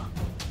曾想，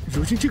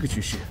如今这个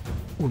局势，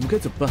我们该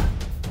怎么办？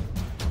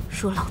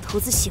若老头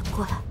子醒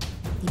过来，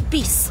你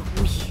必死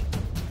无疑。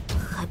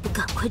还不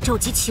赶快召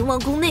集秦王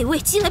宫内卫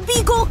进来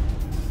逼宫！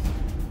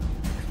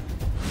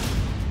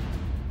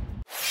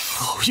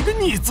好一个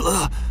逆子！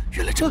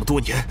原来这么多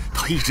年，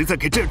他一直在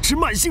给朕吃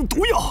慢性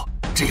毒药。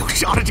只有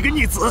杀了这个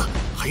逆子，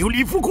还有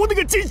李富国那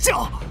个奸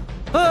相。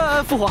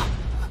父皇，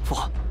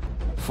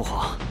父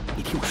皇，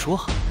你听我说，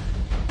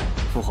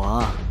父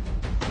皇，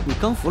你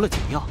刚服了解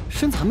药，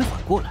身子还没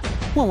缓过来，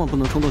万万不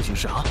能冲动行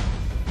事啊！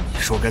你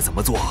说该怎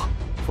么做？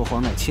父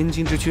皇乃千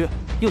金之缺，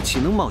又岂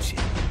能冒险？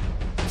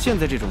现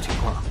在这种情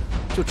况，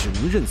就只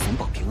能认怂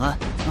保平安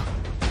啊！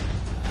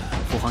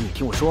父皇，你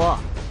听我说，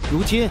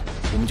如今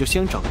我们就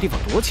先找个地方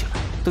躲起来，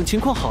等情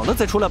况好了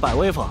再出来摆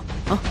威风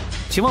啊！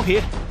秦王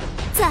皮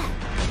在，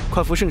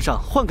快扶圣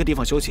上换个地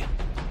方休息。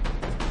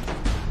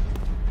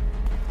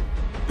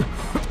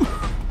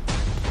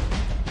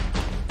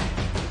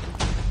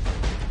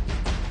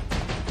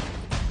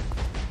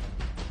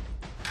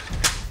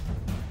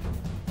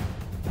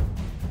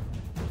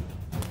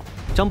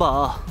张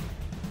宝，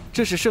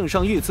这是圣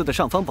上御赐的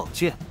尚方宝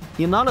剑，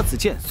你拿了此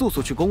剑，速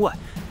速去宫外，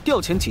调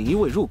遣锦衣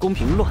卫入宫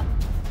平乱。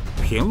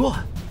平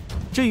乱？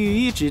这羽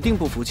衣指定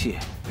不服气，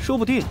说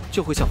不定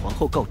就会向皇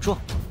后告状。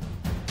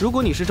如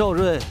果你是赵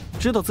睿，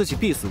知道自己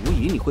必死无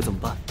疑，你会怎么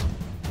办？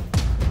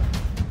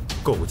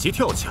狗急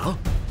跳墙？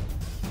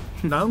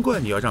难怪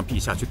你要让陛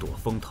下去躲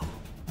风头，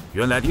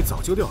原来你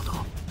早就料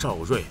到赵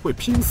睿会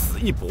拼死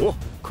一搏。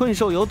困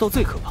兽犹斗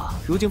最可怕，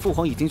如今父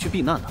皇已经去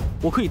避难了，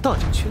我可以大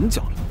展拳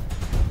脚了。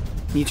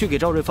你去给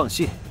赵睿放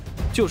信，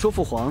就说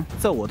父皇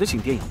在我的寝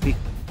殿养病，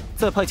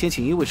再派遣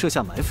锦衣卫设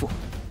下埋伏。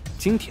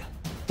今天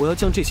我要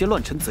将这些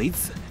乱臣贼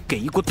子给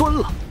一锅端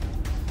了。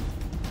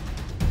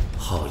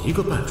好一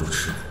个扮猪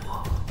吃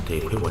虎，得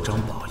亏我张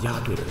宝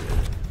押对了人，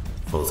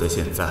否则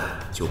现在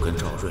就跟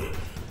赵睿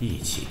一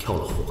起跳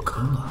了火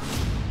坑了。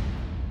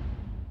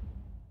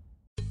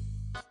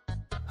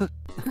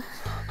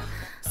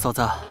嫂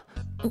子，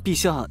陛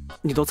下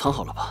你都藏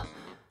好了吧？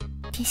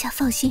殿下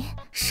放心，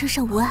圣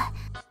上无碍。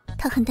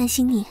他很担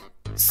心你，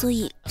所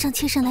以让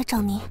妾身来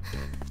找您。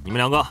你们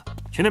两个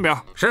去那边。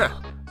是。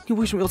你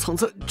为什么要藏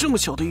在这么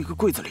小的一个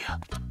柜子里啊？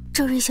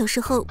赵睿小时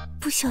候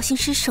不小心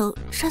失手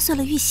摔碎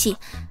了玉玺，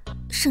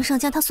圣上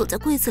将他锁在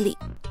柜子里，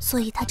所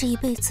以他这一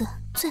辈子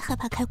最害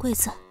怕开柜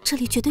子。这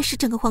里绝对是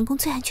整个皇宫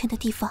最安全的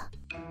地方。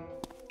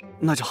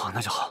那就好，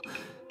那就好。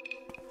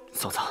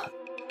嫂子，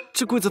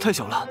这柜子太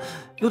小了，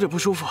有点不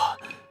舒服，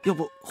要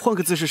不换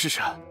个姿势试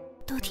试？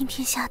都听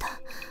天下的。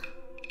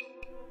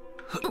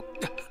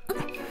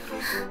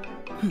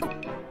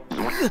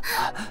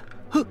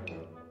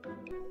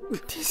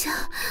殿下，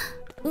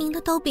您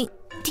的刀柄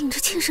顶着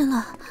妾身了。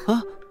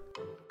啊，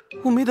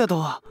我没带刀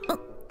啊。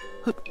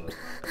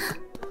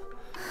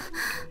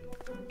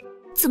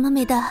怎么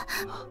没带？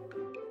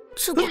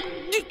这个，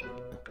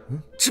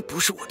这不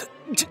是我的，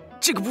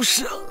这个不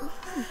是啊。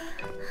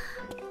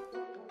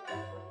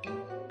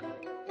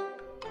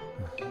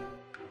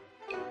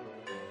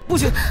不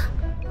行，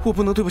我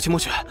不能对不起墨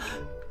雪。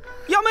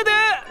杨梅得。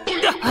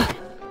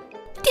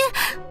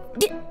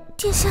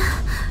殿下，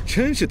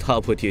真是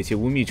踏破铁鞋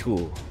无觅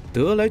处，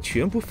得来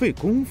全不费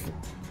工夫。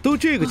都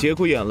这个节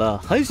骨眼了，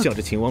还想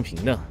着秦王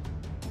平呢？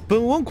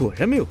本王果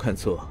然没有看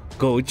错，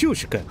狗就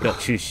是改不了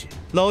吃屎。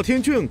老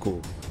天眷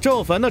顾，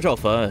赵凡呐赵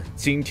凡，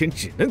今天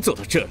只能走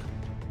到这了。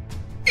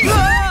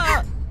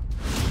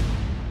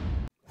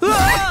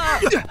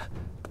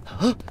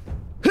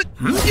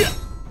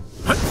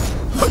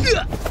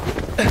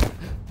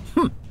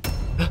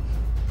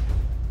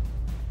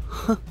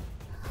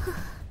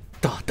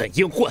大胆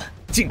阉宦，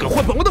竟敢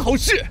坏本王的好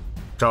事！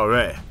赵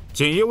睿，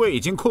锦衣卫已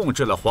经控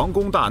制了皇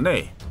宫大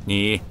内，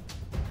你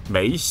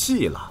没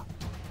戏了。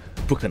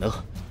不可能，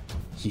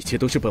一切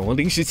都是本王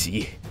临时起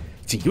意，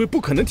锦衣卫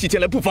不可能提前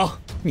来布防。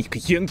你个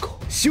阉狗，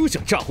休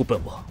想诈唬本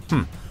王！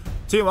哼，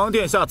晋王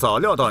殿下早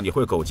料到你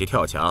会狗急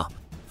跳墙，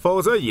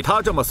否则以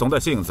他这么怂的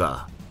性子，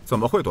怎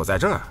么会躲在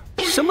这儿？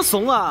什么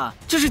怂啊？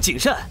这是谨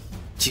慎，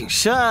谨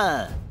慎。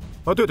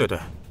哦，对，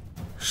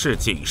是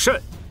谨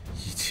慎。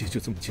一切就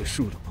这么结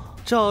束了吗？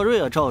赵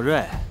睿啊，赵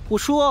睿，我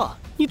说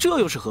你这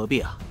又是何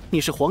必啊？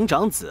你是皇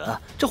长子，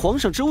这皇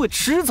上之位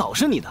迟早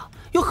是你的，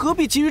又何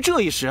必急于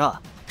这一时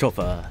啊？赵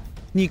凡，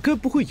你该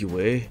不会以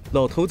为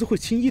老头子会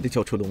轻易的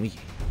交出龙椅？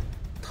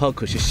他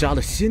可是杀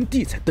了先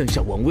帝才登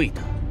上王位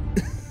的。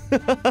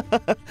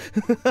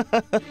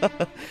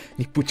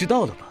你不知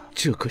道了吧？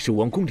这可是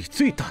王宫里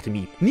最大的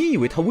秘密。你以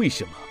为他为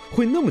什么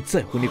会那么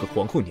在乎那个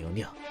皇后娘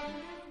娘？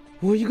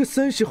我一个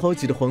30好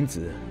几的皇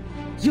子，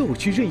要我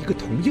去认一个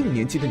同样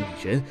年纪的女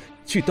人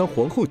去当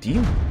皇后嫡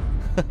母？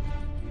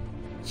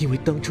因为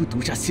当初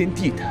毒杀先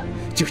帝的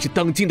就是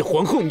当今的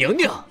皇后娘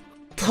娘，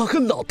她和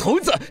老头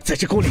子才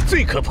是宫里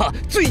最可怕、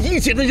最阴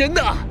险的人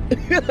呐！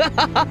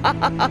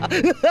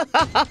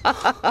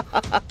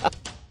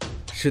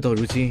事到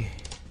如今，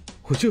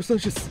我就算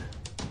是死，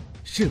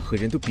任何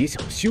人都别想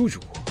羞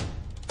辱我。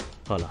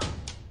好了，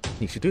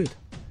你是对的，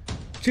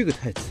这个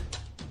太子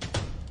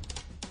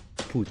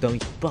不当也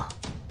罢。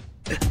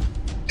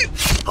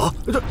啊，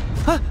这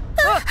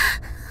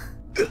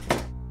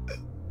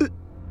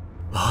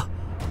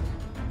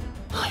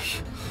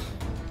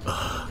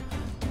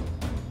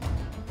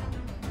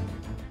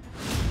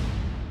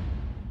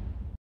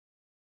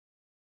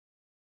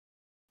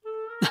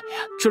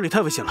这里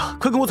太危险了，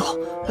快跟我走。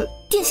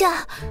殿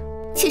下，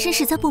妾身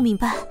实在不明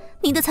白，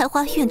您的才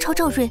华远超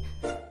赵睿，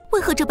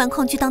为何这般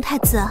抗拒当太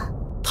子啊？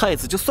太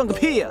子就算个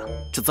屁呀！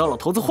这糟老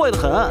头子坏得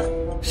很，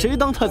谁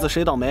当太子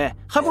谁倒霉，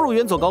还不如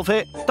远走高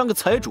飞，当个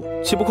财主，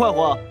岂不快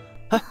活？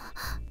哎，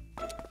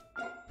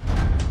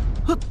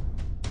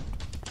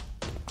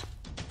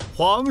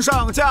皇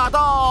上驾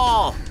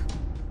到！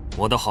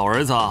我的好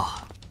儿子，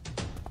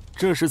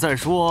这是在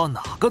说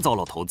哪个糟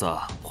老头子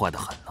坏得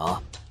很呢？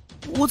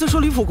我在说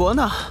李辅国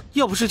呢，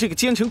要不是这个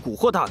奸臣蛊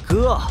惑大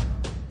哥，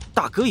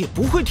大哥也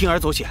不会铤而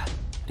走险。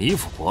李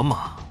辅国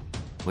嘛，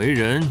为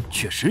人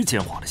确实奸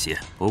猾了些，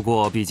不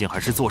过毕竟还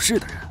是做事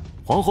的人。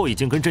皇后已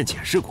经跟朕解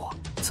释过，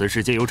此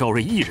事皆由赵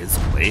睿一人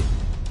所为，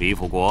李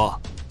辅国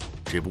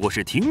只不过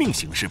是听命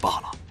行事罢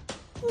了。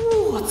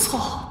我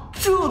操，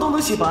这都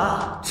能洗白？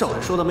赵睿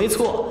说的没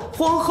错，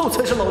皇后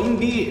才是老阴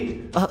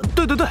逼啊！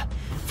对，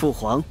父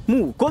皇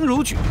目光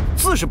如炬，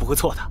自是不会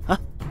错的啊。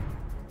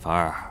凡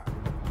儿，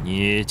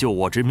你救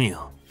我之命，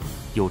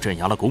又镇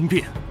压了宫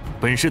变，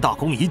本是大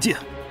功一件，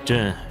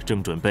朕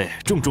正准备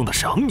重重的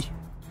赏你，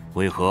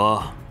为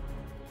何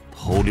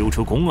偷溜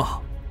出宫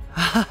啊？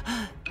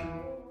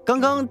刚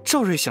刚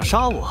赵睿想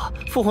杀我，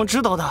父皇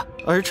知道的，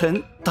儿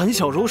臣胆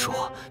小如鼠，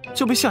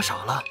就被吓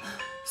傻了。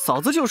嫂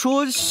子就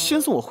说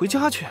先送我回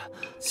家去。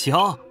家，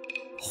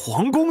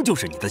皇宫就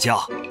是你的家，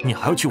你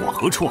还要去往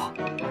何处啊？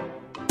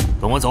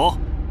跟我走。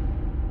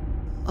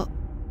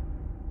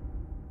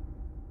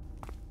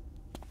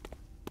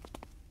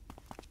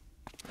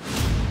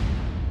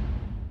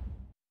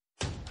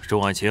周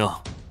婉清，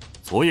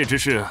昨夜之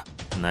事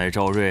乃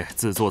赵睿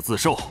自作自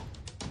受，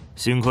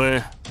幸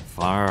亏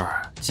凡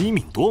儿机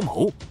敏多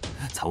谋，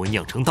才会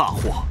酿成大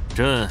祸。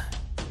朕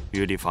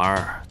欲立凡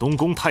儿东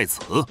宫太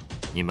子，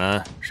你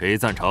们谁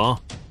赞成，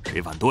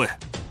谁反对？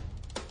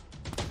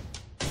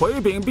回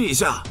禀陛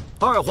下，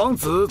二皇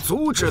子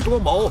足智多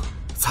谋，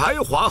才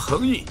华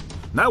横溢，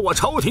乃我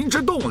朝廷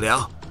之栋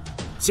梁。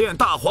现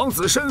大皇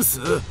子身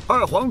死，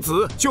二皇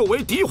子就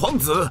为嫡皇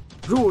子，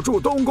入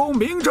住东宫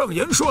名正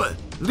言顺，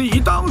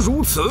理当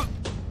如此。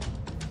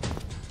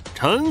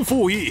臣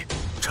附议。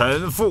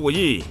臣附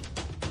议。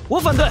我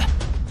反对。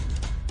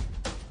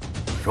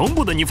容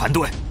不得你反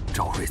对！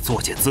赵睿作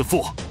茧自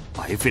缚，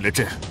白费了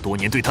朕多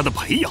年对他的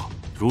培养。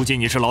如今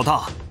你是老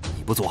大，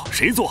你不做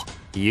谁做？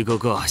一个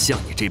个像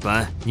你这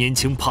般年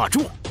轻怕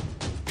重，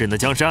朕的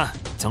江山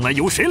将来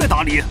由谁来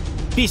打理？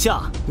陛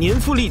下年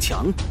富力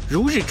强，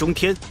如日中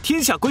天，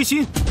天下归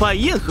心，百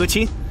宴和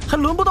亲，还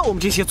轮不到我们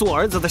这些做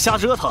儿子的瞎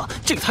折腾。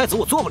这个太子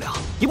我做不了，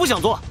你不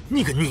想做？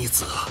你个逆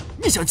子，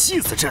你想气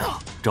死朕啊！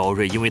赵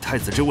睿因为太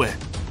子之位，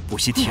不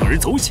惜铤而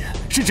走险，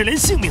甚至连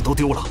性命都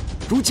丢了。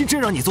如今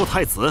朕让你做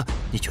太子，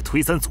你却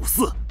推三阻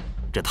四，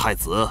这太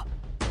子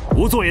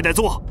不做也得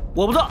做。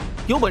我不做，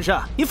有本事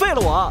你废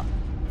了我！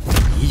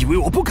你以为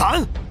我不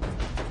敢？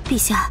陛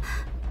下，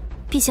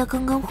陛下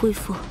刚刚恢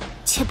复，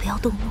切不要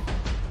动怒。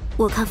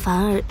我看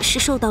凡儿是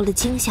受到了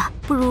惊吓，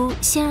不如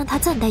先让他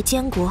暂代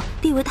监国，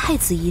立为太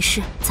子一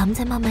事，咱们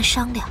再慢慢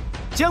商量。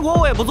监国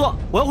我也不做，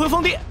我要回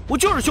封地，我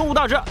就是胸无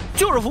大志，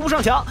就是扶不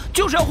上墙，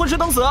就是要混吃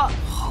等死。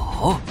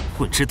好，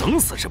混吃等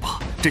死是吧？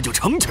这就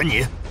成全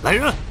你。来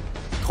人，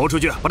拖出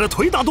去，把他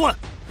腿打断！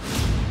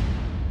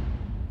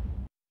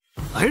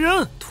来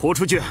人，拖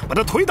出去，把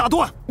他腿打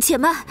断！且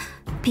慢，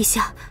陛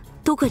下，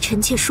都怪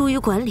臣妾疏于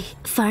管理，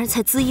凡儿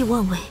才恣意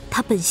妄为。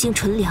他本性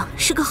纯良，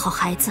是个好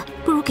孩子，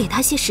不如给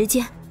他些时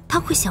间，他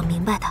会想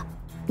明白的。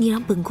你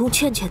让本宫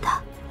劝劝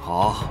他。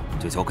好，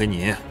就交给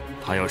你。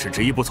他要是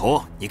执意不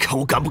从，你看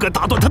我敢不敢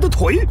打断他的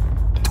腿？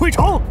退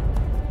朝！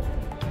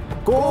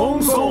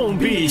恭送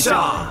陛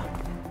下。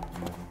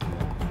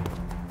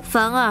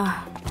凡儿，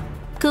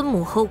跟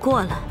母后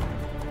过来。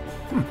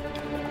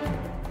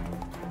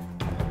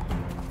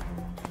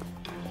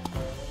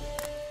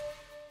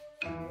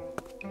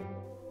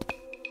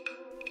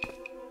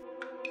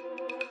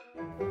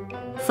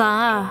凡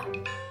儿，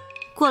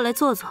过来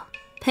坐坐，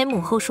陪母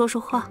后说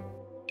说话。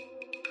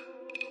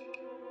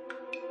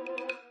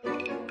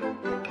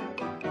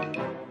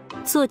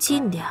坐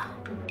近点儿，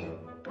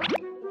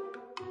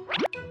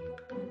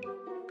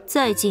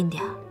再近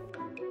点儿。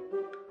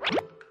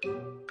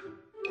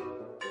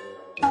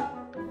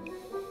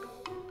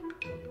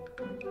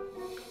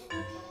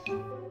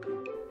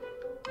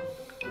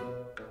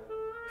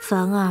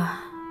凡儿，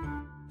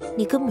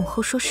你跟母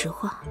后说实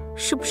话，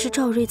是不是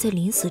赵睿在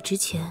临死之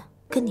前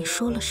跟你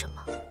说了什么？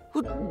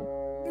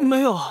我没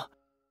有。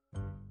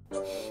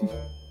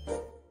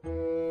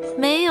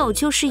没有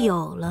就是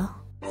有了。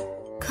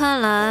看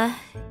来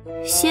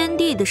先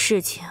帝的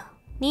事情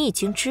你已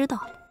经知道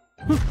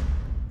了。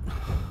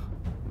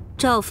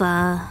赵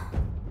凡，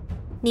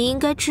你应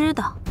该知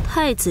道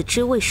太子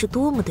之位是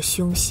多么的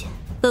凶险。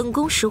本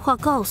宫实话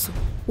告诉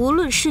你，无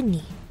论是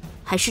你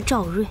还是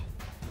赵睿，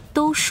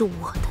都是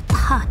我的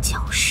踏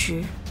脚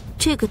石。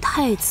这个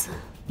太子，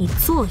你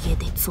做也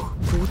得做，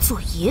不做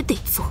也得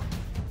做。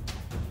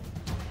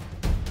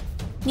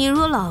你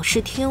若老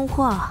实听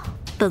话，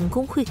本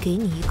宫会给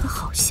你一个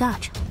好下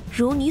场，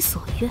如你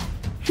所愿，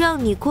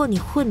让你过你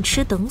混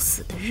吃等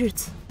死的日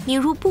子。你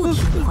若不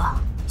听话，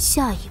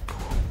下一步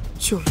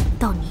就轮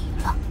到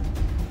你了。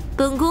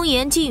本宫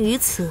言尽于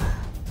此，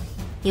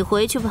你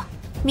回去吧。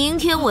明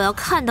天我要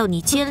看到你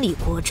监理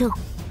国政，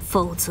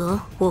否则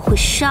我会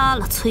杀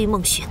了崔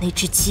梦雪那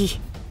只鸡，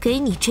给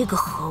你这个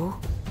猴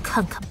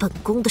看看本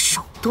宫的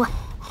手段。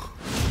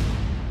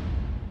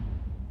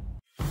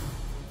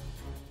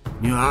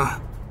女儿，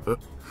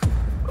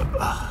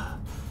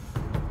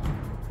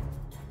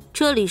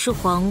这里是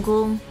皇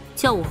宫，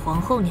叫我皇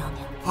后娘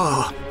娘。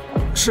啊，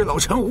是老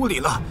臣无礼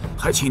了，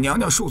还请娘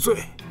娘恕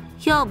罪。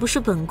要不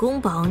是本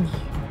宫保你，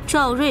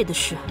赵瑞的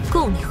事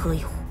够你喝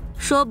一壶。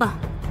说吧，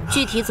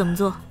具体怎么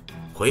做？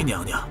回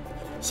娘娘，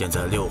现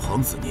在六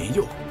皇子年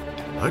幼，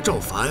而赵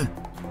凡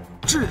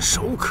炙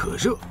手可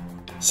热，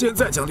现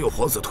在将六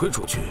皇子推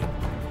出去，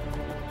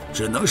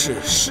只能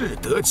是适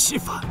得其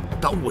反。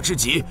当务之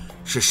急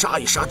是杀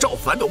一杀赵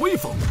凡的威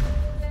风。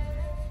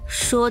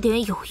说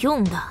点有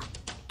用的，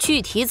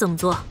具体怎么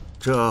做？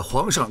这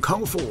皇上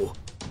康复，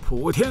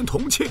普天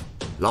同庆，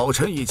老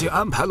臣已经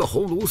安排了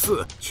鸿胪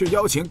寺去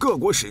邀请各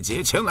国使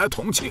节前来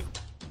同庆。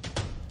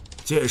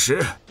届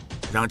时，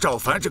让赵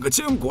凡这个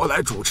监国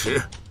来主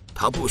持，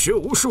他不学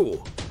无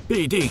术，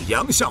必定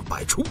洋相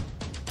百出。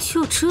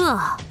就这？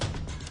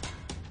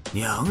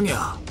娘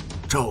娘，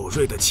赵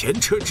瑞的前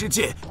车之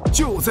鉴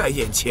就在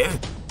眼前，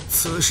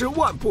此事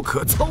万不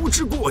可操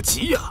之过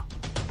急呀！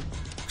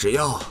只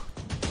要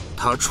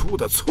他出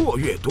的错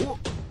越多，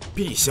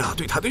陛下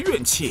对他的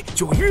怨气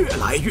就越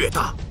来越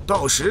大，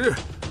到时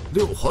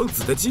六皇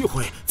子的机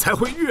会才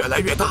会越来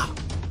越大。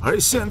而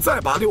现在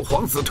把六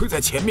皇子推在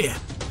前面，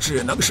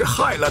只能是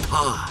害了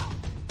他。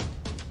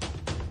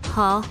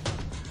好，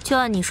就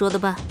按你说的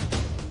办。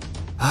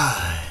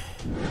唉，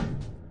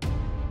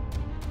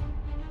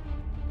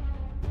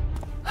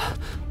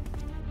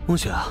梦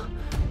雪啊，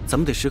咱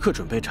们得时刻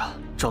准备着，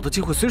找到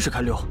机会随时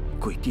开溜。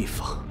鬼地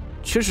方，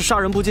全是杀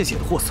人不见血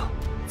的货色，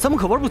咱们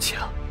可玩不起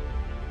啊！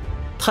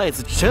太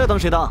子谁爱当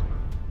谁当。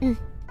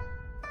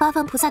八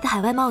幡菩萨的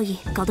海外贸易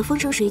搞得风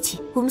生水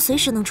起，我们随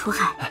时能出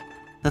海。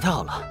那太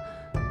好了。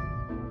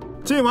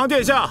晋王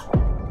殿下，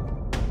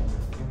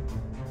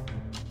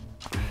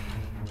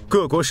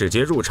各国使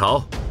节入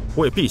朝，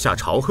为陛下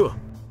朝贺。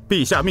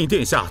陛下命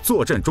殿下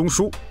坐镇中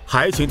枢，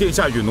还请殿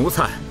下与奴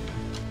才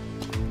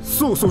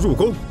速速入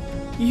宫。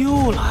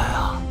又来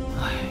啊！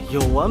哎，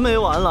有完没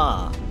完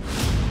了？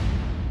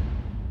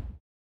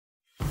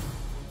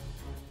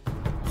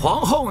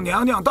皇后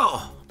娘娘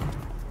到。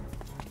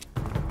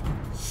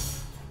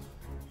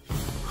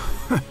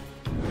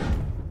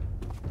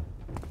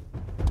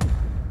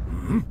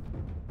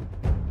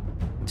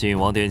晋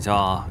王殿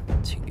下，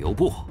请留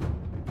步。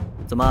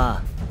怎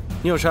么，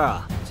你有事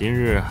啊？今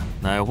日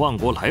乃万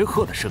国来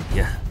贺的盛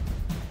宴，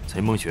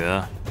崔梦雪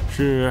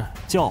是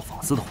教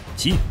坊司的虎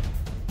姬，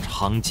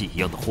娼妓一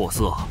样的货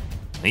色，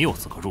没有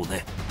资格入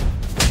内。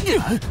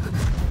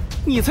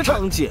你才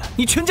娼妓，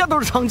你全家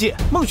都是娼妓。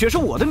梦雪是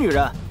我的女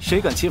人，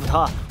谁敢欺负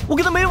她，我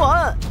跟她没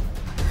完。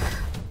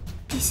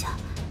陛下，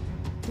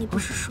你不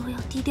是说要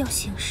低调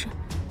行事，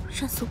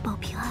认怂保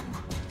平安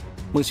吗？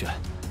梦雪，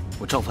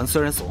我赵凡虽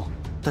然怂，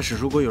但是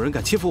如果有人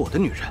敢欺负我的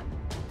女人，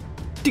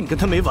定跟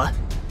他没完。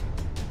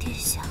殿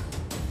下，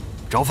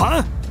赵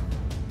凡，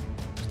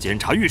监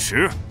察御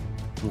史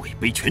位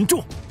卑权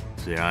重，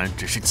虽然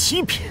只是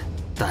7品，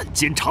但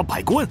监察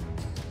百官。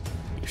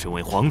你身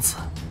为皇子，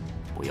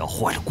不要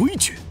坏了规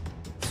矩。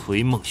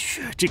崔梦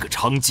雪这个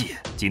娼妓，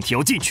今天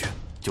要进去，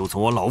就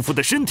从我老夫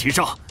的身体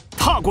上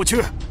踏过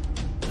去。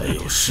哎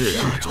呦，是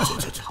啊，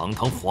这堂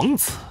堂皇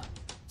子，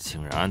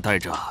竟然带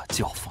着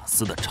教坊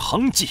司的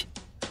娼妓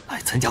来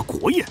参加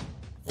国宴，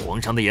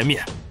皇上的颜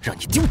面让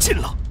你丢尽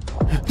了。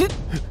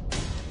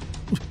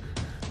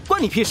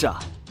关你屁事啊！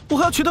我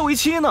还要娶她为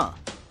妻呢。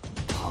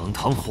堂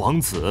堂皇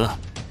子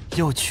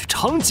要娶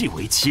娼妓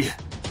为妻，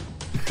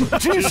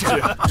真是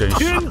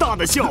天大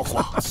的笑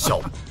话！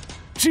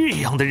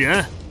这样的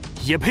人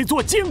也配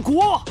做监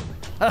国？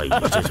哎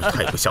呀，这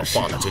太不像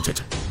话了！这。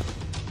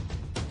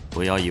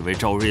不要以为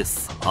赵瑞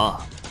死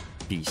了，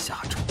陛下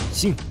宠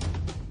幸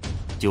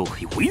就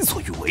可以为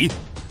所欲为。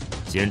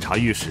监察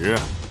御史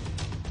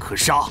可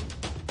杀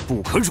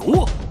不可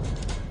辱。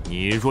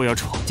你若要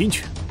闯进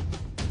去，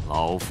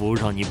老夫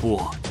让你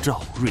步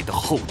赵瑞的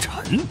后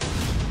尘。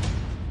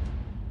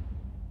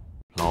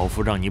老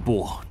夫让你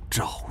步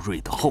赵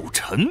瑞的后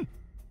尘。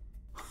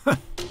哼，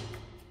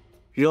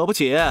惹不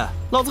起，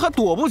老子还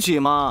躲不起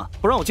吗？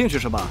不让我进去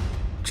是吧？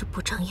这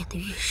不长眼的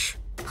御史，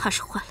怕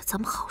是坏了咱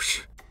们好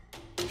事。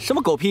什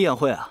么狗屁宴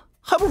会啊，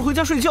还不如回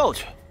家睡觉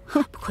去。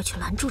哼，快去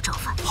拦住赵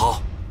凡。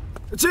好，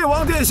晋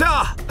王殿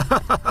下，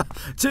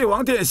晋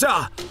王殿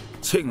下，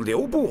请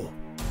留步。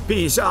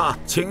陛下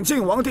请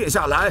晋王殿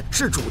下来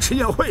是主持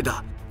宴会的，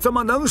怎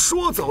么能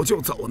说走就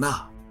走呢？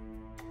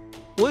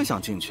我也想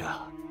进去啊，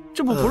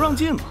这不让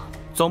进吗？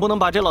总不能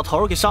把这老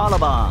头给杀了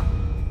吧？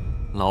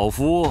老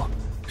夫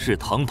是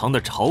堂堂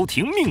的朝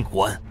廷命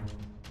官，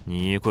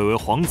你贵为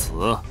皇子，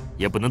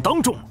也不能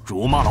当众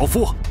辱骂老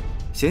夫。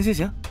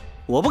行，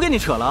我不跟你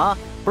扯了啊！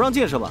不让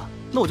进是吧？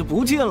那我就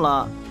不进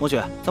了。墨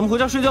雪，咱们回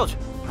家睡觉去。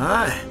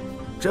哎，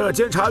这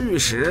监察御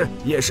史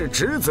也是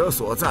职责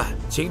所在，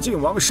请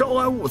靖王稍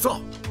安勿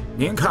躁。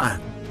您看，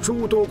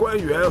诸多官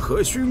员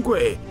和勋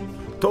贵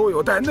都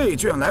有带内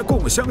眷来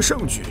共襄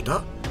盛举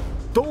的，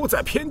都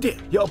在偏殿。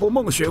要不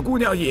孟雪姑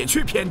娘也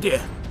去偏殿？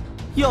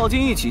要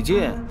进一起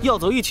进，要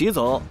走一起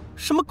走，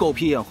什么狗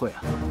屁宴会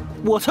啊！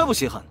我才不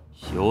稀罕。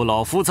有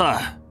老夫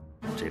在，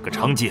这个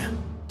娼妓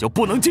就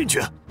不能进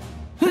去。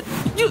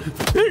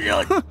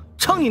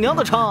娼你娘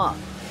的娼啊！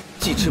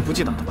记吃不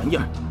记打的玩意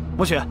儿。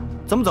孟雪，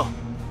咱们走。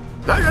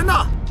来人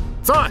呐，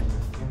在！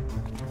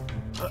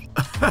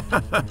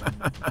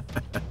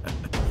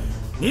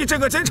你这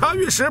个监察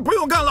御史不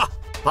用干了，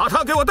把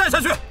他给我带下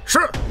去。是。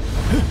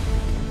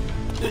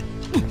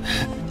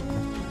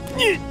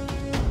你，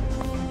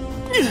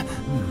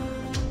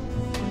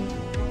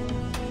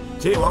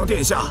晋王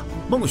殿下，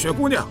孟雪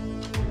姑娘，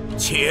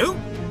请。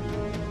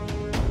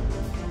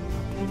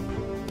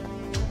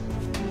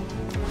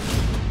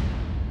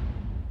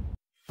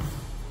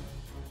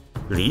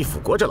李辅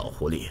国这老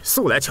狐狸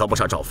素来瞧不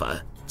上赵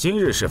凡，今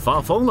日是发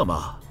疯了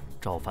吗？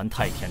赵凡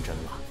太天真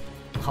了，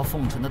他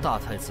奉承的大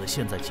太子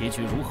现在结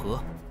局如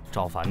何？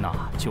赵凡呐，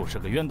就是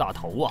个冤大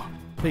头啊！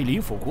被李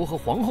辅国和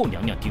皇后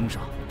娘娘盯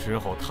上之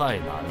后太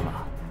难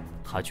了，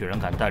他居然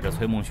敢带着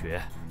崔梦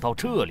雪到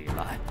这里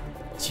来，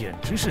简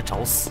直是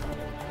找死！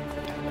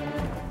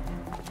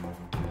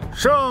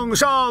圣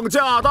上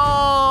驾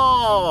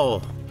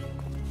到，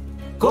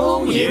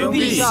恭迎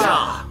陛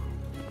下。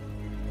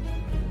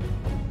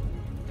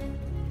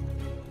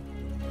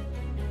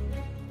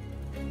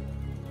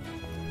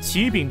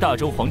启禀大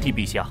周皇帝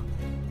陛下，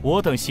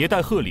我等携带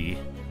贺礼，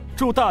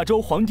祝大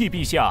周皇帝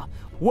陛下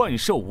万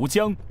寿无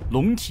疆，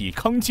龙体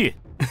康健。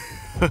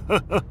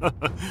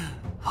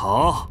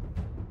好，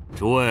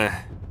诸位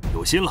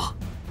有心了，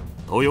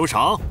都有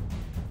赏。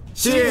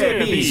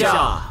谢陛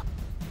下。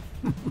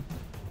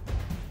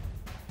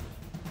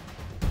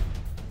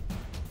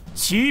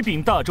启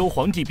禀大周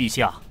皇帝陛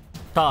下，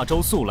大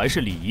周素来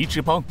是礼仪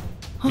之邦，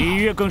礼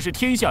乐更是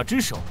天下之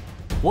首，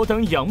我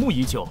等仰慕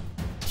已久。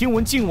听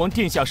闻靖王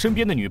殿下身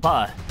边的女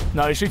伴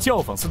乃是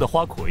教坊司的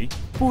花魁，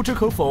不知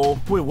可否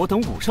为我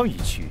等舞上一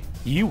曲，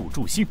以舞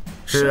助兴？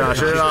是啊，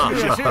是啊，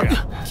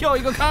跳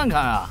一个看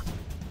看啊！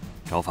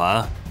赵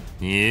凡，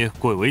你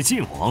贵为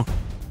晋王，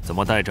怎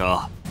么带着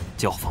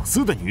教坊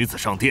司的女子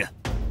上殿？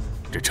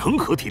这成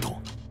何体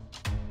统？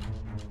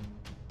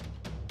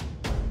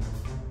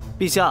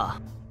陛下，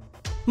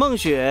孟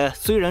雪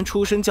虽然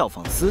出身教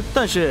坊司，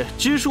但是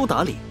知书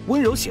达理，温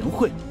柔贤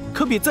惠。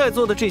可比在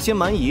座的这些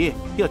蛮夷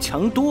要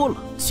强多了。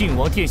靖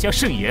王殿下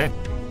慎言，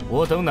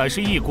我等乃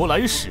是一国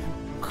来使，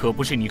可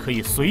不是你可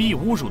以随意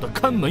侮辱的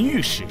看门御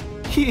史。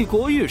一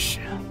国御史，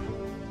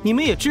你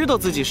们也知道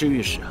自己是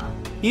御史啊！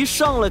一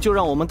上来就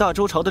让我们大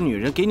周朝的女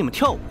人给你们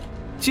跳舞，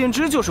简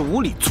直就是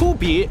无礼粗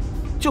鄙！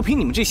就凭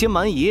你们这些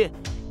蛮夷，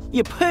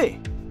也配？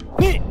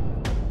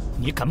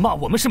你敢骂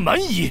我们是蛮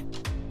夷？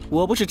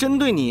我不是针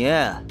对你，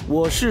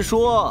我是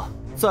说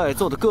在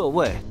座的各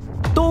位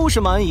都是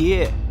蛮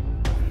夷。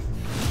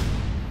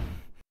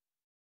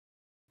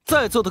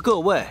在座的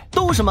各位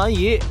都是蛮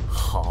夷。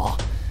好，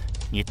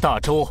你大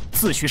周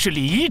自诩是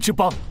礼仪之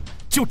邦，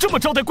就这么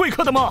招待贵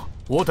客的吗？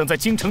我等在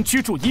京城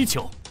居住已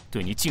久，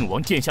对你靖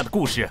王殿下的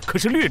故事可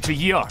是略知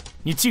一二。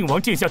你靖王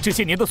殿下这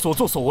些年的所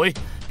作所为，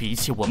比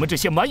起我们这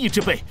些蛮夷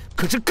之辈，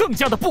可是更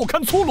加的不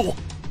堪粗鲁，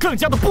更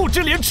加的不知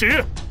廉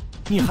耻。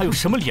你还有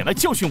什么脸来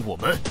教训我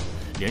们？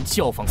连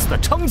教坊司的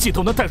娼妓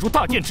都能带入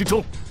大殿之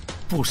中，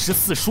不识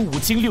四书五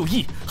经六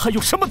艺，还有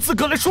什么资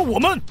格来说我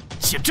们？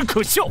简直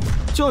可笑！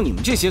就你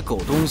们这些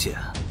狗东西，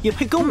也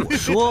配跟我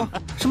说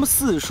什么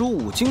四书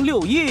五经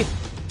六艺？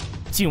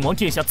靖王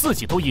殿下自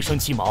己都一身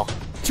鸡毛，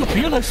就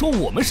别来说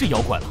我们是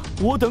妖怪了。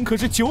我等可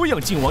是久仰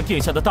靖王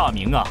殿下的大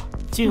名啊！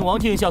靖王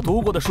殿下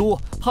读过的书，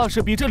怕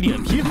是比这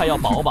脸皮还要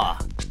薄吧？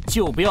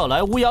就不要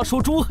来乌鸦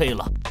说猪黑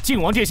了。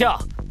靖王殿下，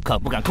敢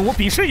不敢跟我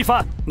比试一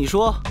番？你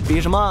说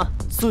比什么？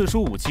四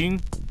书五经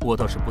我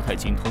倒是不太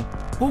精通，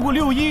不过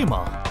六艺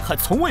嘛，还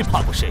从未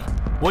怕过谁。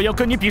我要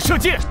跟你比射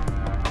箭。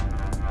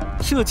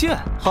射箭？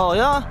好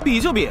呀，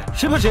比就比，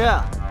谁怕谁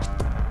啊？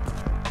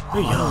哎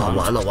呀，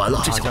完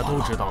了！大家都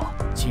知道，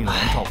靖王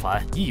赵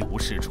凡一无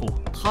是处，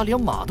他连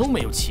马都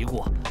没有骑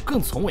过，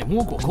更从未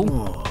摸过弓，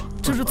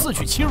这是自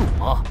取其辱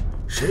吗？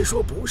谁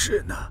说不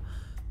是呢？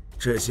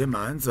这些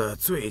蛮子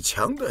最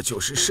强的就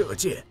是射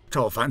箭，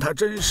赵凡他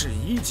真是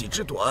以己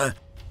之短，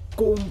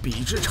攻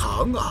彼之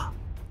长啊！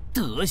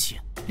德行，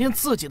连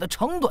自己的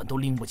长短都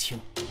拎不清，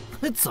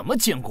还怎么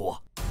监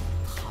国？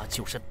他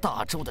就是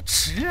大周的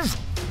耻辱。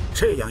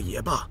这样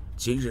也罢，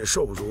今日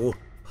受辱，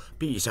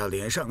陛下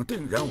脸上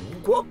定然无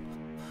光。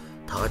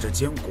他这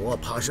监国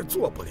怕是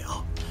做不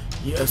了，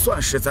也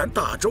算是咱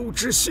大周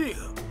之幸。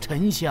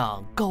丞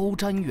相高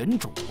瞻远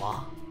瞩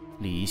啊，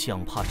李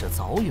相怕是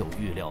早有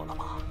预料了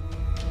吧？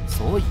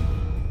所以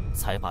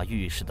才把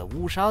御史的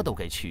乌纱都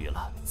给去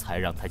了，才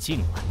让他进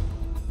来。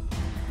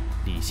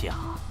陛下，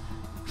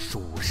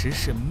属实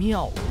是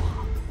妙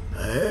啊！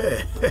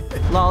哎，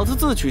老子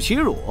自取其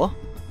辱，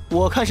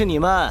我看是你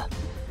们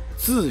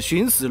自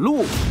寻死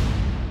路。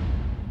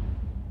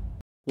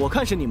我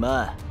看是你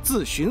们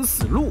自寻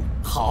死路。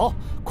好，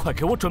快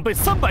给我准备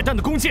300担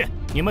的弓箭。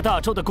你们大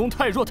周的弓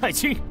太弱太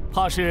轻，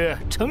怕是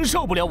承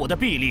受不了我的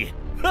臂力。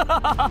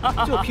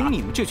就凭你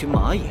们这群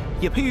蚂蚁，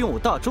也配用我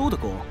大周的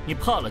弓？你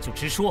怕了就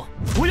直说，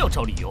不要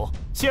找理由。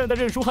现在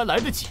认输还来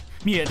得及，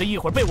免得一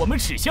会儿被我们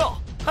耻笑。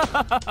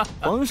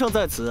皇上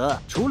在此，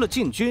除了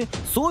禁军，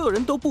所有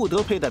人都不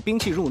得佩戴兵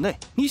器入内。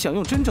你想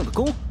用真正的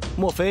弓，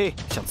莫非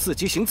想伺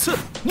机行刺？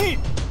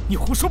你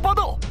胡说八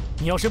道！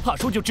你要是怕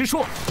输就直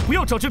说，不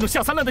要找这种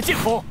下三滥的借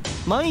口。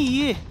蛮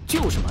夷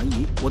就是蛮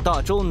夷，我大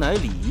周乃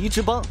礼仪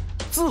之邦，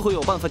自会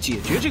有办法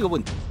解决这个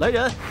问题。来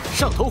人，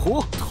上头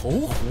壶！头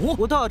壶！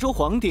我大周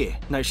皇帝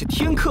乃是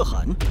天可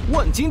汗，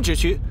万金之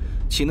躯，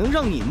岂能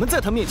让你们在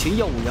他面前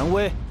耀武扬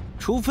威？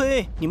除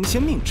非你们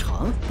嫌命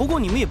长。不过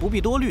你们也不必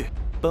多虑，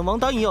本王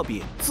答应要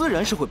比，自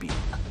然是会比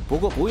的。不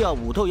过不要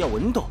武斗，要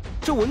文斗。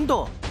这文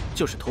斗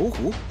就是投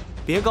壶。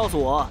别告诉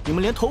我你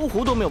们连投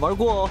壶都没有玩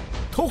过哦。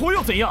投壶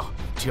又怎样？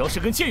只要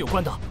是跟剑有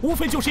关的，无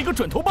非就是一个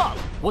准头罢了。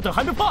我等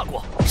还没怕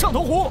过。上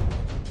头壶！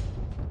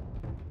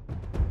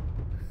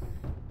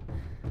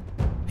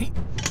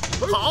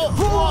好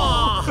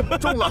哇，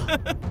中了！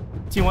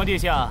靖王殿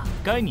下，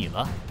该你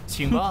了，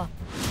请吧。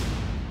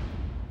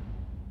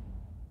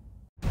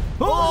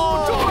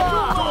哦，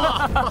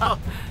中了！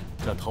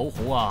这投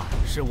壶啊，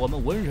是我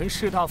们文人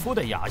士大夫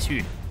的雅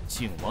趣。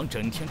靖王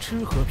整天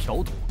吃喝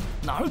嫖赌，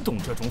哪儿懂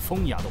这种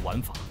风雅的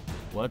玩法？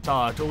我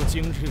大周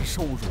今日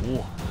受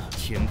辱，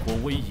天国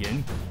威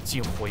严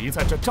竟毁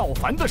在这赵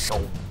凡的手，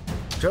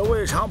这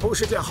未尝不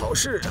是件好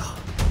事啊！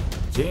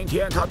今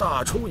天他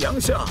大出洋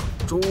相，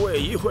诸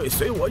位一会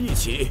随我一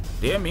起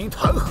联名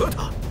弹劾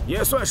他，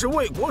也算是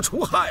为国除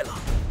害了。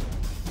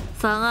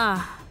凡儿，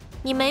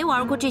你没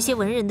玩过这些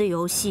文人的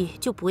游戏，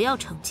就不要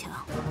逞强。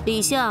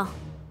李相，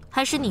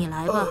还是你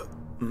来吧。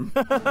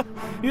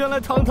原来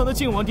堂堂的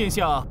靖王殿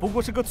下不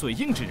过是个嘴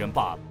硬之人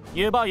罢了。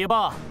也罢也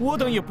罢，我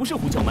等也不是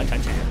胡搅蛮缠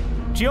之人。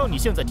只要你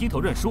现在低头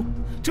认输，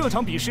这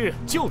场比试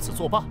就此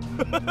作罢。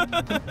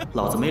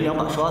老子没2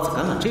把刷子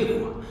敢揽这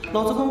活，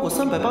老子逛过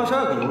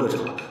382个游乐场，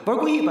玩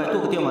过100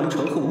多个电玩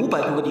城和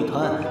500多个地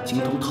摊，精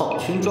通套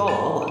圈、抓娃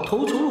娃、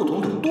头球、路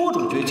桶等多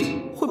种绝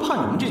技，会怕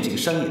你们这几个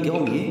山野刁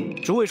民？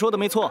诸位说的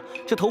没错，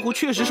这投壶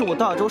确实是我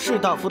大周士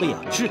大夫的雅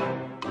致。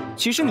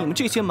岂是你们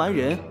这些蛮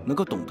人能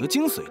够懂得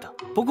精髓的？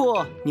不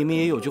过你们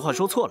也有句话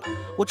说错了，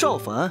我赵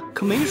凡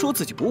可没说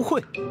自己不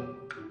会。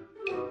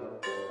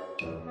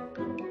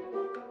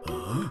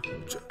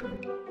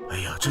哎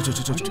呀，这，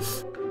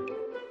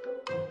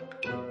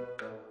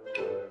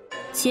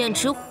简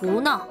直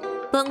胡闹！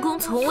本宫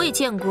从未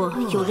见过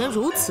有人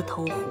如此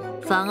投壶。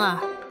凡儿，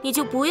你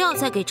就不要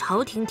再给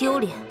朝廷丢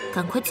脸，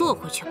赶快坐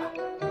回去吧。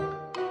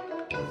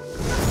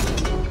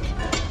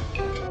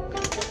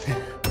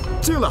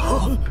进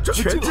了，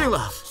全进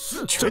了，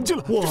全进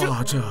了！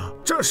哇，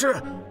这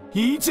是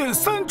1箭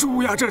3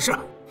猪呀！这是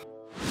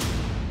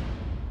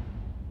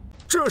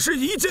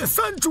1箭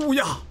3猪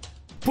呀！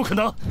不可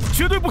能，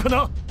绝对不可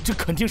能！这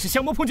肯定是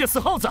降魔碰见死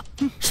耗子，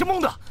是蒙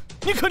的！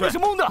你肯定是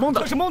蒙的，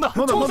他是蒙的，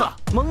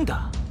蒙的！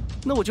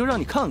那我就让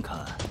你看看，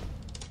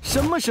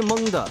什么是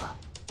蒙的。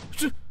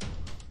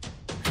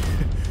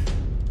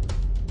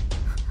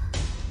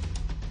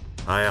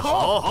哎呀，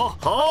好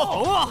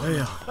啊！哎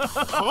呀，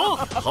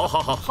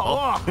好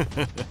啊！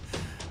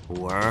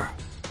吾儿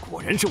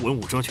果然是文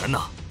武双全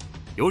呐，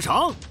有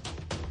赏！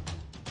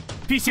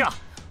陛下，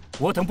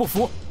我等不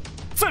服，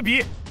再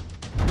比！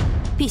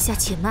陛下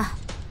且慢，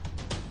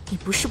你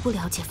不是不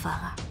了解凡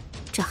儿，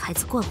这孩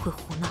子惯会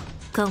胡闹，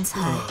刚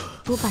才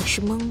多半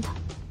是蒙的，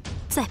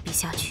再比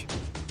下去，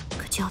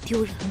可就要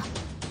丢人了。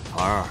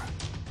凡儿，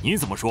你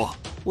怎么说？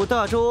我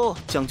大周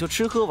讲究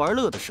吃喝玩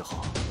乐的时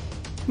候，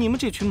你们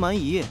这群蛮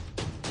夷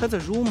还在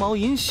茹毛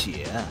饮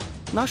血，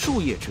拿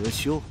树叶遮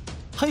羞，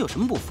还有什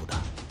么不服的？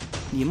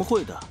你们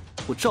会的，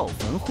我赵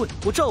凡会；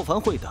我赵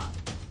凡会的，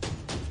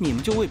你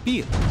们就未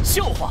必了。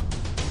笑话！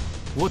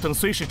我等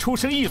虽是出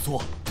身异族，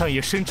但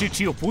也深知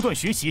只有不断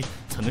学习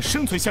才能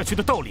生存下去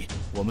的道理。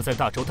我们在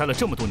大周待了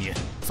这么多年，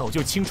早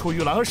就青出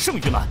于蓝而胜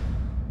于蓝，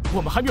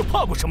我们还没有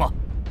怕过什么。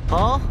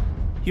好，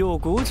有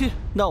骨气，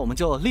那我们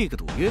就立个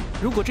赌约，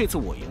如果这次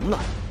我赢了，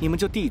你们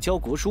就递交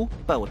国书，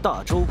拜我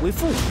大周为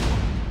父母，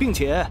并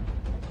且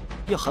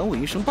要喊我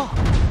一声爸爸。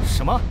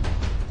什么？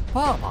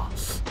爸爸？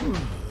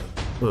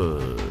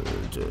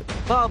这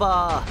爸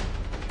爸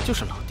就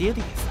是老爹的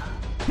意思。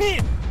你。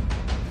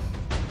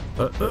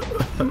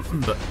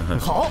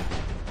好，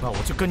那我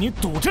就跟你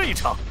赌这一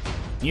场。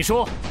你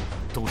说，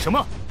赌什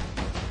么？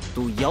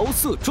赌姚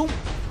色钟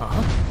啊！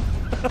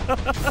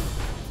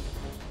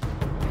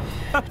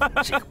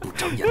这个不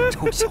长眼的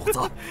臭小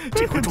子，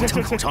这回撞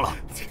枪口上了。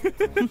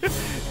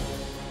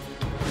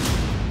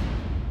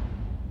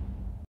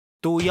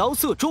赌姚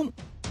色钟。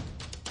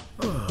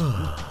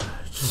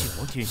靖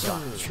王殿下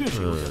确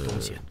实有点东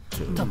西，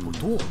但不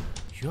多。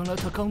原来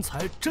他刚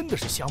才真的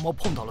是瞎猫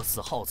碰到了死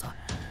耗子。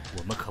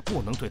我们可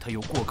不能对他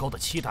有过高的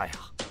期待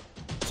啊！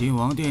靖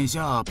王殿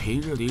下平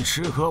日里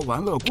吃喝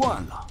玩乐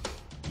惯了，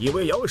以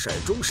为摇骰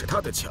盅是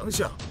他的强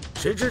项，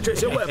谁知这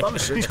些外邦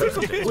使臣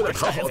为了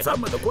讨好咱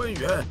们的官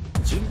员，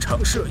经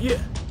常设宴，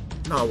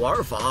那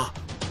玩法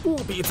不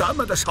比咱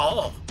们的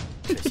少。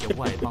这些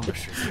外邦的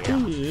使节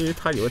啊，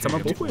他以为咱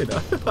们不会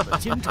的。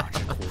奸诈之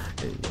徒，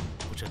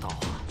不知道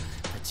啊，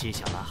他接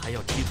下来还要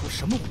提出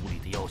什么无理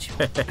的要求？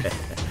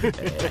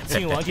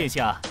靖王殿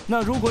下，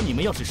那如果你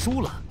们要是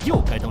输了，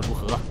又该当如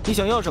何？你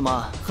想要什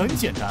么？很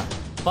简单，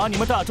把你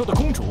们大周的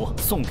公主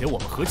送给我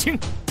们和亲。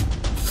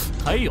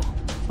还有，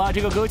把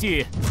这个歌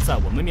妓在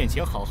我们面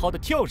前好好的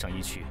跳上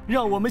一曲，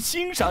让我们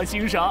欣赏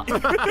欣赏。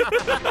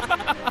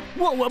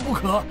万万不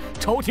可，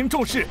朝廷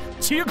重视，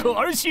岂可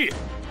儿戏？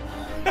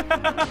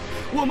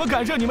我们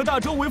敢认你们大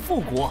周为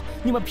复国，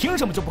你们凭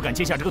什么就不敢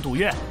接下这个赌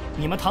约？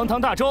你们堂堂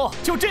大周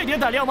就这点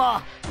胆量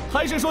吗？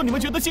还是说你们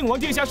觉得靖王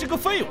殿下是个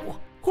废物？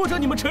或者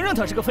你们承认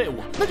他是个废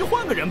物，那就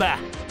换个人呗？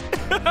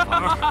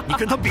你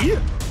跟他比？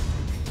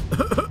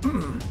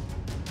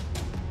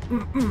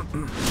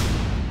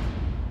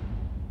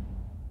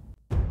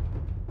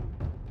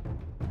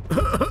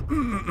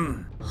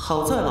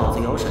好在老子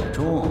摇骰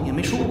中也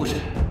没输过谁，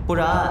不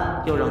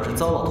然要让这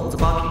糟老头子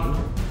扒皮了。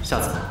下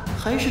次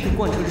还是得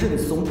贯彻认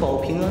怂保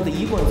平安的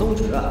一贯宗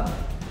旨，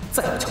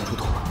再不抢出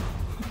头了。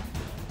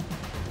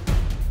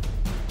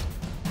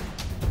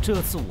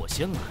这次我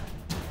先来。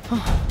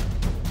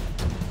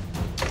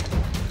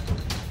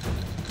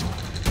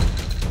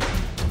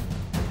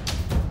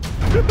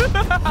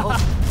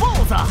豹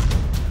子，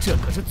这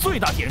可是最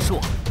大点数，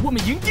我们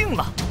赢定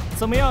了！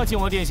怎么样，靖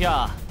王殿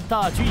下？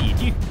大局已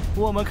定，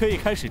我们可以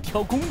开始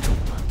挑公主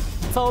了。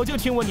早就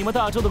听闻你们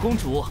大周的公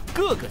主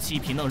个个细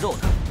皮嫩肉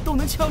的，都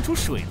能呛出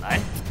水来，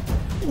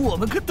我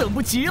们可等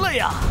不及了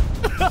呀！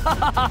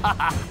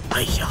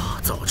哎呀，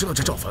早知道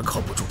这赵凡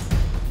靠不住。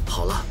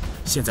好了，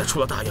现在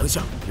出了大洋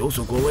相，有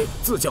损国威，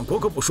自降国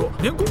格不说，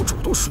连公主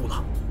都输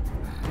了。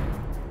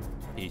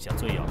陛下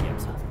最要面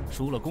子，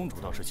输了公主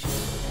倒是奇，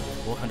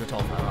我看这赵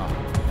凡啊，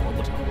活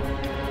不长了。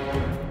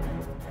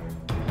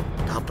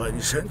他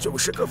本身就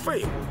是个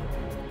废物。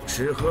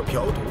吃喝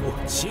嫖赌，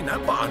欺男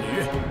霸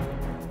女，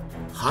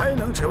还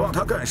能指望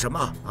他干什么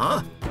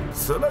啊？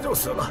死了就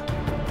死了，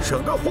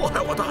省得祸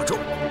害我大周。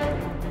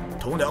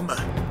同僚们，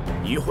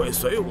一会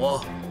随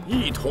我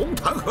一同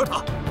弹劾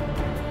他。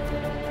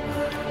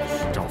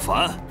赵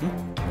凡，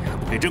你还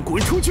不给朕滚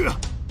出去！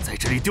在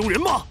这里丢人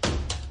吗？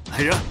来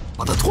人，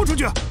把他拖出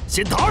去，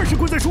先打20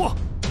棍再说。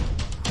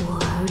我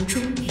儿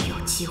终于有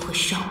机会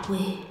上位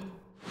了。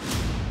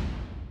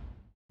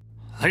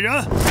来人，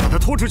把他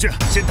拖出去，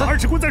先打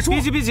20棍再说。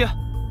别急，别急，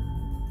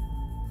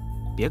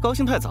别高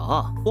兴太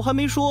早，我还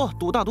没说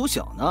赌大赌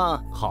小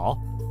呢。好，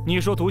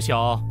你说赌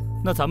小，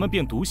那咱们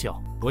便赌小。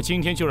我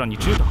今天就让你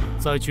知道，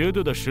在绝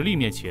对的实力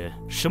面前，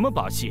什么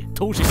把戏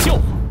都是笑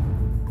话。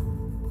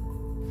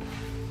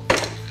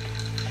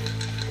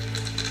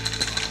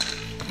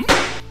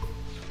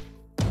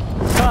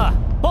看，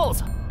豹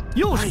子，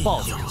又是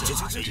豹子，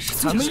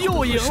咱们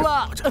又赢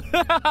了。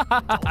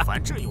赵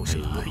凡这又是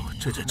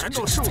这难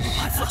道是我们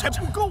一次还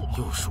不够？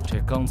又输。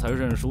这刚才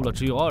认输了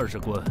只有20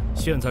棍，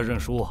现在认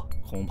输，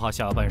恐怕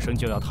下半生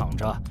就要躺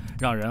着，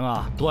让人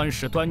啊端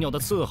屎端尿的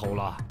伺候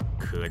了。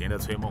可怜的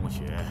崔梦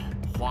雪，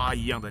花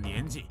一样的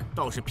年纪，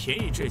倒是便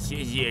宜这些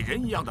野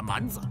人一样的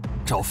蛮子。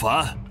赵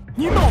凡，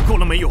你闹够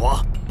了没有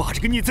啊？把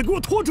这个逆子给我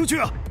拖出去，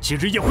今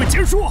日宴会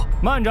结束。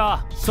慢着，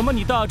怎么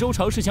你大周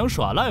朝是想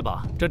耍赖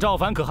吧？这赵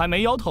凡可还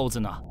没摇头子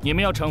呢，你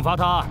们要惩罚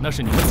他，那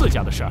是你们自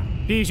家的事儿，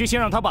必须先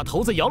让他把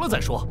头子摇了再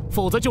说，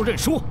否则就认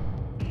输。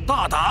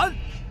大胆！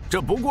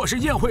这不过是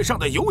宴会上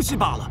的游戏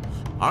罢了，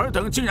尔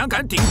等竟然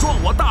敢顶撞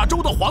我大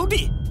周的皇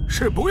帝，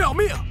是不要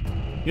命！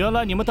原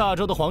来你们大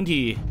周的皇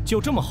帝就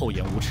这么厚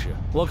颜无耻，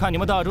我看你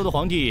们大周的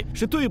皇帝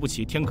是对不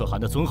起天可汗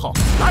的尊号。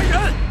来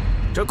人，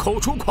这口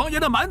出狂言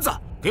的蛮子，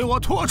给我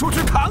拖出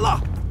去砍了！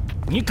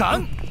你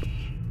敢？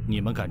你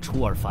们敢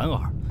出尔反尔，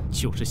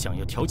就是想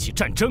要挑起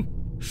战争。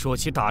说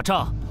起打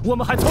仗，我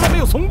们还从来没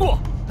有从过。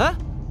哎，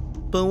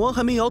本王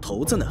还没摇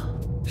头子呢，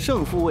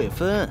胜负未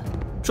分，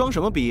装什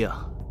么逼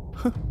啊？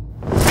哼！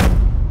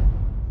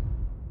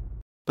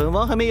本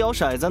王还没摇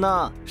骰子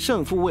呢，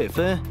胜负未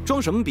分，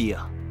装什么逼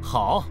啊？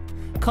好。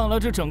看来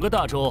这整个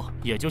大周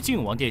也就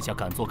靖王殿下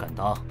敢做敢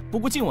当。不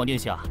过靖王殿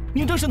下，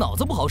你这是脑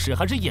子不好使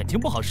还是眼睛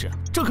不好使？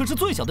这可是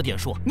最小的点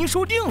数，你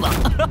输定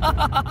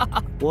了。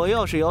我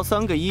要是摇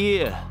3个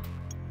1，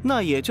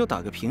那也就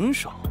打个平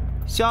手，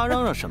瞎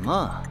嚷嚷什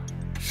么？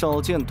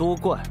少见多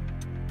怪。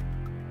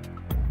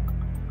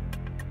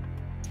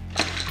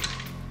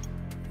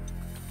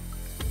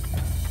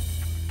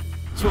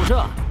就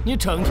这，你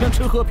整天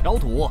吃喝嫖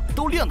赌，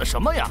都练的什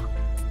么呀？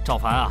赵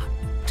凡啊，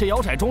这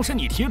摇骰盅是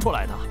你提出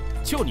来的。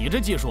就你这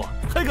技术，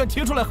还敢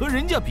提出来和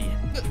人家比？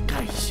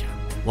哎呀，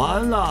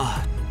完了，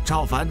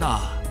赵凡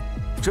呐，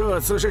这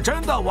次是真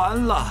的完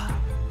了。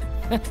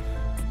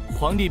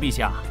皇帝陛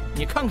下，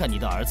你看看你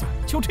的儿子，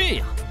就这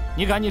样，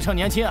你赶紧趁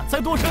年轻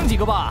再多生几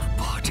个吧。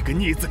把这个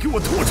逆子给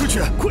我拖出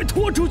去，快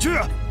拖出去！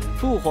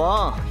父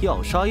皇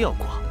要杀要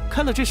剐，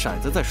开了这骰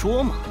子再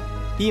说嘛，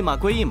一码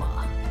归一码。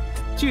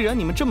既然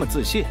你们这么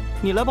自信，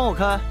你来帮我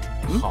开。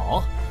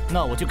好，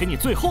那我就给你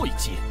最后一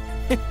击。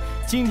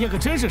今天可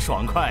真是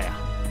爽快呀！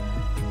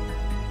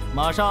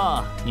马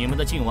上你们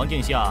的靖王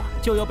殿下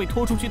就要被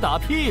拖出去打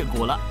屁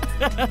股了。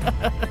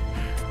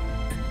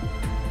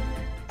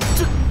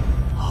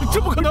这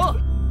不可能！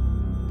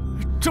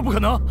这不可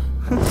能！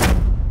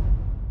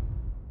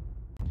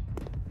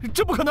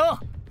这不可能！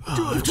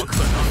这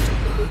可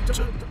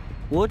能？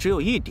我只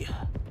有一点，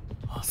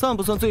算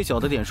不算最小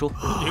的点数？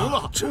赢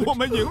了，我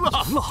们赢了！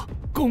赢了！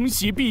恭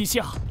喜陛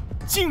下，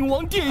靖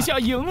王殿下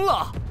赢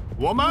了！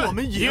我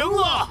们赢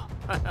了！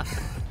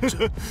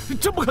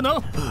这不可能！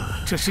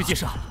这世界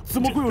上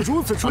怎么会有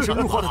如此出神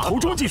入化的投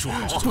中技术？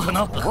不可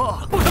能！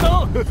不可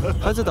能！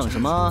还在等什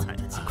么？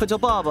快叫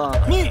爸爸！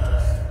你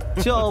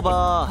叫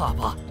吧，爸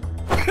爸！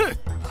哼，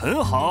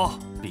很好，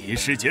比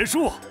试结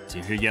束。今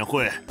日宴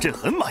会，朕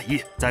很满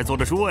意。在座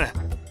的诸位，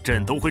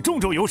朕都会重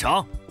重有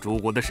赏。诸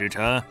国的使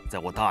臣在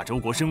我大周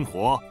国生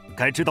活，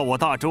该知道我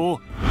大周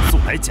素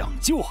来讲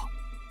究啊。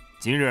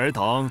今日尔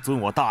等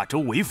尊我大周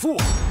为父。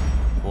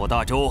我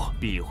大周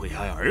必会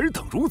爱尔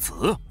等如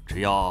此。只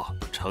要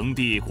成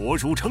帝国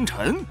书称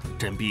臣，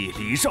朕必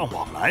礼尚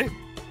往来，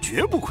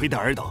绝不亏待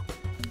尔等。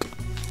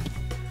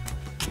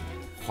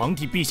皇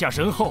帝陛下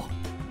仁厚，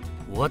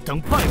我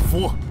等拜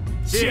服。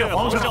谢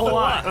皇上厚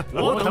爱，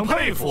我等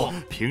佩服。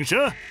平身。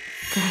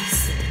该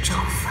死的赵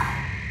凡，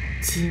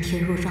今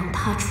天若让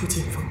他出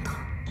尽风头，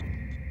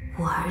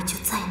我儿就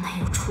再难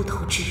有出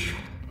头之日了。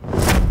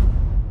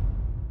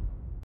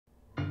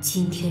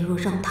今天若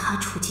让他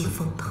出尽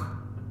风头，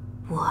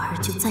我儿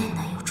就再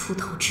难有出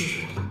头之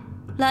日了。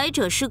来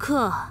者是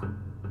客，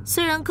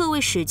虽然各位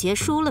使节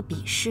输了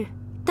比试，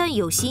但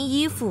有心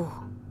依附，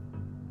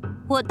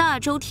我大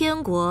周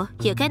天国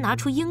也该拿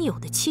出应有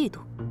的气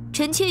度。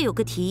臣妾有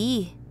个提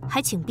议，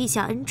还请陛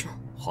下恩准。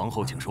皇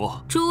后，请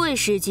说。诸位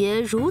使节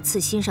如此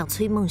欣赏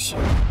崔梦雪，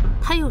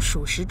她又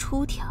属实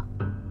出挑，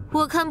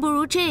我看不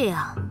如这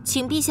样，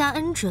请陛下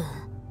恩准，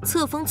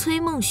册封崔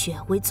梦雪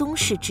为宗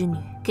室之女，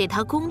给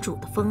她公主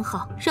的封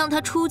号，让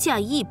她出嫁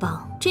异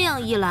邦。这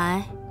样一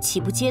来，岂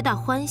不皆大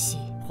欢喜？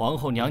皇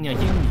后娘娘英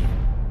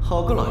明。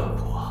好个老妖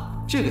婆，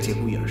这个节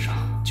骨眼上，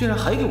居然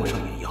还给我上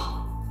眼药。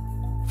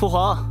父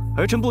皇，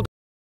儿臣不。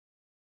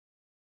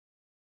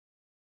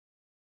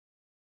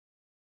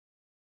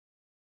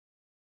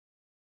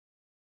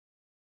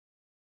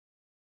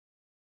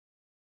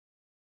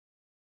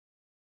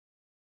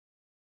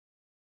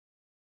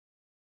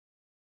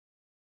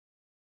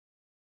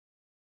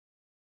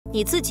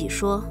你自己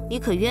说，你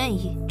可愿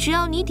意？只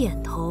要你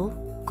点头，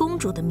公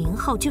主的名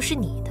号就是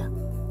你的，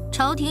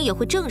朝廷也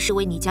会正式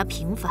为你家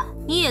平反，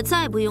你也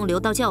再不用留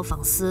到教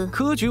坊司。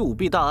科举舞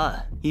弊大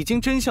案已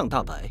经真相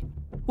大白，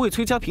为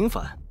崔家平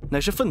反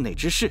乃是分内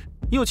之事，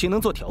又岂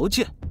能做条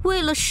件？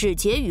为了使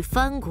节与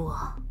藩国，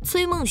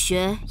崔梦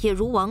雪也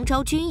如王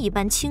昭君一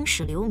般青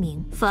史留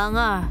名，凡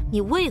儿，你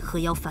为何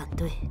要反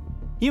对？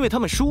因为他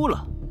们输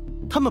了，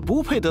他们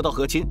不配得到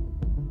和亲，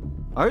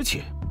而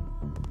且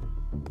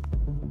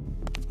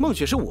梦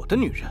雪是我的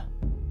女人，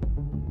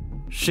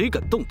谁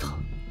敢动她，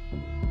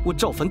我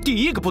赵凡第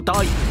一个不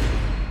答应。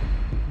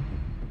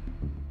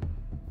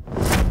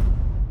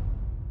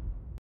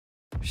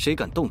谁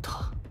敢动她，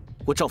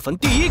我赵凡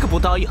第一个不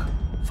答应。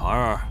凡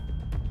儿，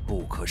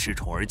不可恃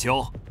宠而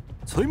骄。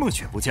崔梦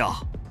雪不嫁，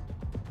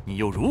你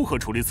又如何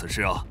处理此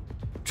事啊？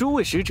诸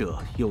位使者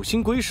有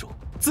心归属，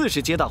自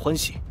是皆大欢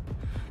喜。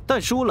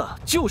但输了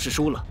就是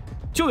输了，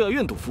就要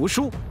愿赌服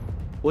输。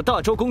我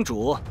大周公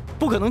主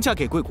不可能嫁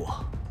给贵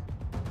国。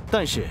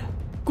但是，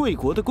贵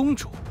国的公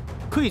主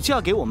可以嫁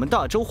给我们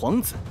大周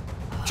皇子，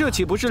这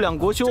岂不是两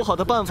国修好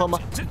的办法吗？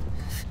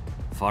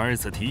凡儿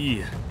此提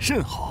议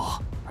甚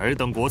好。尔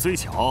等国虽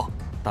小，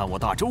但我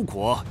大周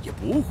国也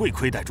不会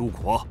亏待诸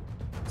国。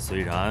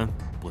虽然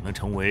不能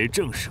成为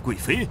正室贵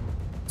妃，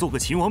做个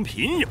秦王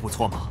嫔也不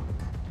错嘛。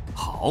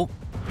好，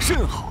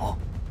甚好。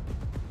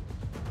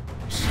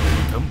臣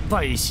等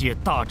拜谢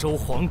大周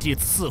皇帝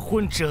赐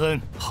婚之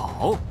恩。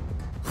好，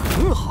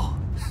很好。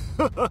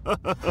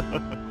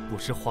不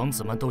知皇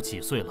子们都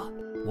几岁了，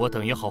我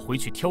等也好回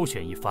去挑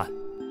选一番。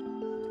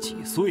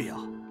几岁呀？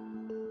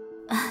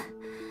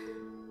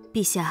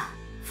陛下，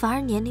凡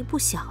儿年龄不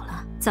小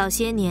了，早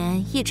些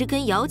年一直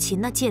跟姚琴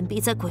那贱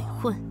婢在鬼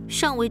混，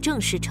尚未正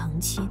式成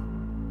亲。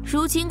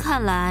如今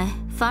看来，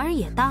凡儿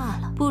也大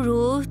了，不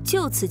如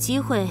就此机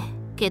会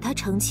给她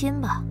成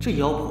亲吧。这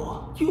妖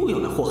婆又要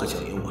来祸害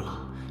小爷我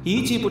了，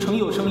一计不成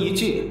又生一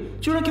计，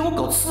居然给我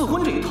搞赐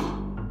婚这一套，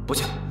不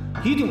行，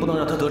一定不能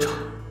让她得逞。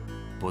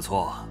不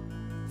错，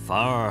凡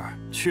儿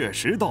确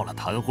实到了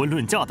谈婚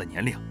论嫁的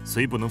年龄，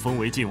虽不能封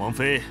为晋王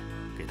妃，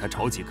给她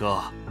找几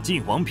个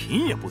晋王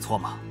嫔也不错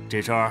嘛。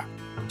这事儿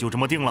就这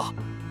么定了。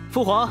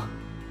父皇，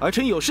儿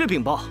臣有事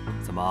禀报。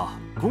怎么，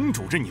公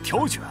主任你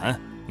挑选，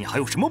你还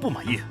有什么不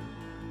满意？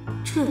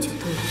这就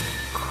对了，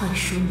快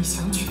说你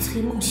想娶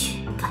崔梦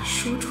雪，敢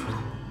说出来，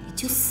你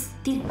就死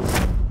定了。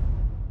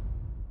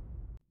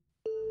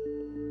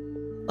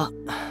啊，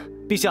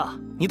陛下，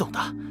你懂的，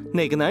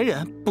哪个男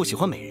人不喜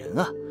欢美人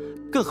啊？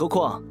更何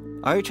况，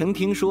儿臣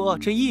听说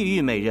这异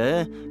域美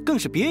人更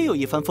是别有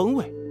一番风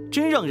味，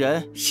真让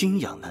人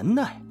心痒难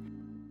耐。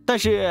但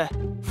是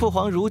父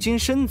皇如今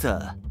身子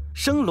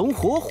生龙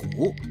活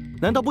虎，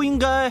难道不应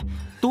该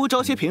多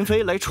招些嫔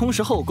妃来充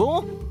实后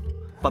宫，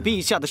把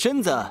陛下的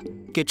身子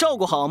给照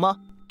顾好吗？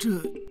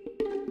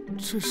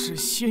这是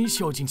先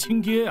孝敬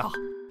亲爹啊！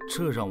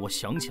这让我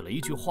想起了一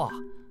句话，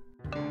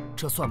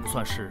这算不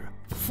算是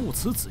父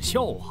慈子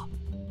孝啊？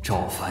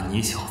赵凡，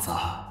你小子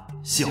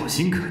孝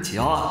心可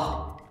嘉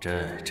啊！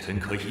朕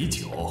沉疴已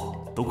久，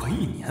都快1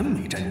年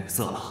没沾女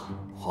色了。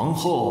皇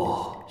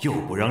后又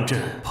不让朕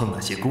碰那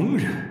些宫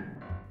人，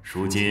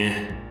如今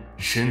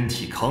身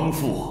体康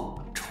复，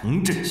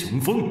重振雄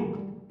风，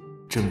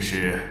正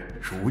是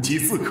如饥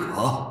似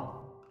渴。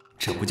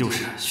这不就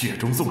是雪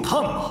中送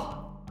炭吗？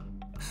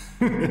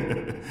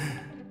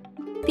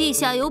陛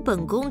下有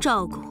本宫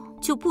照顾，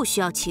就不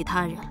需要其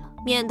他人了，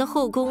免得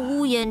后宫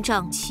乌烟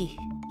瘴气。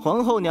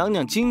皇后娘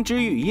娘金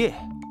枝玉叶，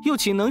又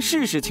岂能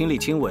事事亲力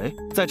亲为？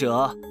再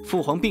者，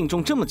父皇病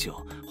重这么久，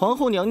皇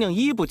后娘娘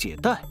衣不解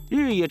带，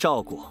日夜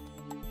照顾，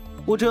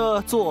我这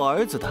做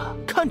儿子的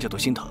看着都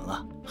心疼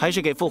啊！还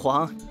是给父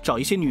皇找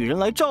一些女人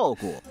来照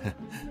顾。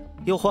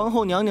有皇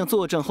后娘娘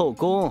坐镇后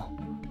宫，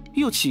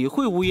又岂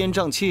会乌烟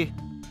瘴气？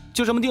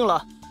就这么定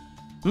了。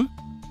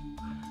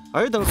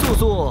尔等速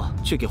速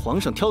去给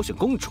皇上挑选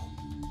公主，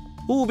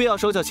务必要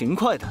手脚勤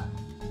快的，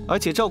而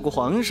且照顾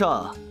皇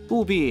上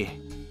务必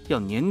要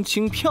年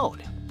轻漂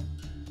亮。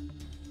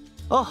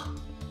哦，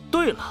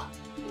对了，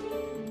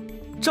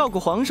照顾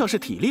皇上是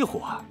体力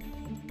活，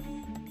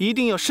一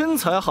定要身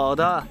材好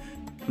的。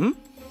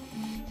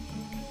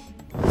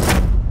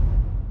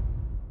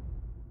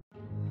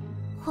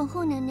皇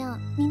后娘娘，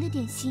您的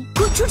点心。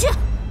滚出去！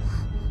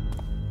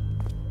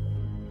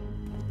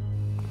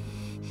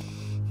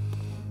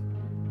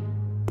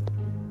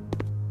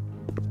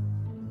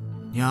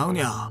娘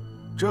娘，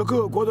这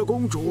各国的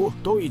公主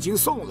都已经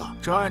送了，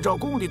这按照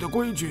宫里的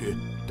规矩，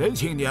得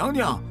请娘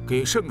娘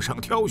给圣上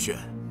挑选。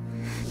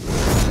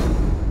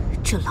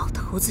这老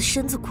头子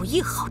身子骨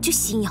一好就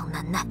心痒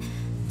难耐，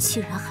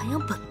竟然还让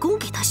本宫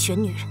给他选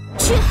女人。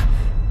去，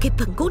给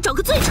本宫找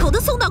个最丑的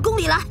送到宫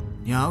里来。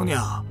娘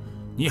娘，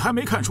你还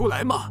没看出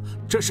来吗？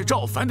这是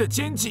赵凡的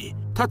奸计，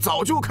他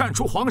早就看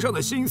出皇上的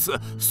心思，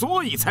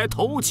所以才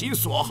投其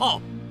所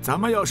好。咱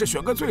们要是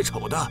选个最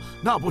丑的，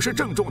那不是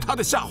正中他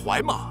的下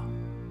怀吗？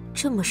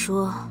这么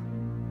说，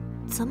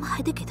咱们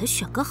还得给他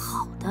选个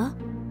好的。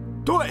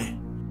对，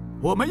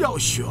我们要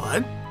选，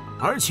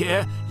而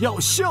且要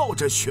笑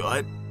着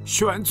选，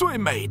选最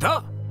美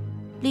的。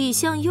李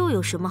相又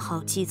有什么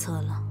好计策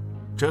了？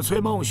这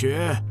崔梦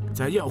雪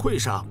在宴会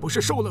上不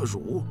是受了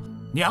辱，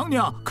娘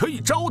娘可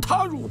以招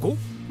她入宫。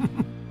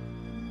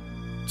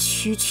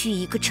区区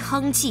一个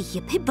娼妓也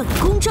配本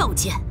宫召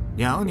见？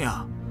娘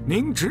娘，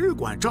您只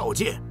管召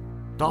见，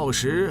到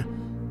时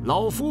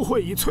老夫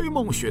会以崔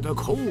梦雪的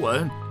口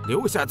吻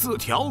留下字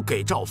条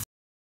给赵夫。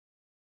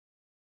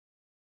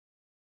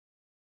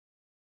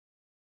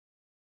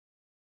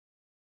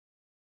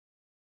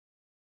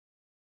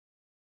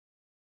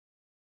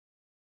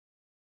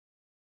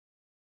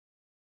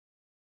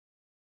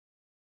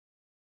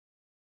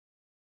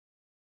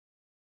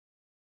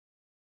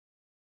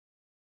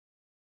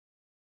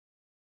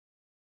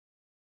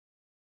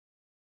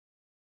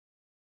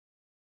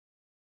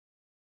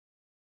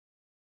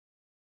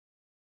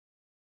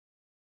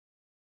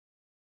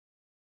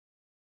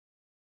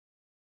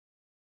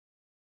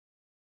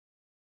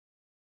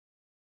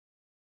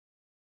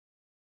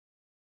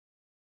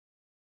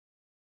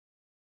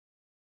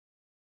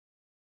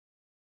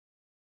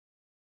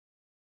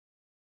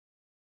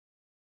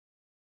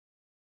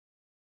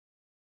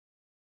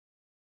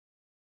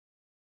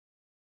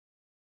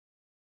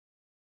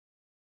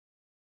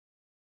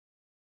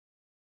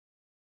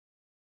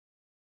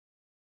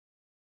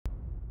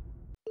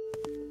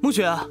梦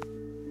雪，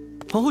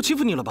皇后欺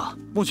负你了吧？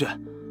梦雪，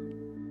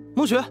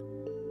梦雪，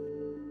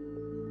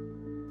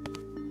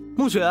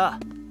梦雪，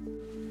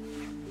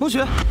梦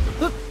雪，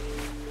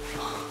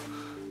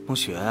梦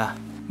雪，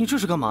你这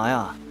是干嘛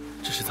呀？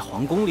这是在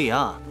皇宫里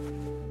啊！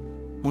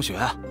梦雪，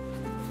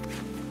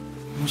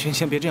梦雪，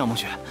先别这样，梦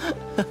雪。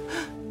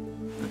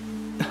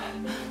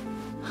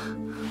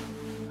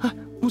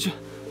梦雪。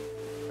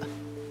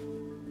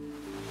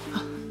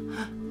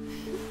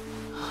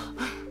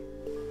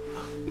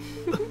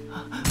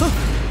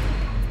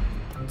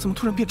怎么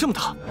突然变这么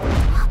大？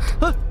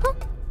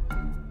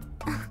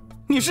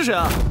你是谁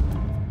啊？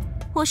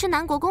我是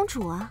南国公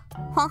主啊，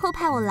皇后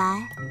派我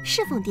来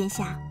侍奉殿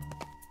下。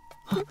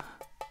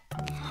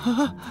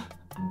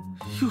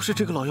又是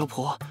这个老妖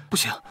婆，不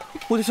行，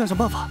我得想想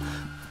办法，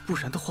不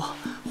然的话，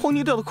皇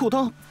娘掉的裤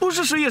裆不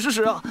是屎也是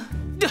屎啊！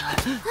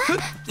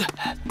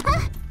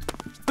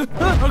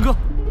二哥，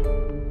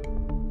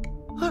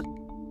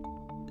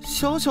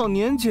小小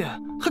年纪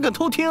还敢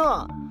偷听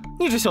啊！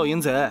你这小淫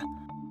贼！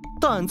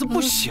胆子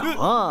不小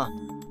啊！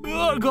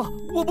二哥，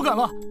我不敢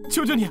了，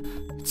求求你，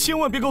千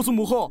万别告诉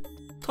母后，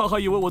她还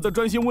以为我在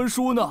专心温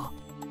书呢。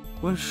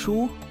温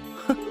书？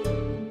哼，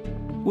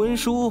温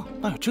书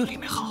哪有这里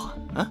面好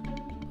啊？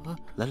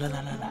来，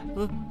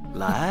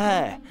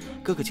来，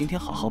哥哥今天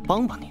好好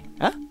帮帮你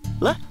啊！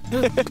来，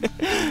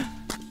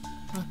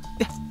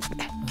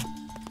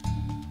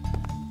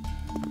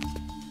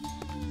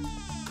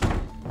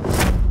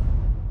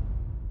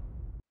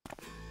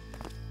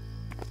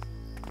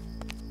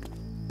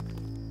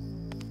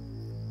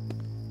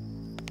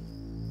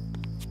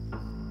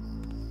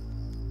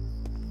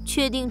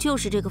确定就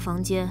是这个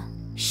房间？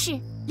是，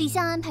李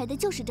相安排的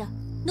就是这儿。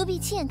奴婢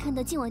亲眼看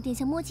到靖王殿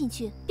下摸进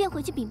去，便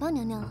回去禀报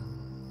娘娘了。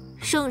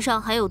圣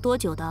上还有多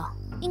久到？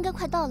应该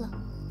快到了。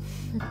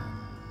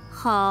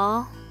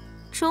好，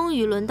终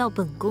于轮到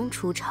本宫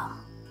出场，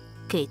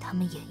给他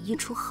们演一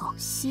出好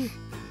戏。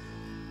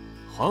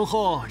皇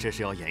后，这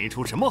是要演一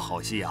出什么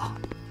好戏啊？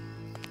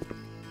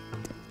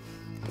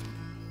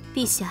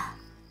陛下，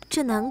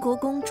这南国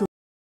公主。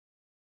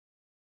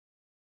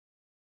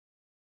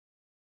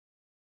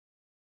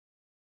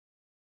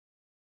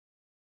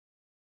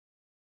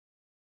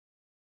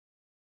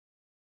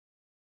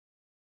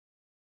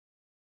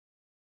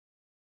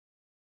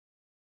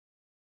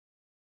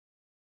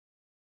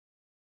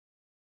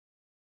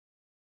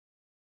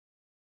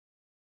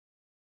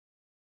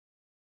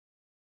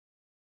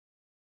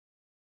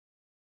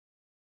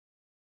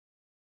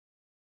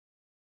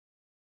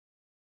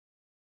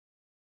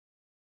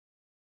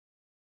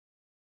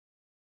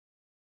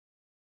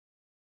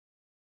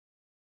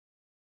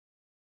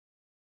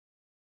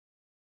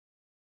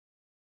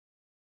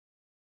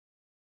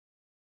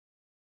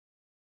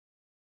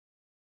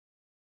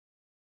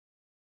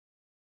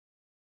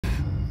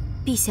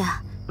陛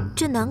下，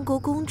这南国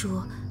公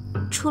主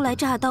初来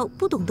乍到，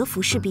不懂得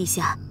服侍陛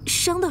下，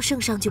伤到圣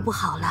上就不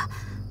好了。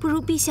不如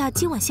陛下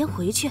今晚先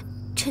回去，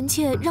臣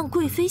妾让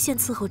贵妃先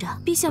伺候着，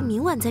陛下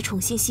明晚再宠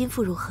幸心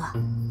腹，如何？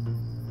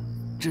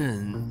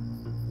朕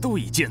都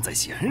已箭在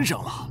弦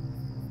上了，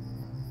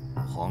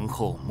皇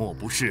后莫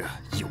不是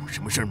有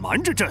什么事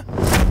瞒着朕？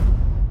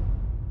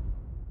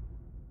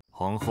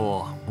皇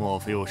后莫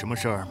非有什么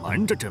事儿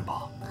瞒着朕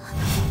吧？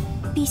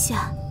陛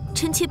下，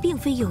臣妾并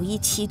非有意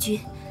欺君。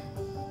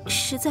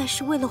实在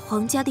是为了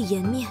皇家的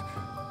颜面，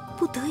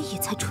不得已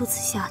才出此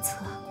下策。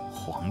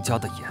皇家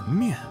的颜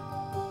面？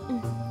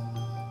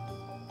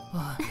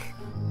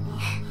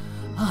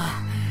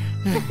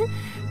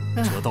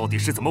这到底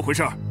是怎么回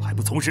事？还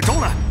不从实招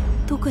来？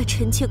都怪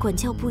臣妾管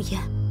教不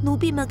严，奴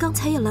婢们刚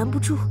才也拦不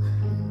住，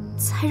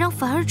才让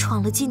凡儿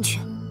闯了进去。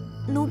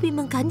奴婢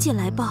们赶紧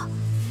来报，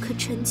可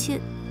臣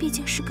妾毕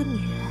竟是个女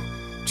人，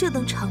这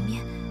等场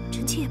面，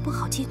臣妾也不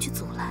好进去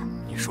阻拦。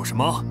你说什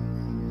么？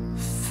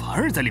凡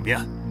儿在里边？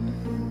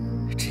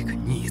这个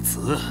逆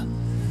子！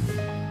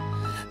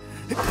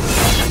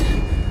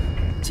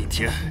今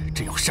天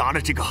朕要杀了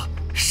这个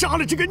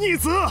逆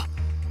子！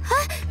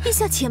陛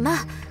下且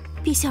慢，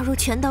陛下若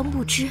全当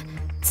不知，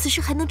此事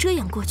还能遮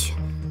掩过去，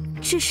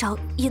至少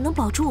也能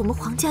保住我们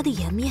皇家的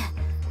颜面。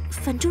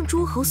反正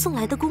诸侯送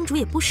来的公主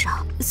也不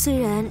少，虽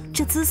然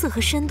这姿色和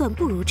身段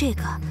不如这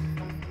个，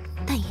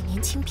但也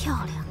年轻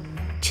漂亮。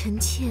臣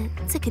妾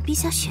再给陛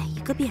下选一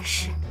个便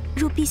是。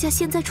若陛下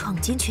现在闯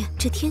进去，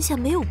这天下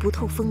没有不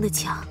透风的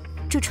墙。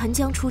这传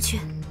将出去，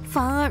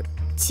反而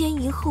奸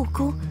淫后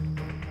宫，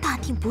大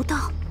逆不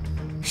道，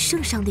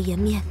圣上的颜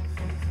面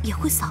也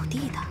会扫地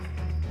的。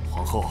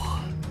皇后，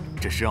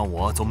这是让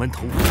我做门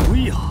头无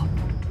龟呀！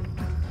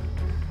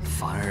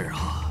凡儿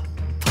啊，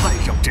太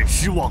让朕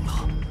失望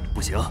了。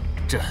不行，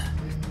朕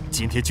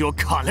今天就要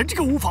砍了这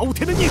个无法无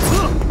天的逆子。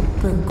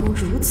本宫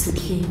如此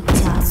添油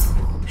加醋，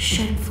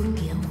煽风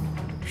点火。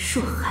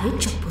若还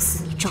整不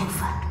死你赵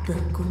凡，本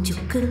宫就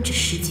跟着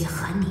师姐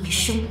喊你一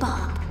声爸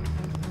爸。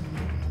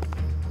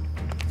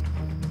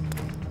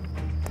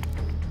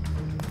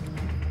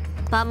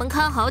把门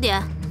看好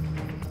点。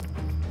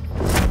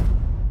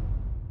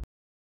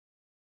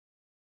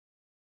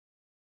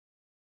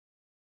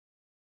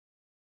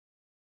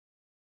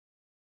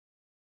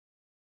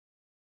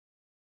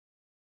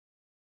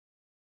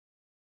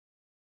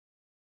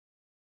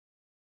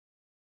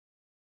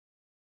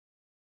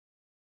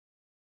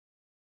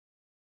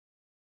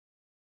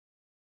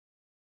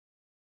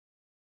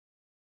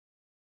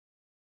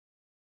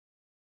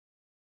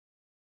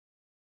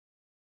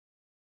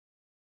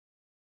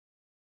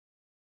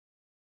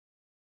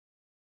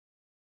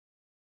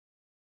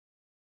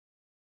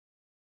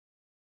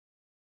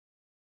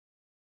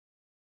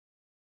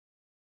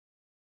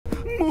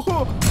母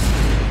后，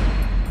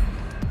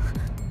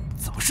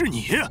怎么是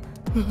你？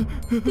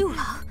六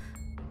郎，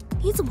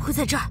你怎么会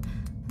在这儿？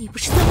你不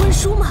是在温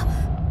书吗？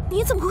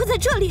你怎么会在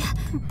这里？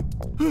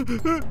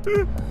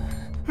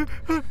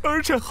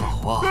儿臣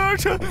好啊，儿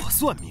臣我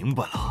算明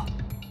白了。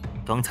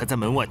刚才在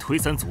门外推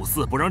三阻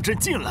四，不让朕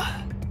进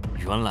来，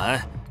原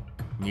来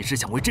你是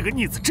想为这个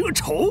逆子遮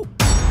丑。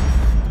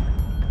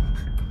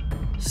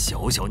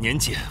小小年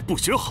纪不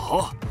学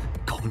好，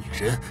搞女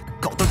人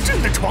搞到朕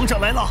的床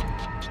上来了。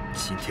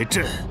今天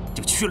朕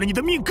就去了你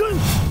的命根，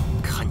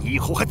看你以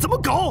后还怎么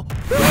搞！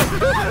陛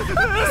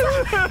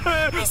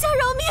下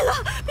饶命啊！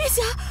陛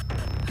下，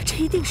这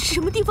一定是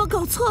什么地方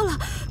搞错了。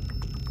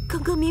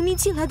刚刚明明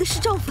进来的是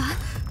赵凡，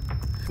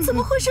怎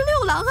么会是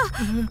六郎啊？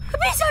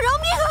陛下饶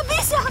命啊！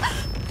陛下，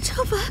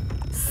赵凡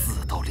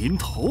死到临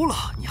头了，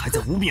你还在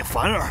污蔑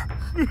凡儿？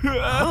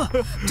啊！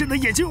朕的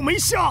眼睛又没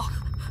瞎，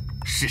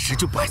事实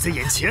就摆在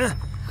眼前，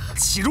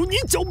岂容你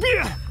狡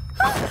辩？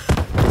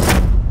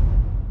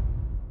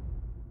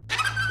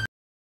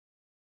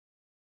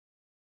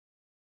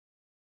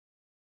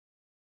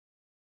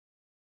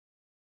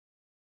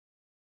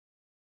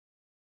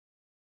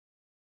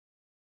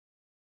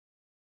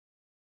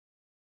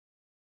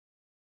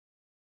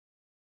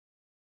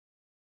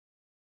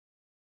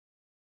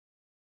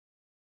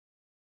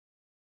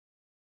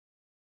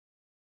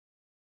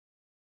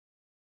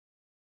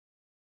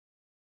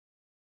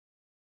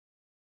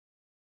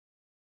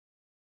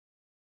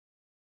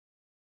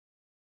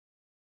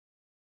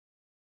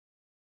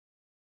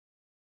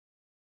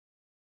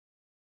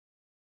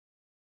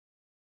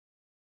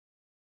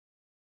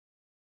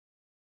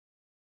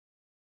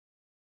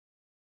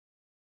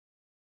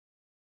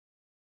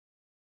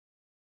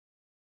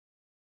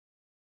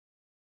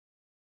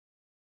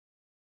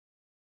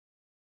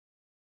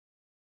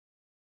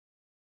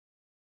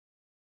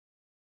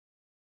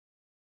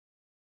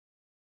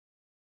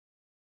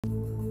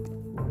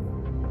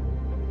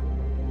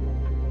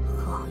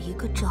一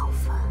个赵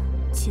凡，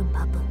竟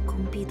把本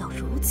宫逼到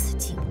如此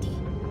境地，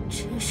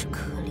真是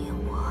可怜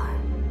我儿。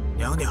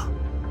娘娘，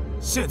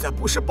现在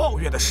不是抱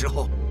怨的时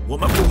候，我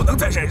们不能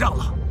再忍让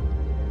了。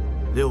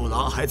六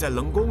郎还在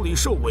冷宫里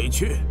受委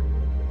屈，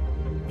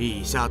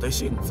陛下的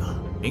性子，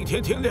明天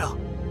天亮，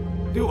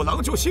六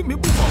郎就性命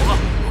不保了。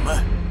我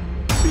们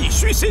必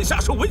须先下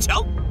手为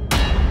强。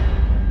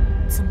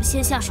怎么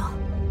先下手？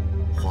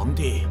皇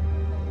帝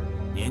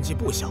年纪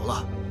不小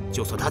了，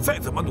就算他再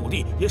怎么努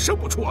力，也生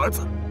不出儿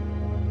子。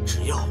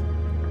只要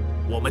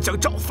我们将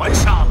赵凡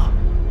杀了，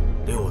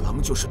六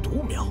郎就是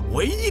独苗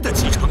唯一的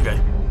继承人。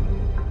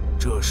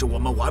这是我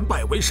们完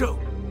败为胜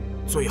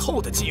最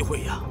后的机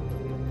会呀！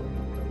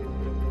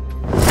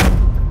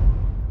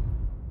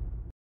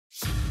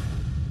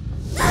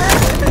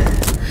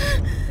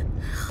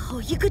好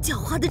一个狡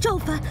猾的赵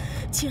凡，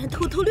竟然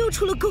偷偷溜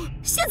出了宫，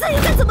现在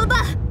应该怎么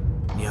办？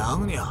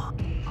娘娘，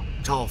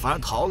赵凡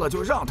逃了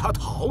就让他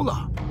逃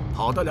了，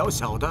跑得了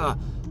小的，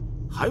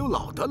还有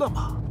老的了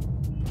吗？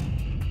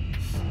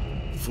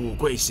富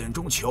贵险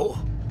中求，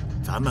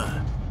咱们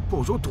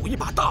不如赌一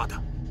把大的。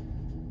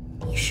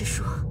你是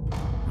说，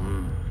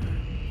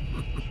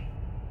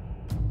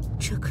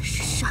这可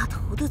是杀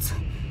头的罪，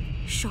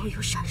稍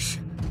有闪失，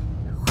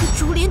会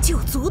株连九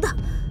族的。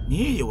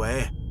你以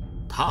为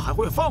他还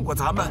会放过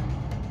咱们？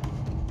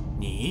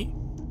你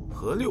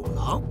和六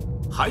郎，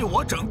还有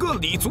我整个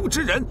李族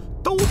之人，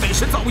都得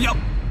是遭殃。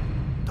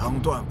当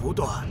断不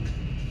断，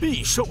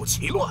必受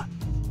其乱。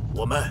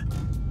我们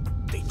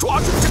得抓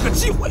住这个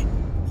机会。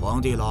皇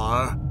帝老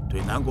儿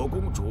对南国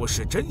公主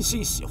是真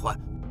心喜欢，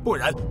不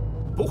然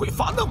不会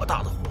发那么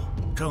大的火。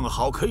正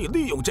好可以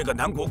利用这个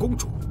南国公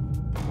主。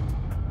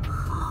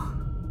好，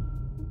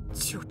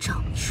就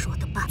照你说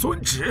的办。遵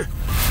旨。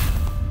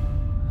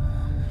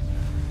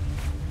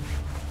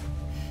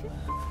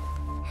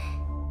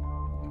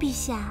陛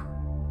下，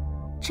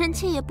臣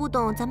妾也不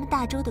懂咱们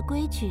大周的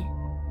规矩，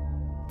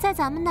在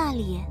咱们那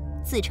里，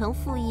子承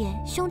父业，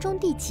兄终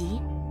弟及，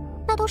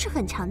那都是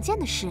很常见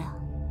的事啊。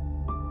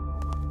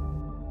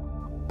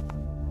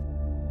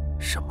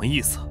什么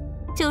意思？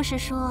就是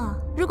说，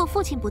如果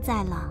父亲不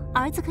在了，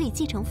儿子可以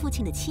继承父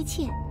亲的妻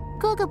妾；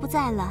哥哥不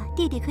在了，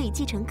弟弟可以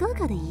继承哥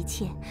哥的一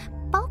切，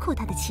包括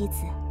他的妻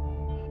子。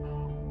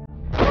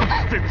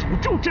在诅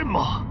咒朕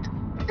吗？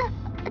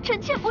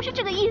臣妾不是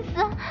这个意思，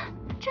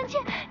臣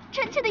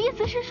妾的意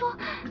思是说，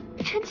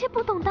臣妾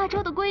不懂大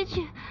周的规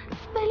矩，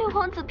被六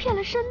皇子骗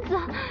了身子。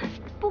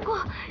不过，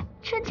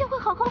臣妾会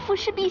好好服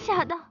侍陛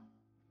下的，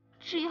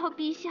只要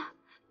陛下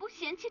不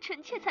嫌弃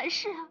臣妾才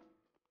是啊。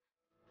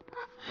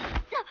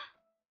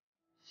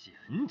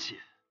嫌弃？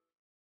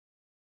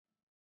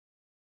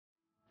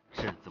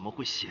朕怎么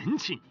会嫌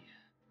弃你？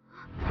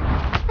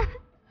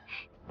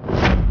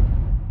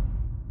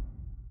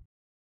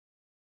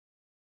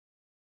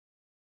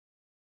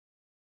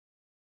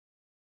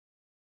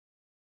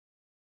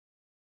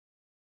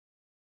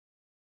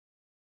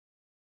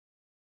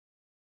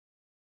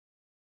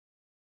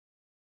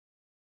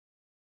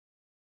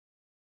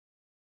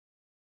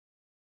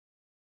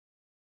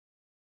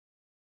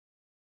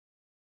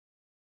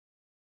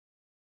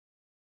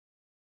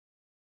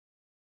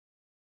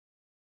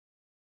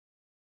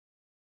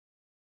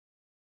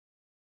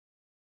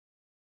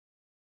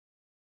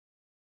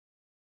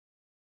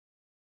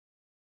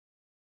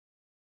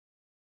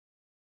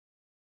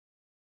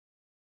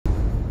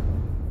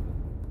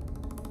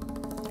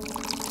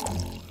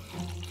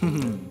哼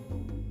哼，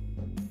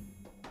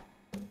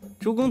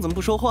主公怎么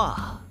不说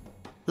话？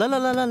来，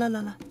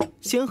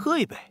先喝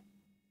一杯。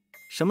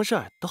什么事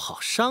儿都好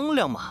商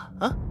量嘛，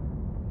啊！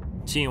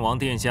晋王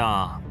殿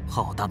下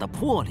好大的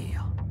魄力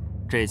呀，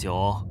这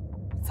酒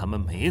咱们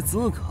没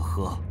资格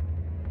喝。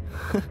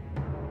哼，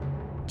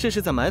这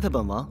是在埋汰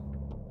本王？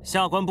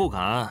下官不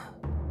敢。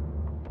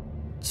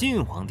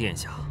晋王殿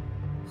下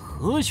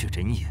何许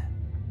人也？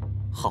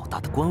好大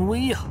的官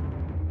威呀！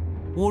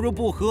我若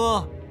不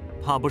喝，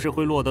怕不是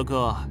会落得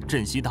个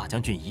镇西大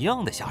将军一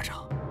样的下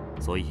场，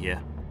所以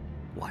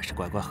我还是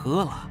乖乖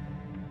喝了。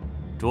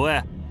诸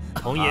位，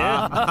同饮。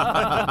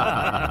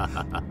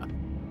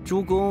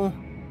主公，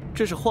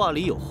这是话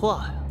里有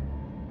话呀。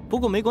不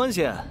过没关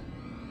系，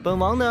本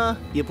王呢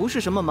也不是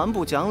什么蛮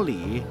不讲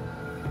理。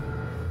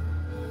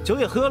酒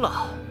也喝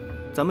了，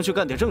咱们去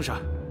干点正事儿。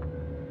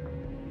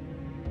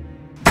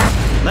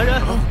来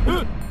人，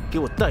给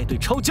我带队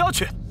抄家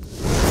去。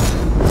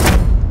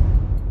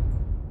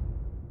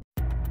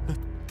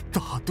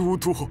大都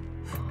督，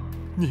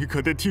你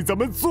可得替咱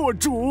们做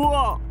主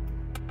啊！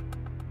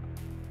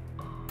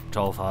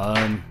赵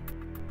凡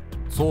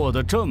做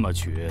得这么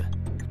绝，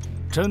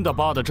真的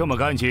扒得这么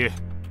干净？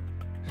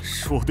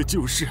说的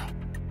就是，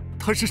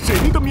他是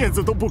谁的面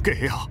子都不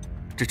给啊！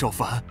这赵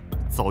凡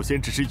早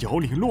先只是遥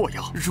领洛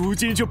阳，如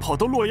今却跑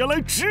到洛阳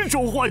来指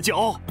手画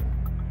脚。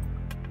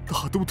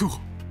大都督，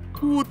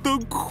我的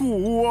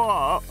苦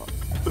啊！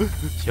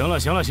行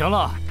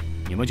了，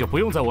你们就不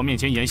用在我面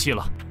前演戏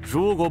了。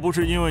如果不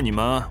是因为你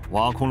们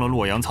挖空了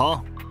洛阳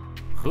仓，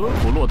何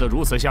苦落得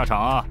如此下场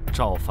啊？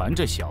赵凡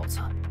这小子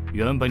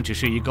原本只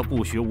是一个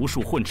不学无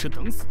术、混吃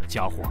等死的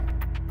家伙，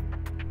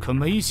可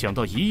没想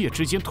到一夜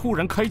之间突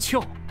然开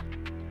窍，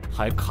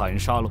还砍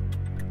杀了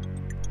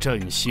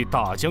镇西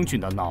大将军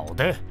的脑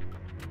袋。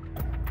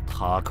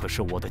他可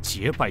是我的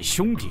结拜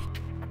兄弟，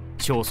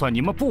就算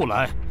你们不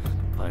来，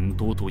本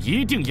都督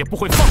一定也不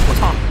会放过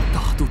他。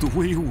大都督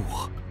威武，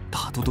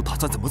大都督打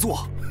算怎么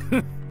做？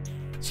哼，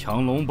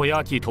强龙不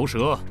压地头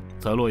蛇，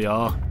在洛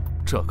阳，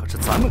这可是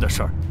咱们的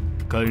事儿，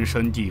根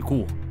深蒂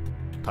固。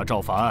他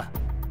赵凡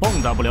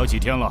蹦跶不了几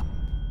天了，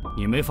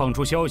你没放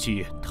出消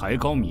息抬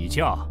高米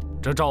价，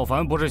这赵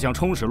凡不是想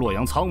充实洛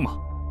阳仓吗？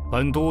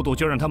本都督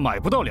就让他买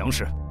不到粮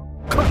食，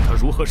看他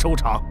如何收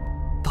场。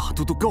大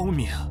都督高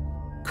明，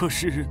可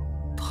是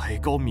抬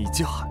高米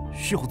价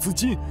需要资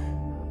金，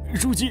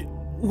如今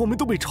我们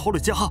都被抄了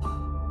家，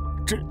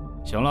这……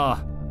行了，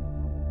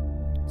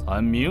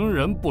咱明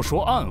人不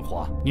说暗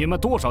话，你们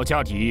多少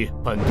家底，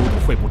本都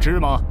督会不知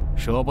吗？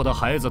舍不得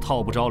孩子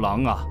套不着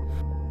狼啊！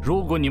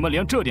如果你们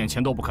连这点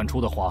钱都不肯出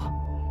的话，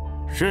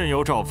任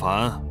由赵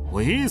凡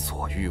为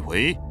所欲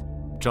为。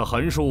这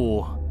横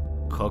竖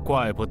可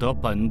怪不得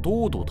本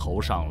都督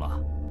头上了。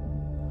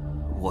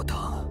我等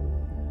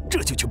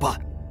这就去办。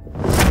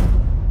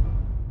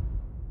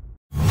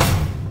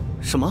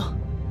什么？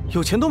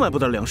有钱都买不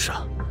到粮食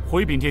啊！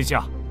回禀殿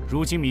下，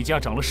如今米价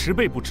涨了10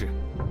倍不止，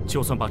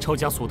就算把抄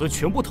家所得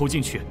全部投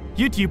进去，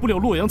也抵不了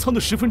洛阳仓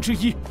的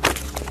1/10。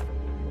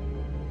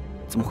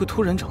怎么会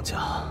突然涨价？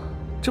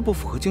这不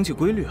符合经济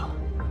规律啊！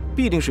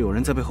必定是有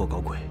人在背后搞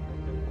鬼。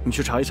你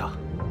去查一查。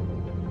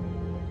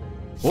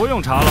不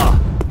用查了，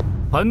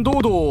本都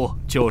督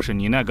就是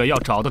你那个要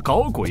找的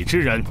搞鬼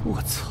之人。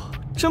我操，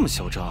这么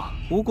嚣张，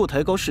无故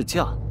抬高市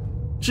价，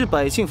置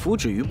百姓福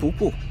祉于不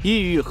顾，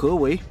意欲何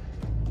为？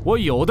我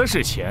有的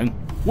是钱，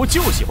我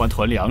就喜欢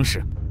囤粮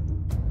食。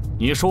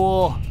你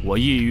说我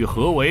意欲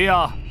何为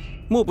啊？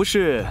莫不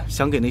是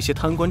想给那些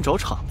贪官找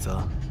场子？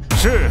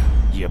是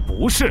也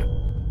不是？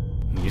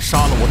你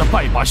杀了我的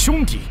拜把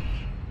兄弟，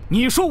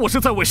你说我是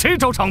在为谁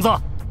找场子？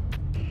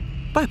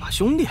拜把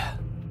兄弟？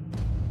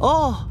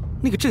哦，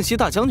那个镇西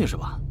大将军是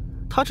吧？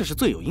他这是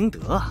罪有应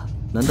得啊！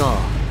难道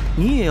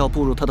你也要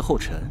步入他的后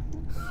尘？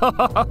哈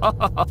哈哈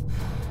哈哈！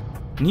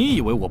你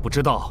以为我不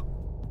知道？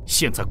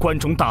现在关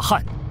中大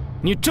旱，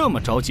你这么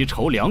着急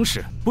筹粮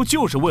食，不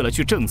就是为了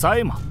去赈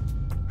灾吗？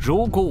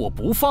如果我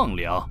不放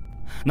粮，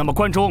那么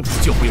关中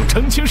就会有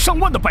成千上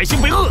万的百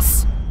姓被饿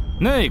死。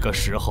那个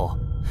时候，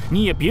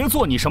你也别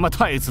做你什么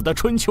太子的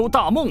春秋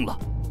大梦了。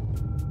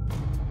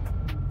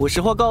我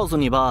实话告诉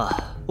你吧，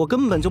我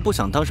根本就不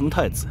想当什么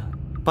太子，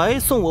白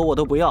送我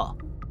都不要。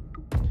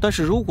但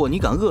是如果你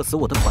敢饿死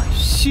我的百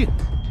姓，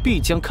必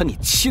将砍你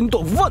千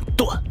段万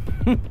段。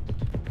哼，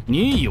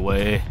你以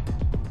为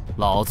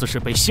老子是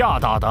被吓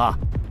大的？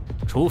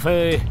除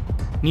非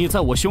你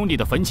在我兄弟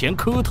的坟前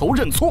磕头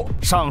认错，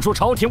上书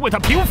朝廷为他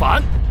平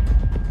反，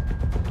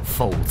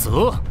否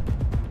则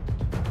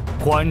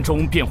关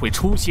中便会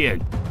出现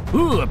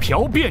饿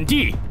殍遍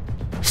地，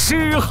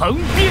尸横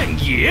遍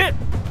野。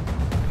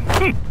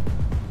哼！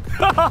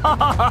哈哈哈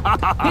哈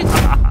哈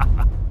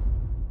哈！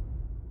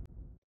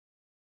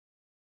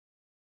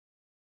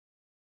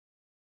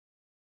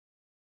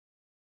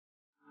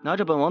拿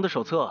着本王的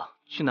手册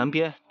去南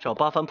边找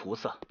八幡菩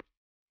萨，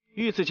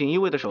御赐锦衣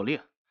卫的手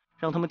令，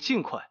让他们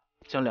尽快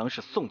将粮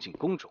食送进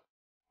宫中。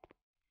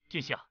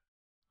殿下，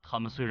他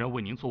们虽然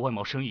为您做外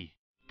贸生意，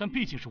但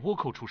毕竟是倭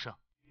寇出身，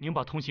您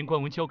把通行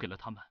官文交给了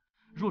他们，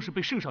若是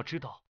被圣上知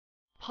道，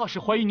怕是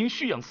怀疑您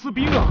蓄养私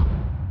兵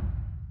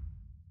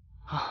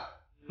啊！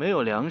没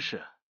有粮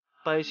食，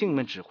百姓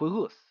们只会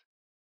饿死。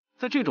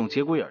在这种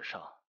节骨眼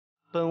上，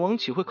本王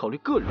岂会考虑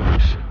个人的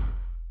事？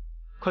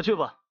快去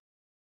吧，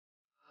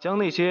将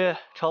那些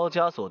抄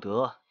家所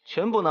得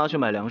全部拿去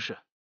买粮食。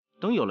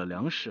等有了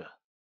粮食，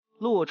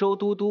洛州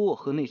都督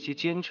和那些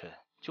奸臣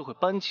就会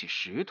搬起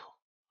石头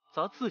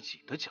砸自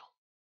己的脚。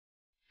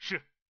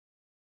是。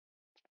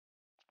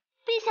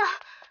陛下。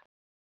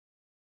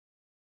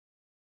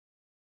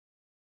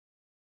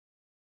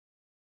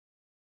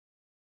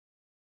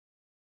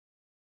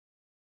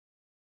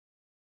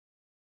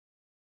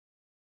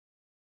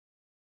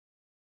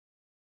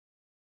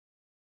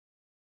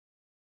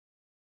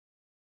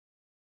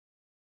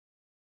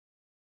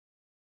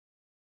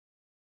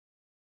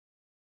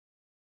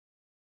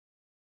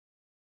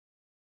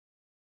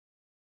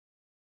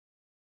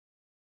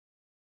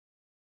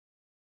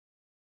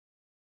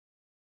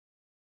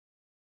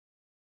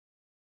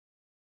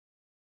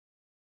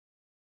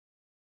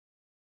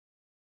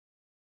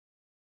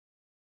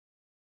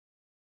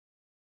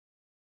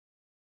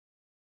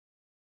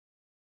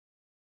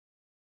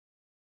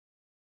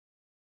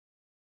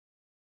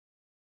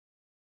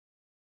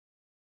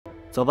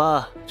走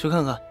吧，去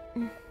看看。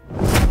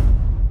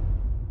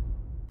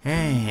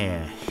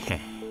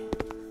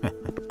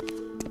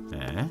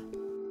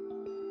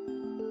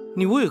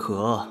你为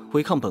何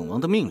违抗本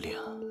王的命令？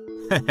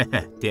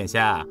殿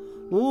下，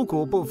五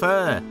谷不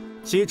分，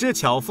岂知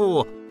巧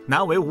妇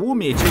难为无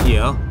米之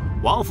营。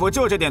王府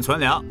就这点存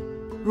粮，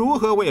如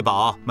何喂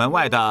饱门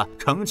外的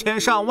成千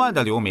上万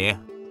的流民？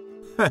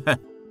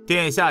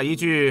殿下一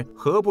句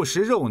何不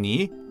食肉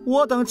糜，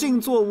我等尽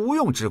做无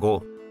用之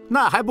功。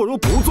那还不如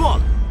不做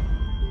了。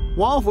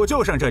王府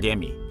就剩这点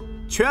米，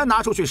全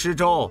拿出去施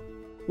粥，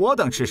我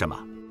等吃什么？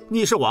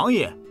你是王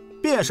爷，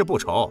便是不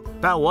愁，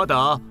但我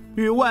等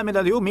与外面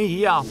的流民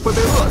一样会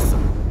被饿死。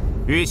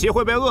与其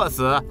会被饿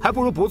死，还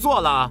不如不做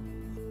了。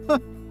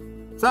哼！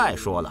再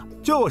说了，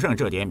就剩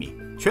这点米，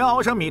全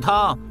熬成米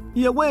汤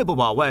也喂不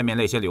饱外面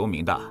那些流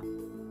民的，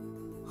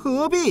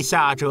何必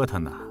瞎折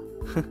腾呢？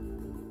哼！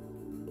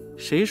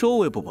谁说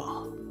喂不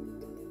饱？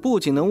不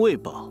仅能喂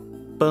饱，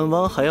本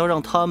王还要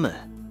让他们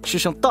吃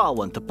上大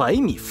碗的白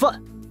米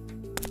饭。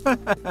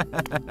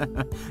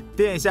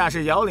殿下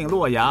是遥领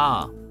洛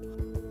阳，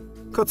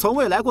可从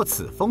未来过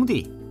此封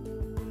地。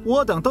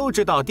我等都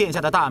知道殿下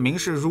的大名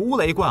是如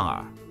雷贯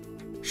耳，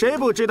谁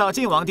不知道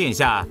晋王殿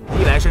下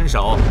衣来伸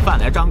手，饭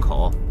来张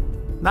口？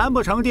难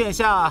不成殿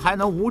下还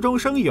能无中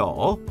生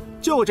有？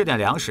就这点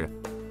粮食，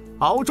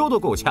熬粥都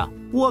够呛。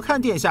我看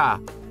殿下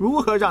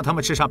如何让他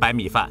们吃上白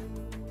米饭。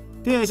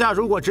殿下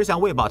如果只想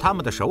喂饱他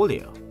们的首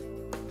领，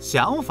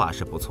想法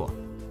是不错，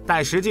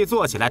但实际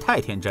做起来太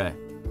天真。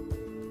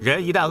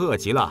人一旦饿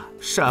极了，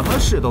什么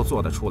事都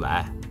做得出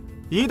来。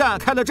一旦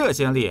开了这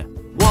先例，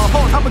往后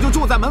他们就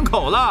住在门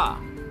口了。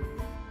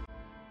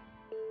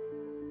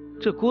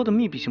这锅的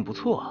密闭性不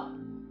错啊！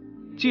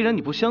既然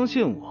你不相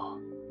信我，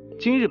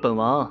今日本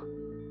王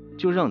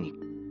就让你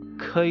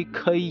开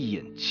开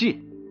眼界。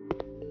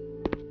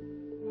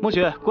墨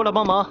雪，过来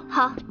帮忙。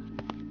好。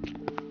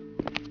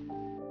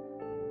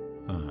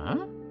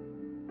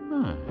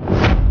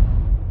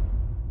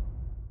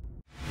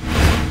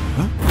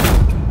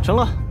成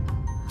了。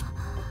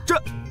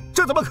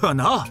这怎么可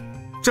能？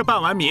这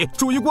半碗米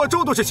煮一锅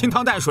粥都是清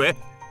汤淡水，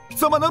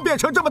怎么能变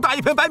成这么大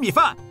一盆白米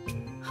饭？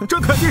这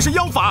肯定是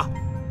妖法。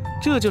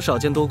这就少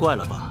见多怪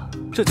了吧？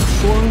这叫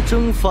双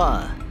蒸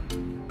饭。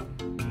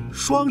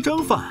双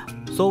蒸饭？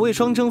所谓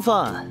双蒸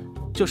饭，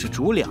就是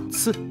煮2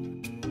次。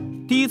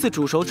第一次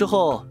煮熟之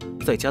后，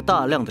再加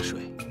大量的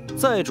水，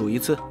再煮1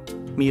次。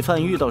米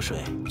饭遇到水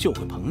就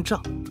会膨胀，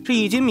这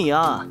1斤米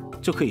啊，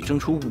就可以蒸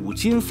出5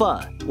斤饭。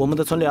我们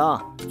的存粮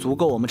足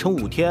够我们撑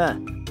5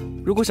天。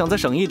如果想再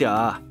省一点，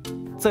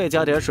再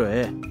加点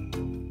水，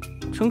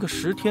撑个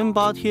10天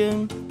8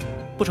天，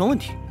不成问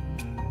题。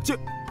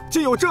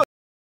就有这。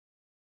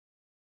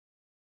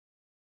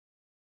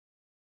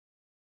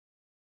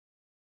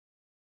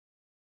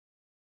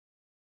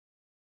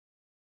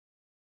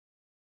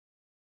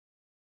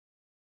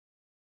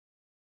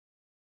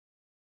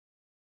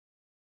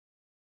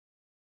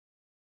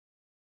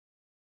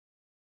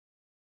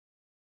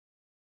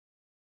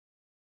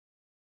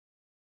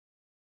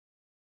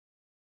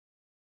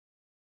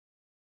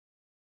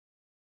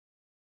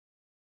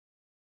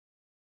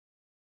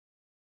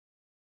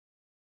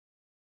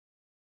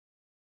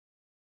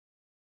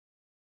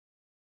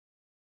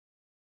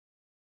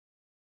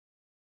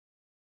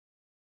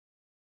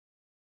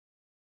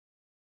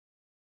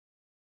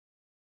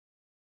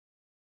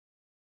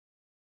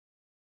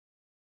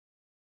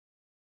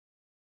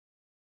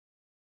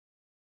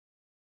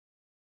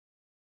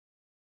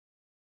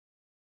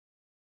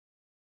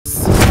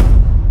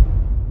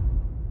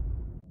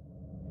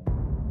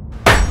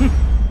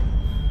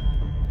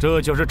这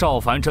就是赵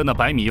凡蒸的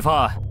白米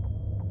饭。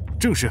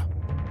正是，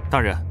大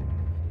人，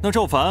那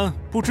赵凡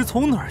不知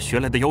从哪儿学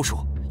来的妖术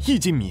，1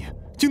斤米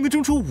就能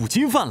蒸出5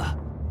斤饭来，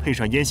配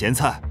上腌咸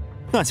菜，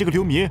那些个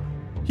流民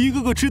一个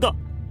个吃的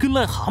跟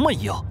癞蛤蟆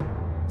一样。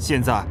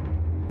现在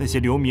那些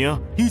流民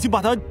已经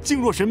把他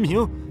敬若神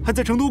明，还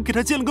在成都给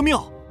他建了个庙。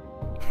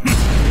哼，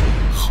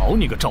好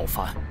你个赵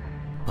凡，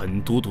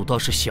本都督倒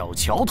是小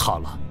瞧他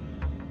了。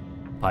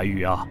白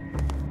玉啊，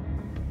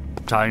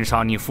斩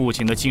杀你父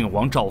亲的晋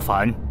王赵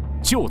凡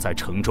就在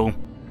城中，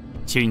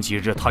近几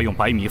日他用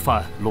白米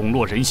饭笼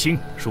络人心，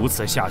如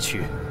此下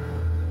去，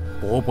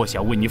伯伯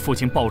想为你父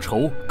亲报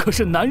仇，可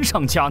是难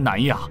上加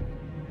难呀。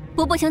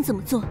伯伯想怎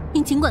么做，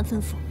您尽管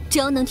吩咐，只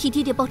要能替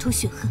爹爹报仇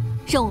雪恨，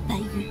让我白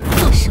玉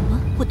做什么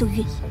我都愿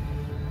意。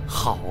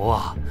好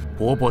啊，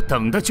伯伯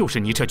等的就是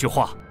你这句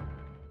话。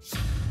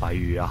白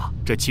玉啊，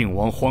这晋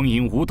王荒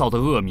淫无道的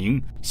恶名，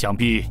想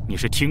必你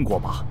是听过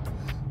吧？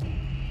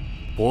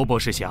伯伯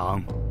是想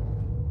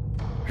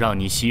让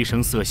你牺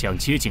牲色相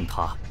接近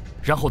他，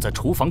然后在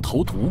厨房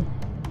投毒。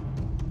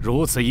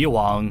如此以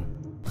往，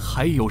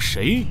还有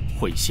谁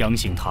会相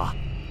信他？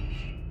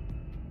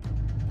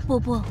伯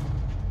伯，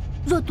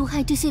若毒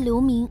害这些流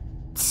民，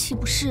岂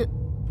不是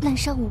滥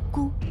杀无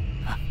辜？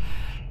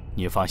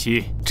你放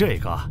心，这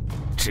个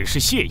只是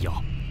泻药，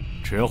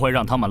只会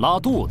让他们拉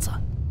肚子。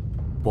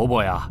伯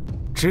伯呀，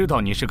知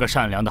道你是个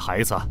善良的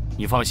孩子，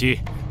你放心，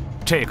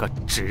这个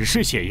只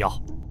是泻药，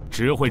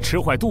只会吃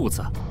坏肚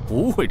子，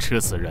不会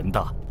吃死人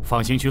的。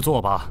放心去做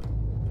吧。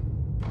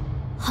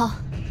好，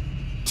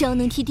只要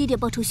能替爹爹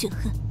报仇雪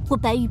恨，我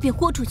白玉便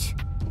豁出去。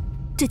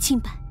这清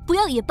白不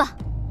要也罢。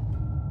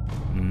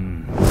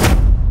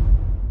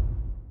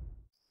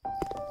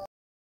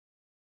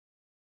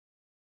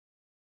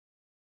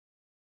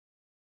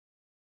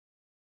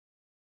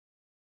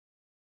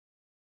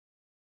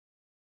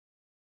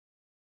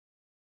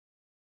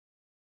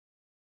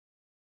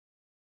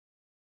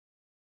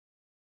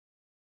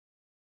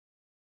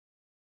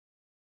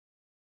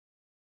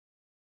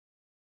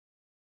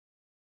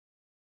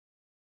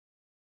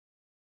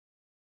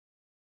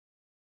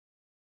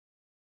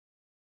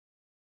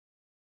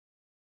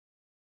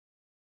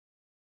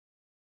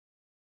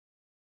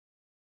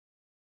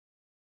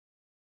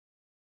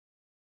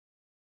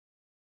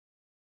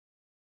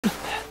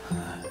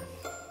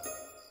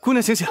姑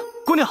娘醒醒，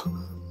姑娘，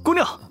姑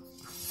娘，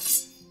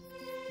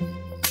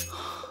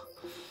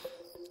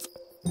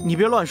你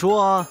别乱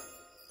说啊！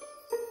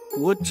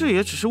我这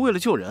也只是为了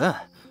救人。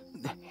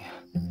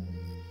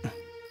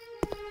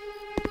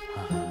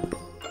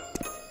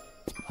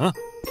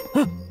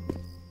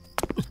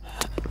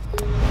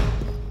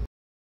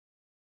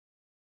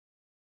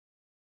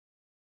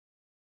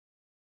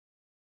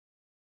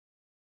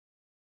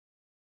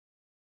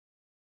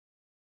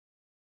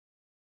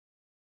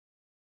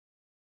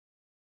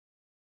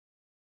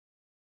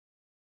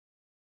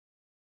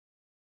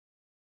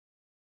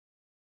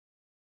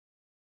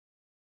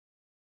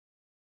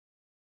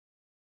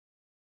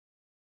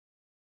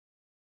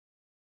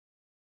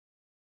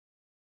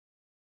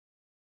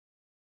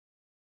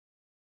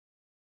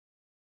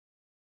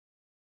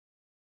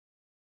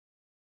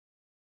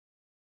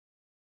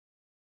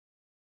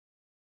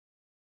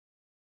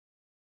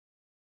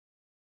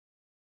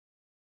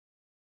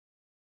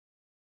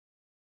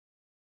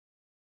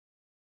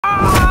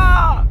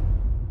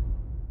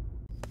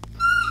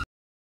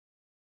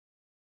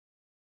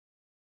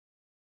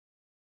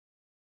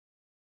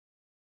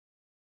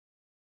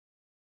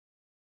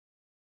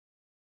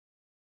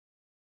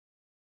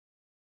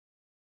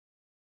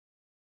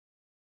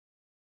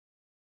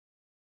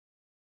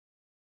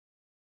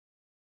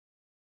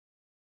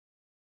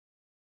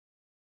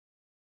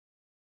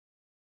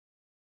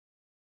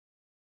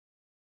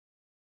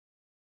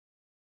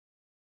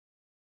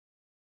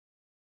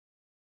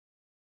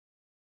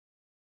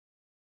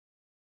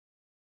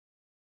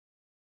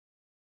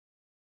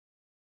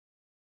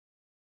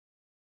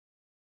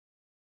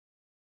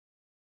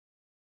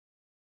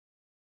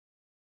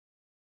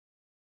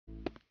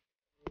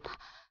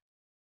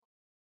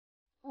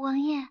王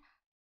爷，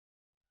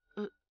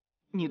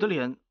你的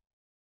脸，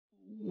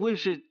我也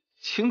是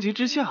情急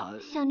之下。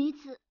小女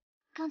子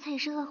刚才也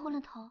是饿昏了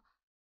头，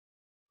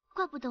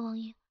怪不得王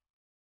爷。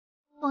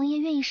王爷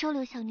愿意收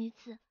留小女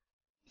子，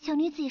小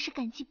女子也是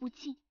感激不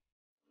尽。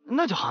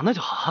那就好，那就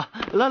好。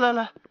来来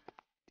来，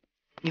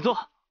你坐，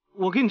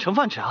我给你盛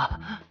饭吃啊。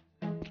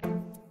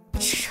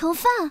盛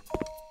饭？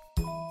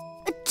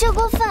这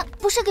锅饭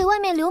不是给外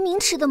面流民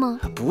吃的吗？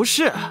不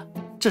是，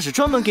这是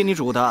专门给你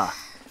煮的。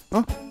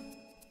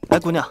来，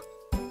姑娘，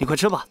你快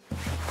吃吧。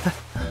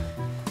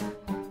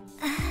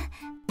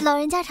老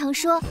人家常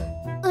说，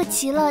饿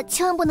极了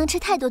千万不能吃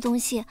太多东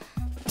西。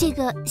这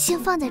个先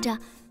放在这儿，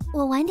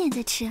我晚点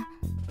再吃。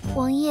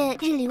王爷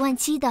日理万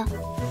机的，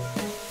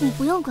你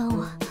不用管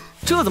我。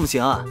这怎么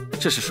行啊？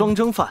这是双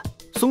蒸饭，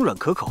松软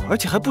可口，而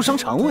且还不伤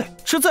肠胃，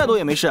吃再多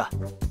也没事。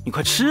你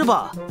快吃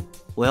吧，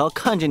我要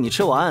看着你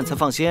吃完才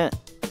放心。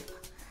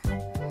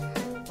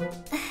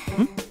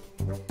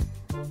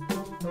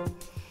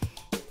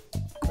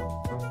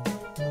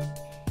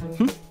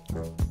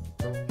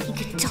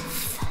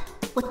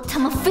他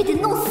妈非得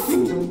弄死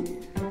你！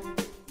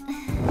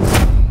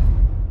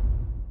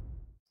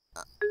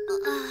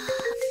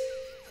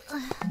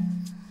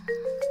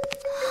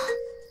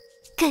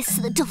该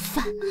死的赵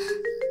凡，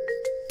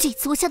这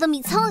次我下到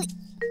米仓里，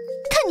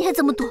看你还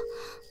怎么躲！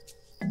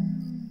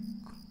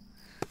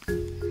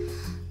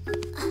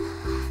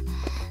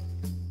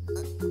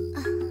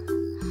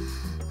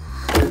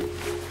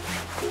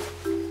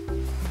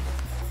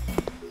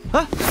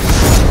哎，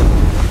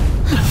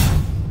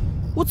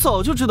我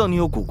早就知道你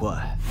有古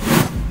怪。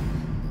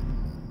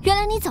原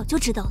来你早就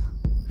知道了。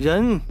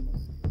人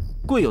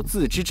贵有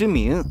自知之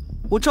明，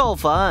我赵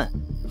凡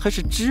还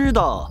是知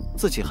道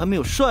自己还没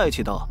有帅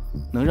气到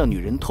能让女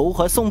人投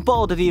怀送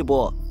抱的地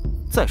步。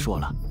再说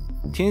了，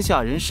天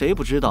下人谁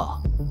不知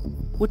道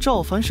我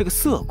赵凡是个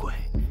色鬼？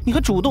你还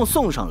主动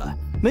送上来，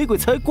没鬼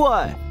才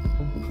怪！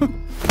哼，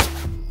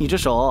你这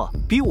手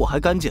比我还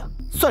干净，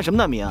算什么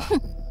难民啊？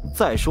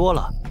再说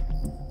了，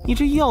你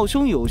这要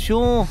胸有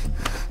胸，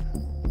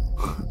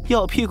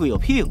要屁股有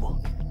屁股。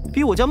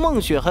比我家孟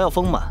雪还要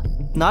丰满，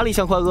哪里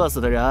像快饿死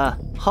的人？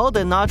好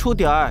歹拿出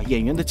点演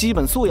员的基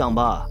本素养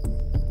吧。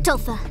赵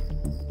凡，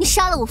你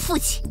杀了我父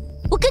亲，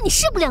我跟你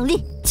势不两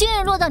立。今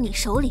日落到你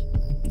手里，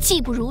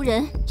技不如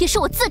人也是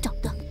我自找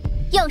的。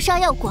要杀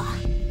要剐，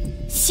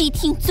悉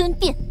听尊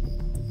便。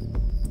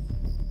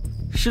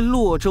是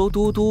洛州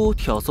都督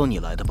挑唆你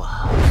来的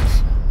吧？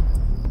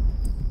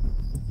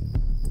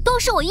都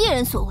是我一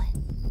人所为，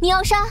你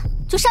要杀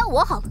就杀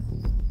我好了。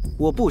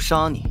我不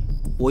杀你，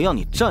我要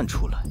你站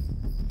出来。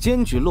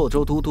检举洛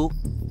州都督，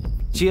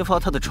揭发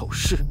他的丑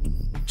事。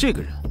这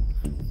个人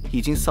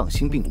已经丧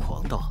心病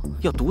狂到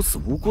要毒死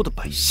无辜的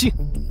百姓。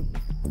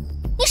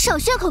你少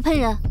血口喷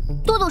人！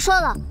都督说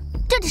了，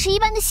这只是一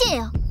般的泻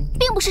药，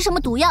并不是什么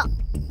毒药。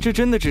这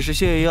真的只是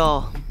泻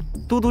药？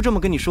都督这么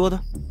跟你说的？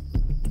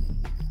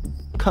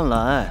看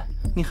来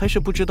你还是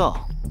不知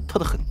道它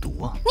的狠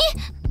毒啊！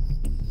你。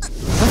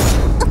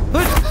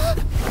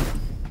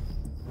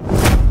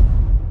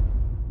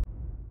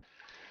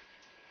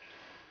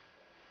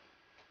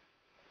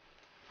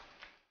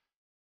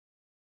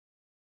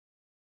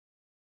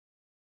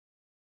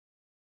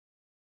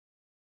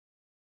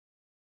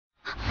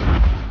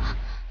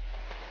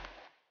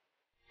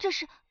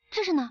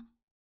这是哪？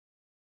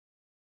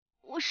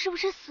我是不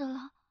是死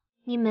了？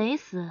你没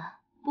死，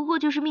不过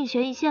就是命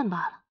悬一线罢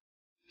了。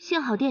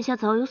幸好殿下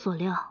早有所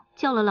料，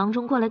叫了郎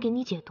中过来给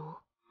你解毒，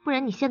不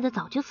然你现在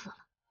早就死了。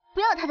不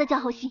要他的假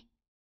好心。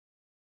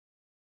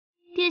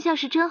殿下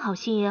是真好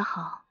心也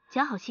好，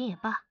假好心也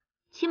罢，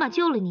起码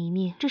救了你一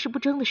命，这是不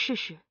争的事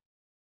实。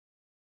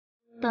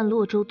但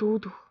洛州都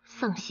督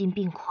丧心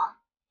病狂，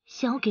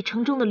想要给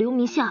城中的流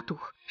民下毒，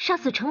杀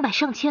死成百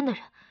上千的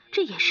人，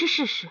这也是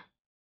事实。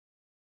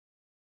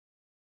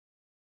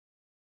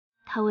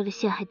他为了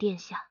陷害殿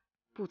下，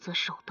不择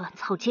手段，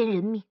草菅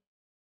人命，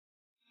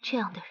这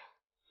样的人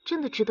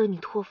真的值得你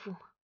托付吗？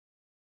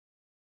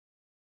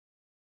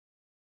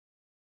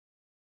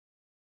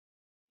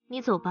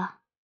你走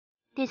吧，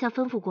殿下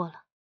吩咐过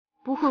了，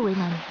不会为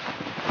难你。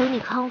等你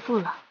康复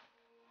了，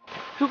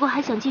如果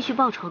还想继续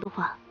报仇的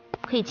话，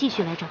可以继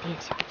续来找殿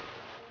下。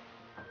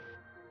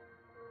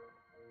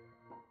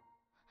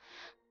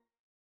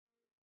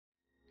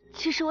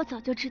其实我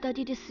早就知道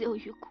弟弟死有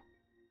余辜，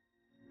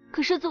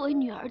可是作为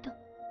女儿的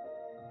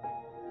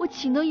我，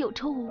岂能有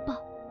仇无报，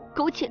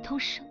苟且偷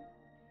生？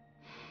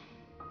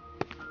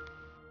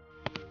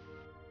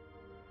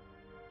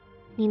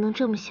你能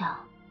这么想，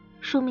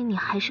说明你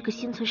还是个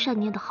心存善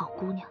念的好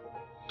姑娘。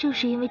正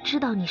是因为知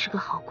道你是个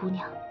好姑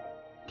娘，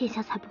殿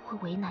下才不会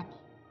为难你。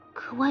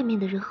可外面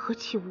的人何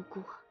其无辜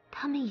啊！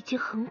他们已经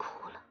很苦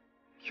了，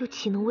又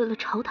岂能为了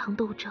朝堂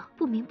斗争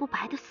不明不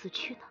白的死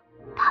去呢？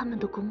他们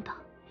的公道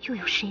又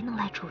有谁能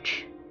来主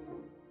持？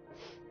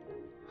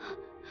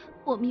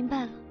我明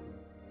白了，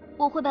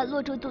我会把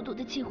洛州都督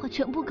的计划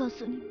全部告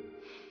诉你，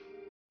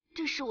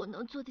这是我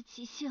能做的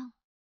极限了。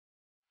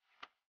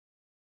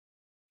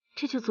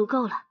这就足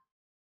够了。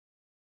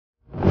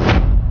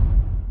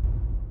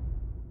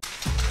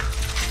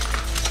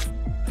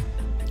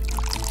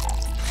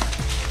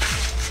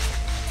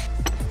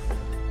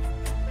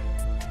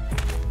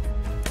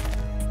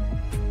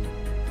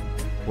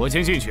我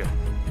先进去，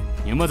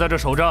你们在这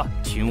守着，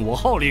听我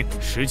号令，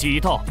时机一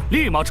到，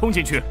立马冲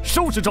进去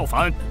收拾赵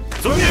凡。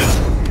遵命。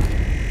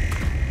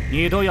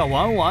你都要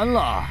玩完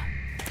了，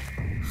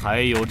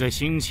还有这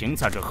心情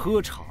在这喝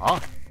茶？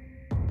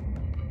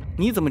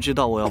你怎么知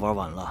道我要玩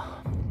完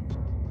了？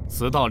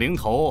死到临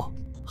头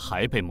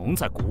还被蒙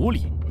在鼓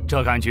里，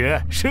这感觉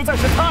实在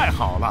是太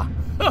好了！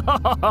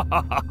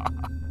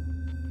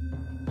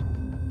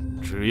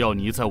只要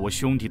你在我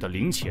兄弟的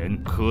灵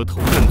前磕头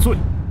认罪，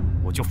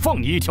我就放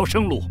你一条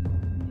生路。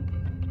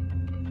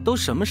都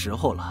什么时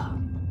候了，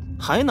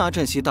还拿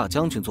镇西大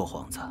将军做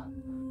幌子？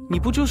你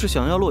不就是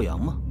想要洛阳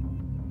吗？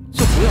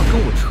就不要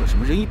跟我扯什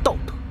么仁义道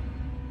德。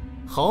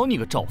好你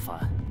个赵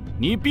凡，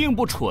你并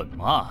不蠢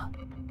嘛！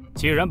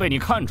既然被你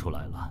看出来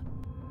了，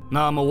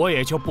那么我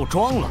也就不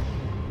装了，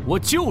我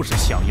就是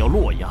想要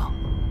洛阳。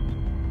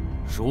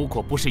如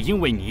果不是因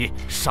为你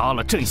杀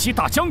了镇西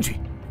大将军，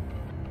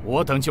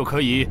我等就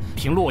可以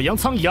凭洛阳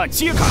仓一案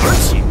揭竿而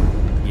起。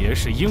也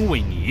是因为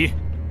你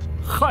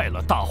害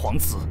了大皇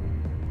子，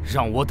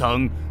让我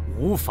等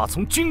无法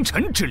从君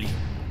臣之力。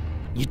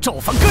你赵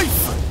凡该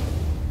死！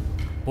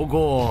不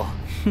过，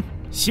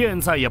现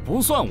在也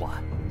不算晚。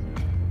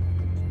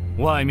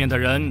外面的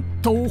人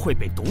都会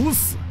被毒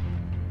死，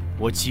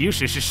我即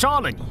使是杀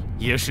了你，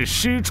也是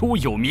师出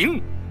有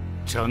名，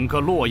整个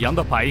洛阳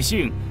的百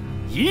姓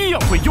一样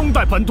会拥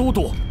戴本都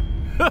督。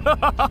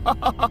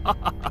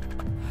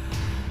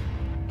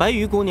白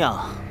鱼姑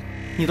娘，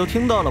你都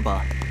听到了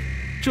吧？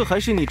这还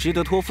是你值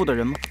得托付的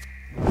人吗？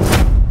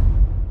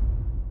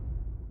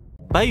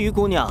白鱼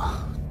姑娘，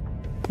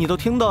你都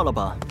听到了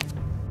吧？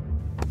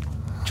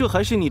这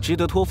还是你值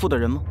得托付的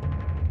人吗？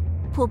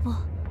伯伯，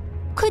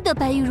亏得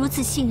白玉如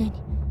此信任你，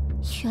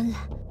原来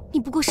你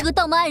不过是个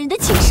道貌岸然的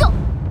禽兽！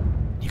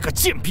你个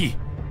贱婢，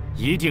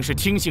一定是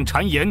听信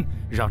谗言，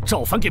让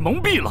赵凡给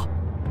蒙蔽了。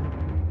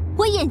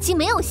我眼睛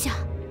没有瞎，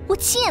我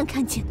亲眼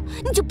看见的，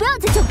你就不要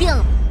再狡辩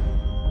了。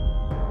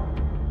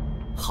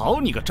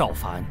好你个赵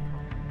凡！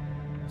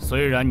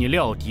虽然你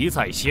料敌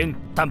在先，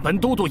但本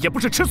都督也不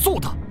是吃素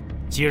的。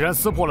既然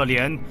撕破了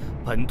脸，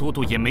本都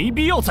督也没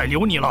必要再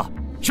留你了。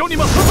兄弟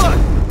们，合在！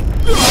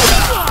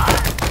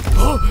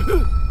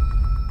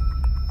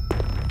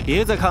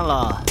别再看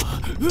了，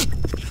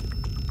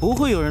不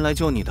会有人来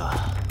救你的。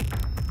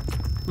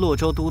洛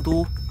州都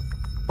督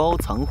包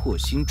藏祸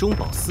心，中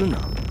饱私囊，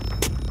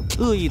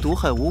恶意毒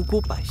害无辜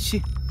百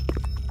姓，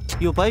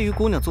有白鱼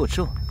姑娘作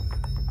证，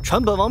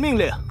传本王命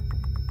令，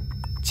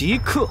即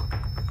刻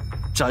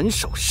斩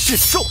首示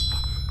众！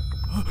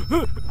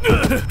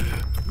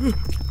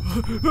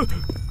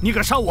你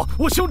敢杀我，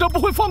我兄长不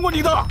会放过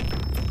你的！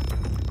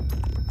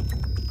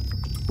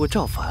我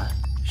赵凡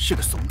是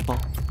个怂包，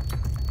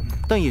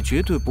但也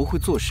绝对不会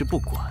坐视不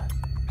管，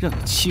让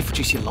你欺负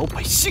这些老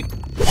百姓。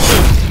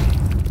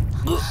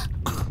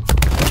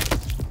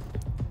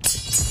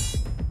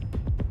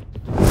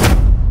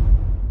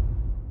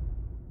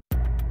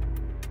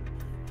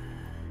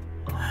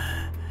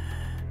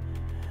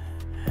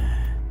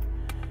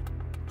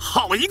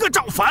好一个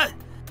赵凡！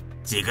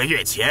几个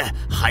月前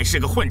还是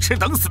个混吃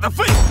等死的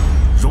废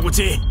物，如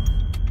今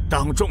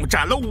当众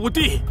斩了5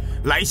弟，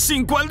来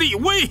新官立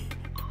威，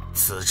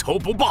此仇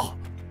不报，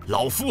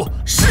老夫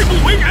誓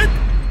不为人。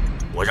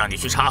我让你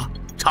去查，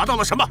查到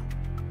了什么？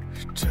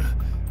这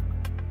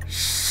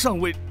尚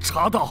未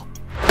查到。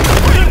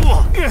废物！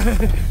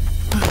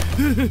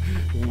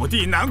武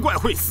帝难怪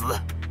会死，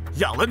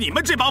养了你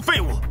们这帮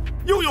废物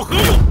又有何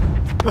用？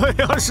哎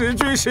呀，使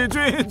君，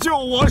救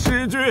我！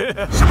使君，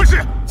什么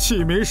事？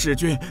启明使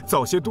君，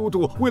早些都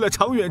督为了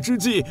长远之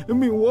计，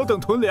命我等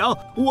屯粮，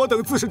我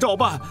等自是照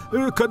办。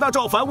可那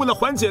赵凡为了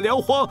缓解粮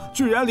荒，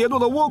居然联络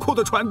了倭寇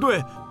的船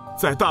队，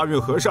在大运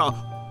河上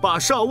把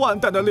上万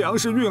担的粮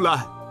食运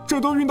来，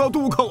这都运到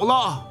渡口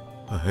了。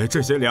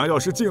这些粮要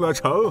是进了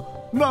城，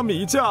那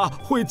米价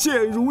会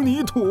贱如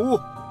泥土。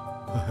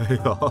哎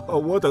呀，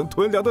我等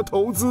屯粮的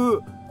投资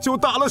就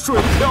打了水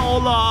漂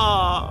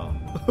了。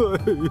哎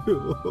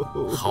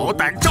呦！好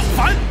胆赵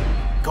凡，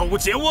勾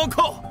结倭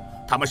寇，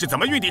他们是怎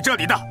么运抵这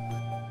里的？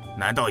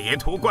难道沿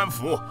途官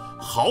府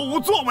毫无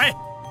作为？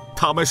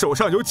他们手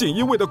上有锦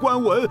衣卫的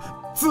官文，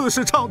自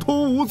是畅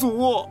通无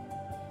阻。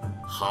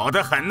好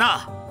得很呐！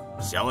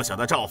小小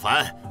的赵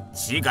凡，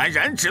岂敢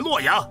染指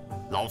洛阳？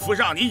老夫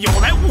让你有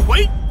来无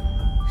回！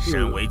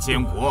身为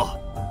监国，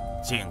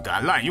竟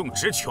敢滥用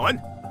职权，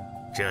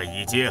这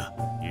已经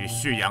与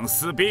蓄养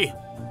私兵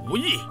无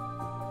异。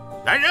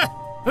来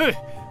人，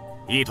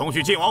一同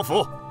去晋王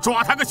府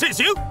抓他个现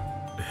行。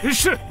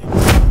是。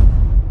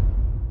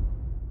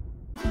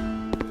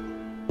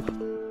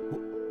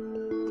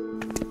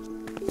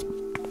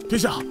殿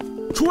下，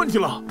出问题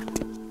了！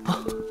啊，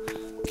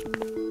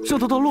这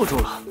都到洛州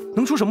了，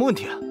能出什么问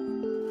题？啊，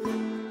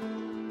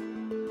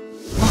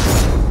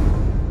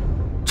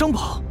张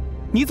宝，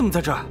你怎么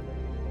在这儿？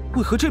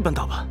为何这般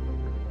打扮？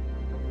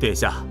殿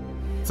下，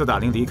自大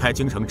林离开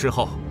京城之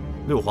后，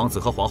六皇子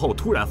和皇后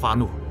突然发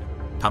怒。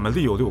他们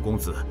利诱六公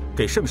子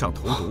给圣上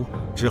投毒，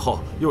之后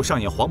又上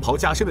演黄袍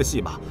加身的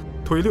戏码，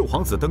推六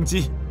皇子登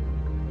基。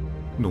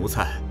奴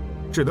才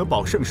只能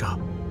保圣上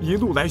一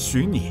路来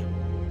寻你。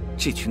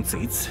这群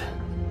贼子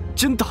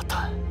真大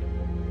胆！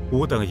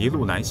吾等一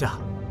路南下，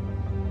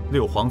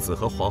六皇子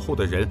和皇后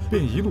的人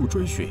便一路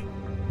追寻，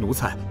奴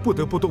才不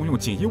得不动用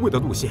锦衣卫的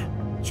路线，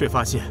却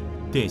发现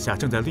殿下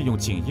正在利用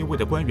锦衣卫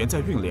的官员在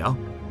运粮，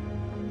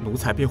奴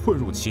才便混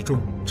入其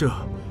中，这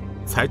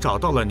才找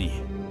到了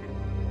你。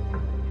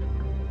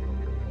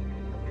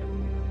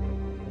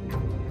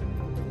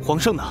皇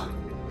上呢？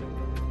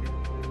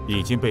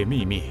已经被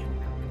秘密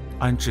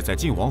安置在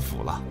晋王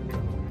府了。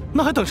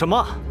那还等什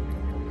么？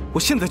我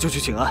现在就去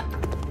请安。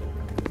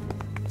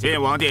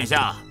晋王殿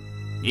下，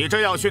你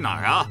这要去哪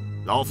儿啊？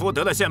老夫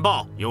得了线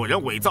报，有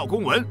人伪造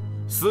公文，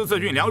私自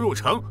运粮入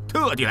城，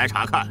特地来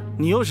查看。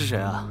你又是谁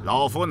啊？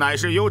老夫乃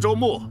是幽州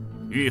牧，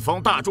御封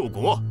大柱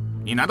国。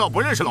你难道不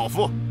认识老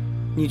夫？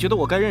你觉得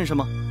我该认识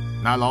吗？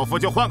那老夫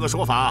就换个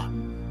说法，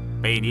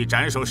被你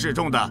斩首示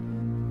众的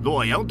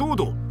洛阳都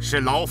督是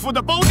老夫的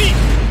胞弟。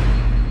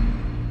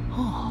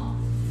哦，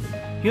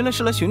原来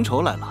是来寻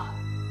仇来了。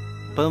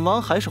本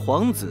王还是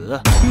皇子，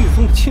御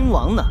封的亲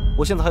王呢。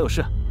我现在还有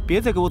事，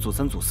别再给我祖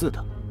三祖四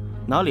的。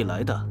哪里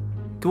来的，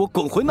给我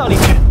滚回哪里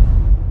去！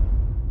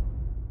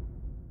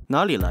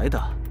哪里来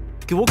的，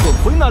给我滚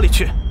回哪里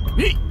去！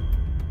你，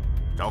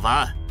赵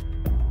凡，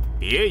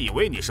别以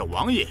为你是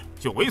王爷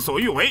就为所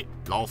欲为。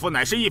老夫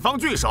乃是一方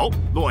郡守，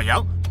洛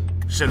阳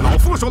是老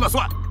夫说了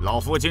算。老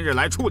夫今日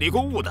来处理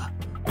公务的，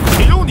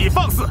岂容你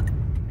放肆！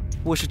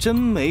我是真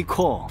没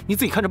空，你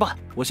自己看着办。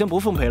我先不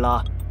奉陪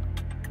了。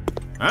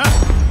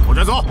不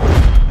准走！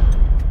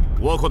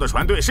倭寇的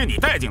船队是你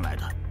带进来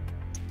的，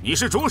你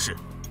是主使，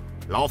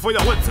老夫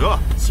要问责，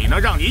岂能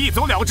让你一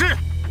走了之？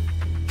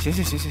行，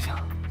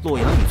洛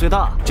阳你最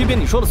大，这边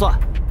你说了算。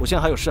我现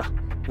在还有事，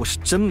我是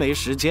真没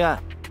时间。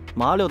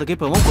麻溜的给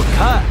本王滚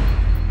开！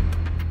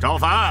赵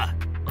凡，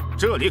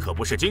这里可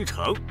不是京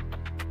城，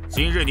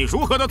今日你如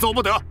何都走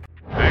不得。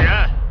来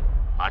人，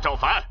把赵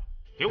凡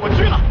给我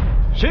拘了！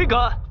谁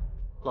敢？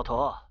老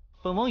头，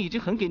本王已经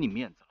很给你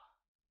面子了，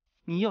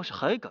你要是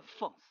还敢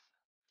放肆，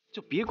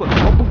就别怪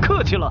本王不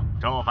客气了。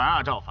赵凡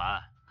啊，赵凡，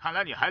看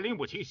来你还拎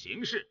不清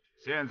形势。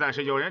现在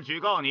是有人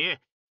举告你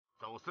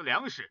走私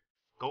粮食、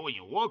勾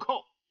引倭寇、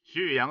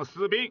蓄养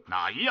私兵，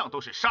哪一样都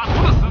是杀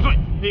头的死罪。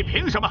你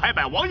凭什么还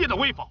摆王爷的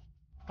威风？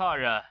大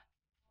人，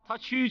他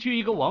区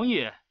一个王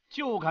爷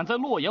就敢在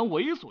洛阳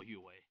为所欲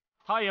为，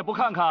他也不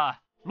看看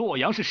洛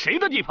阳是谁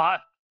的地盘。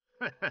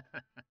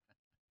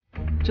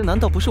这难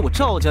道不是我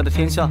赵家的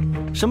天下？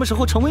什么时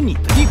候成为你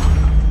的地盘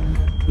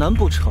了？难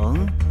不成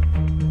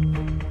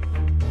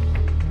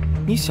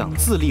你想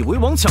自立为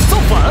王，想造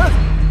反？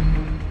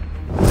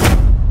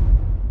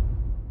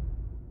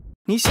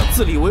你想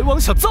自立为王，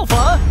想造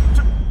反？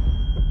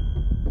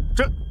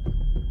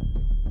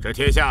这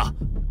天下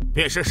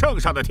便是圣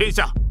上的天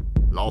下。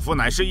老夫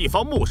乃是一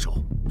方牧首，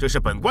这是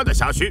本官的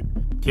辖区。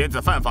天子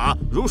犯法，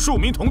如庶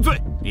民同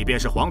罪。你便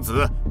是皇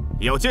子，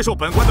也要接受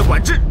本官的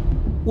管制。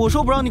我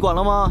说不让你管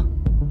了吗？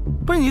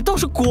不是，你倒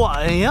是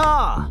管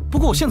呀！不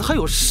过我现在还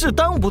有事，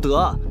耽误不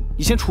得，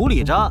你先处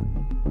理着。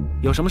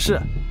有什么事，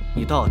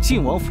你到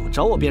晋王府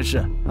找我便是。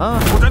啊！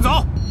不准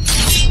走！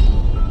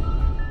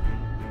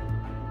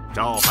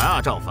赵凡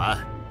啊，赵凡，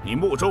你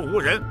目中无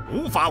人，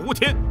无法无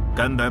天，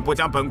根本不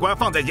将本官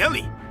放在眼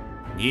里。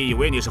你以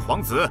为你是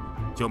皇子，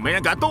就没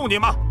人敢动你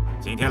吗？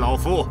今天老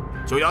夫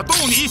就要动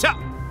你一下！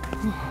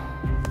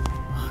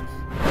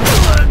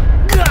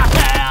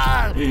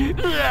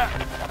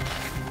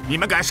你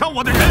们敢伤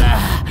我的人！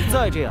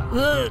再这样，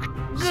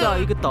下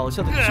一个倒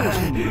下的就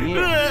是你。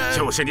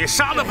就是你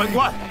杀了本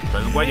官，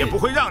本官也不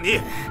会让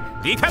你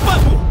离开半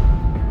步。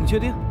你确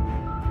定？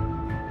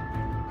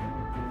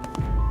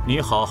你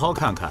好好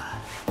看看，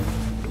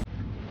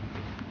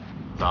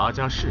咱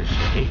家是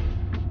谁？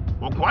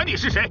我管你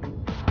是谁！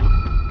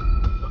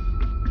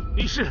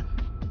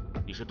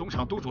你是东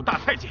厂督主大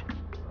太监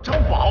张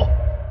宝。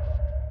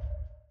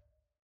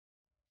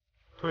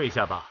退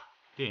下吧，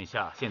殿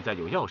下现在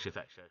有要事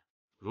在身。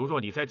如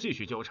若你再继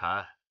续纠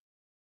缠，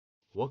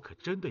我可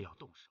真的要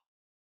动手。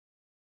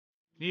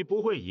你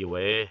不会以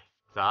为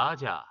咱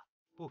家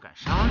不敢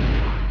杀你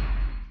吧？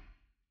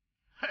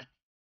哼！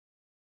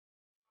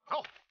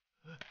走！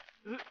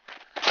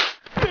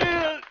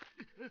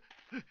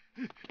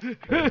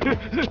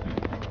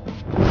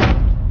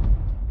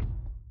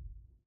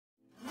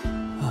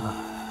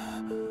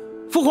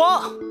父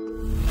皇，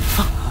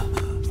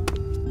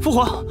父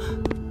皇，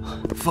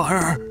凡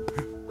儿，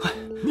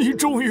你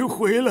终于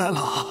回来了。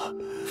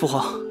父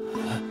皇，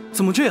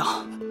怎么这样？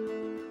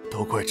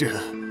都怪朕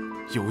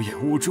有眼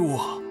无珠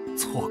啊，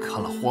错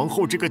看了皇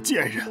后这个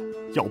贱人。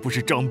要不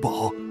是张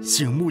宝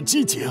醒目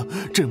机警，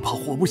朕怕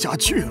活不下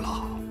去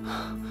了。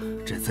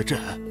这次朕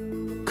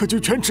可就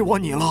全指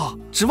望你了。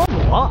指望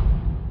我？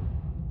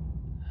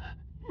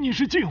你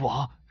是晋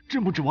王，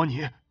朕不指望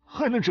你，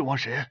还能指望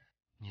谁？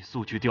你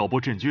速去调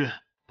拨镇军，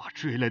把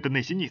追来的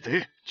那些逆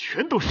贼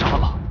全都杀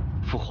了。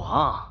父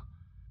皇，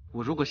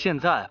我如果现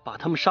在把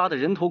他们杀得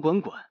人头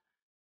滚滚，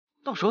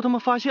到时候他们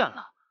发现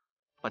了，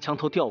把枪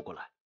头调过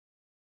来，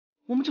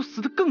我们就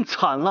死得更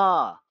惨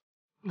了。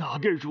那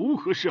该如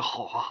何是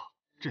好啊？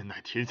朕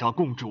乃天下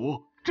共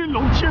主，真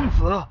龙天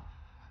子，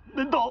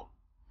难道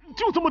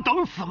就这么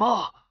等死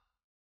吗？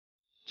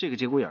这个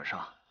节骨眼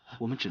上，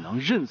我们只能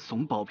认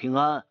怂保平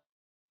安。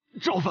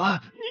赵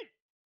凡，你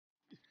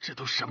这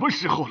都什么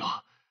时候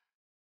了，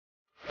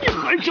你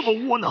还这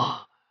么窝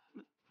囊？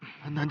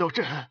难道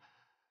朕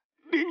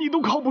连你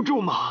都靠不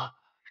住吗？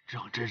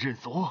让朕认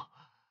怂，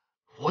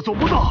我做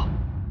不到。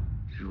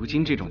如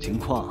今这种情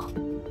况，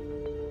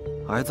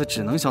儿子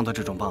只能想到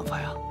这种办法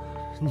呀。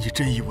你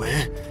真以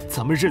为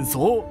咱们认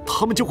怂，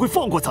他们就会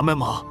放过咱们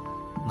吗？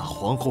那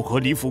皇后和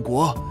李辅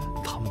国，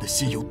他们的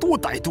心有多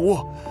歹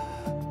毒，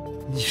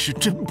你是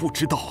真不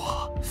知道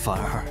啊。凡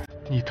儿，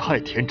你太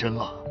天真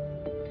了。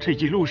这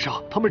一路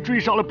上，他们追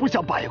杀了不下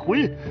100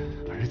回，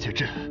而且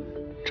朕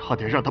差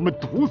点让他们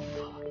毒死。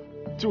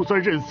就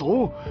算认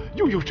怂，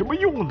又有什么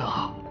用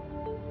呢？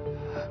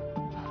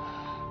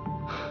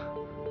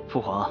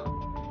父皇，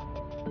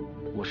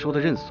我说的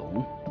认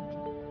怂，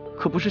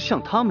可不是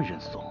向他们认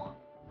怂。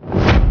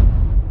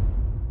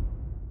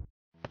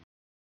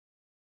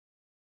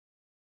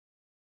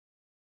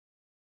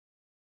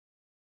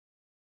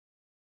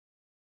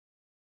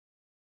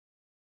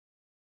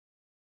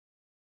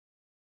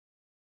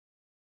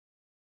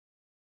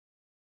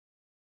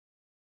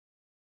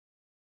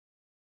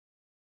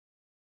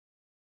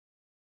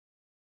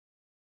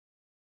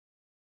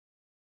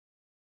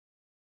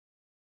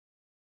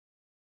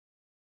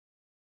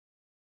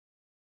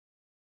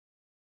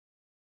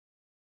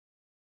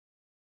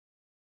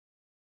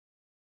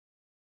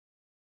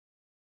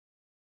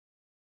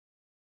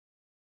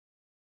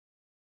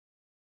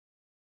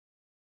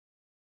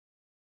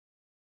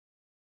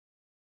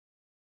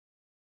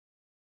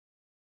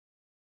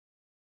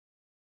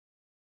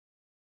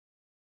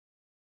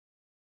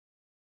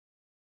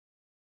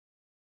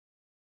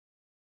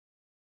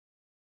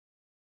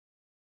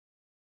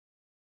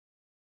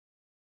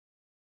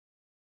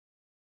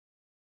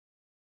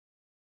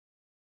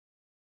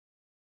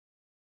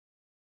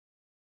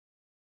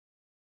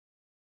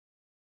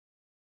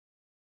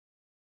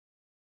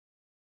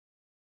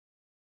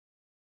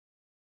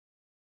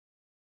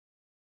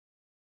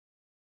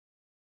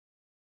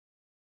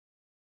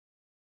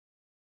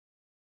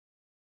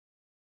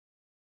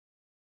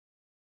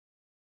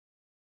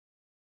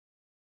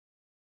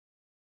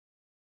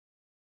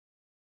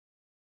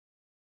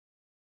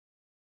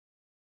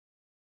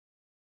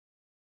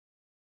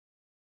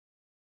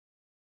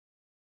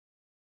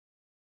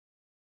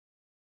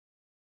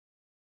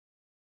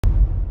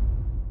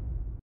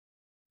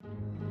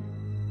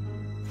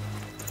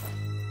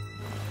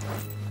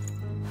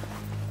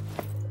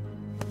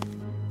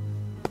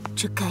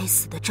这该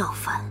死的赵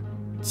凡，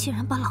竟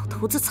然把老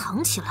头子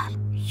藏起来了。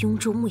雍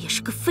州牧也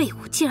是个废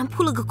物，竟然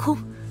扑了个空。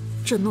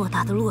这偌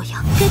大的洛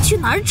阳，该去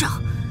哪儿找？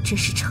真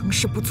是成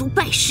事不足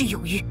败事有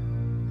余。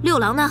六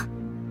郎呢？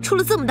出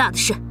了这么大的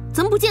事，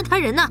怎么不见他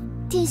人呢？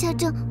殿下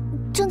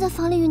正在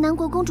房里与南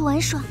国公主玩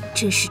耍。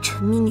真是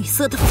沉迷女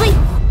色的废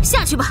物，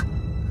下去吧。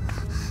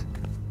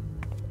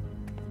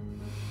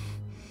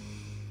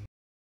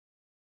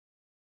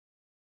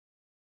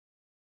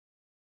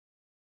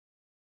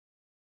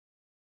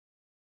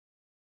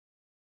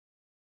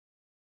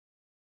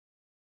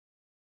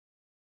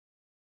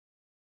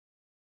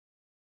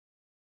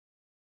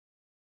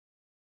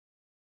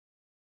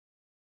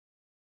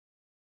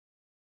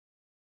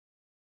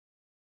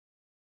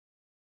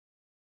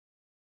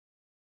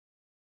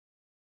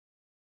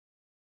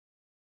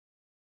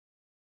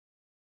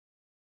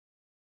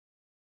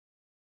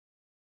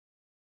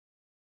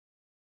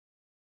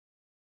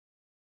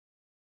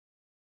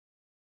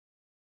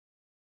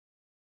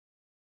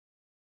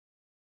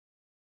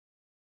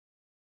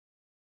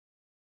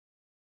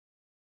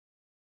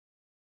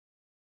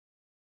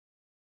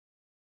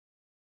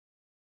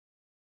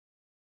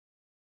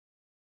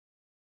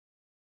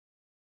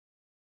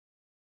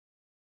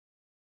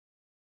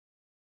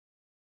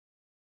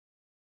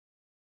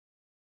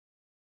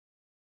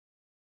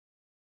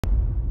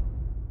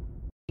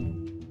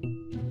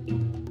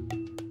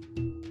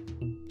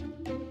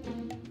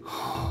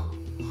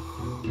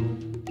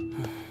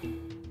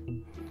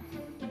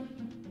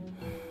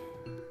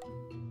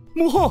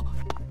母后，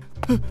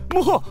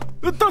母后，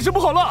大事不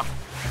好了！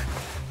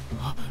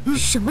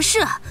什么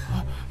事啊？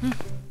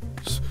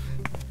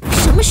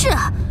什么事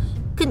啊？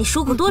跟你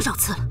说过多少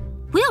次了，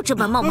不要这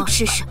般冒冒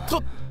失失。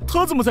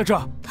他怎么在这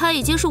儿？他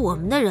已经是我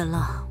们的人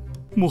了。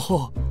母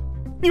后，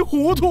你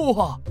糊涂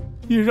啊！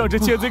你让这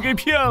奸贼给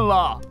骗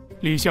了。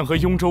李相和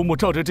雍州牧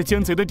照着这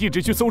奸贼的地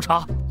址去搜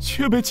查，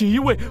却被锦衣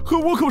卫和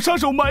倭寇杀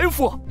手埋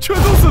伏，全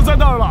都死在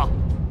那儿了。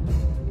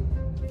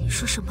你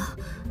说什么？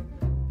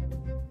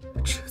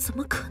这怎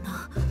么可能？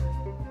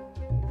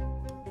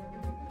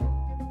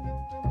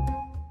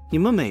你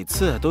们每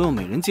次都用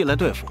美人计来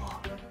对付我，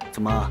怎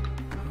么，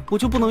我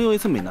就不能用一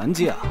次美男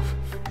计啊？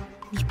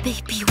你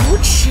卑鄙无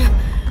耻！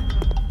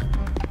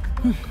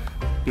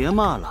别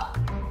骂了，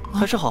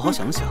还是好好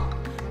想想，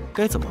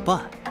该怎么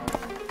办。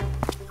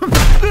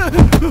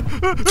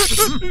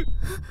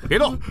别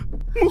动！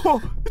母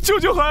后，救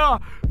救孩儿，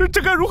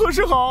这该如何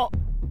是好？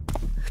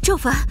赵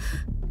凡，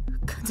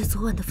看在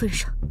昨晚的份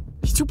上，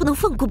你就不能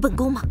放过本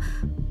宫吗？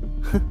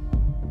哼，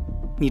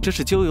你这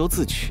是咎由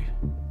自取，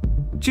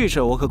这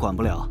事我可管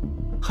不了，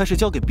还是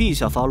交给陛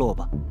下发落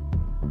吧。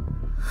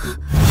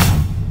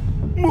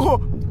母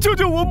后，救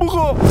救我！母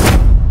后！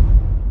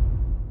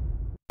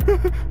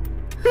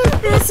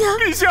陛下，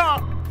陛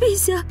下，陛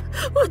下，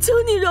我求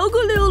你饶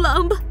过六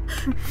郎吧。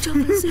赵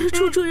凡虽然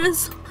处处人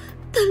送，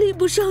但吏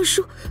部尚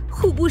书、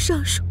户部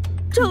尚书、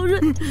赵瑞、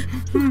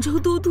汝州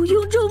都督、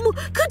雍州牧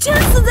可全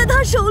死在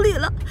他手里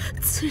了。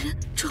此人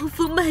装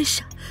疯卖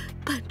傻，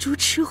扮猪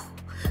吃虎。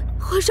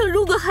皇上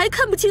如果还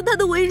看不清他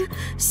的为人，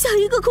下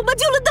一个恐怕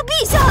就轮到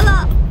陛下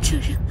了。这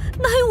人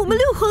哪有我们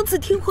六皇子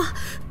听话？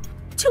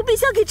求陛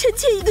下给臣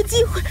妾一个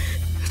机会，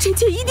臣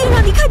妾一定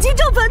让你看清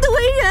赵凡的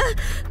为人。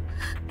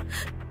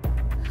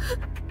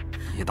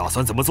你打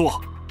算怎么做？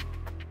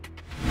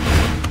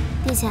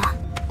殿下，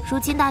如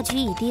今大局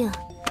已定，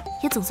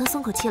也总算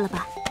松口气了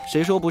吧？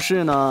谁说不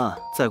是呢？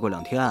再过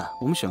2天，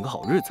我们选个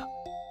好日子，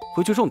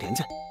回去种田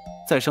去，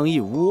再生一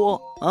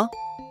窝啊，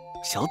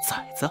小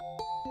崽子。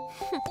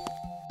哼，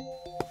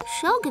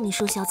谁要跟你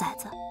生小崽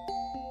子？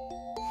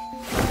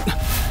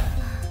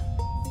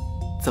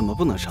怎么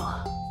不能生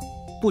啊？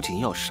不仅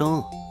要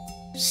生，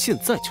现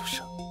在就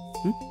生。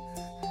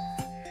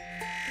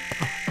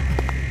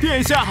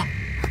殿下，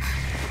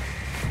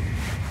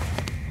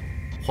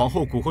皇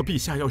后蛊惑陛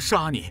下要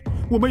杀你，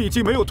我们已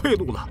经没有退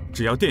路了。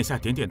只要殿下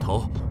点点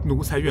头，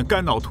奴才愿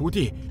肝脑涂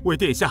地，为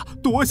殿下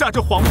夺下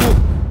这皇姑。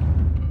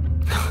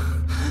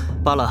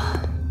罢了，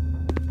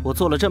我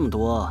做了这么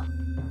多，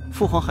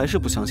父皇还是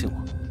不相信我。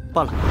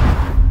罢了，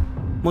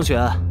孟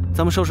雪，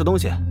咱们收拾东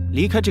西，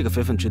离开这个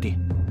非分之地。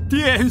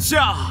殿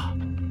下，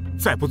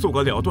再不做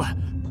个了断，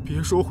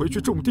别说回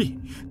去种地，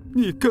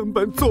你根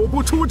本走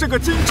不出这个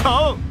京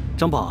城。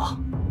张宝，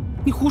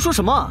你胡说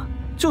什么？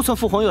就算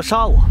父皇要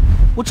杀我，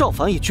我赵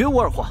凡也绝无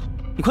二话。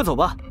你快走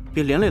吧，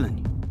别连累了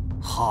你。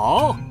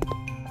好。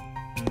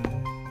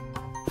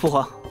父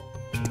皇，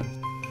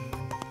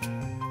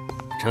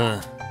朕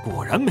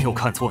果然没有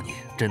看错你，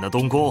朕的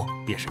东宫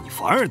便是你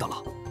凡儿的了，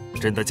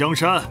朕的江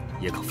山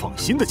也可放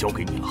心的交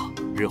给你了。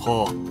日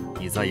后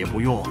你再也不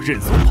用认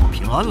怂保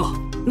平安了。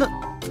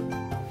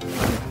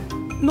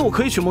那我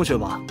可以娶孟雪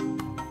吧？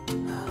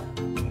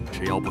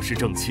只要不是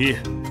正妻，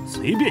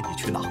随便你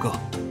娶哪个。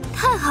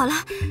太好了，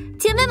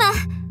姐妹们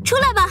出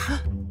来吧。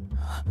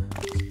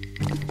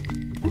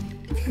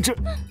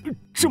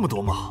这么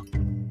多吗？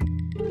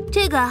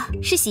这个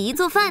是洗衣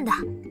做饭的，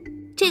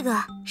这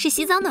个是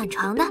洗澡暖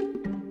床的，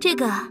这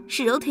个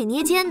是揉腿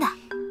捏肩的，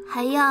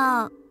还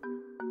要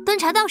端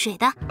茶倒水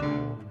的。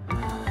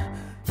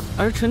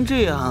儿臣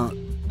这样，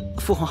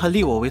父皇还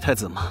立我为太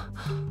子吗？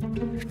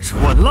蠢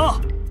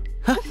了！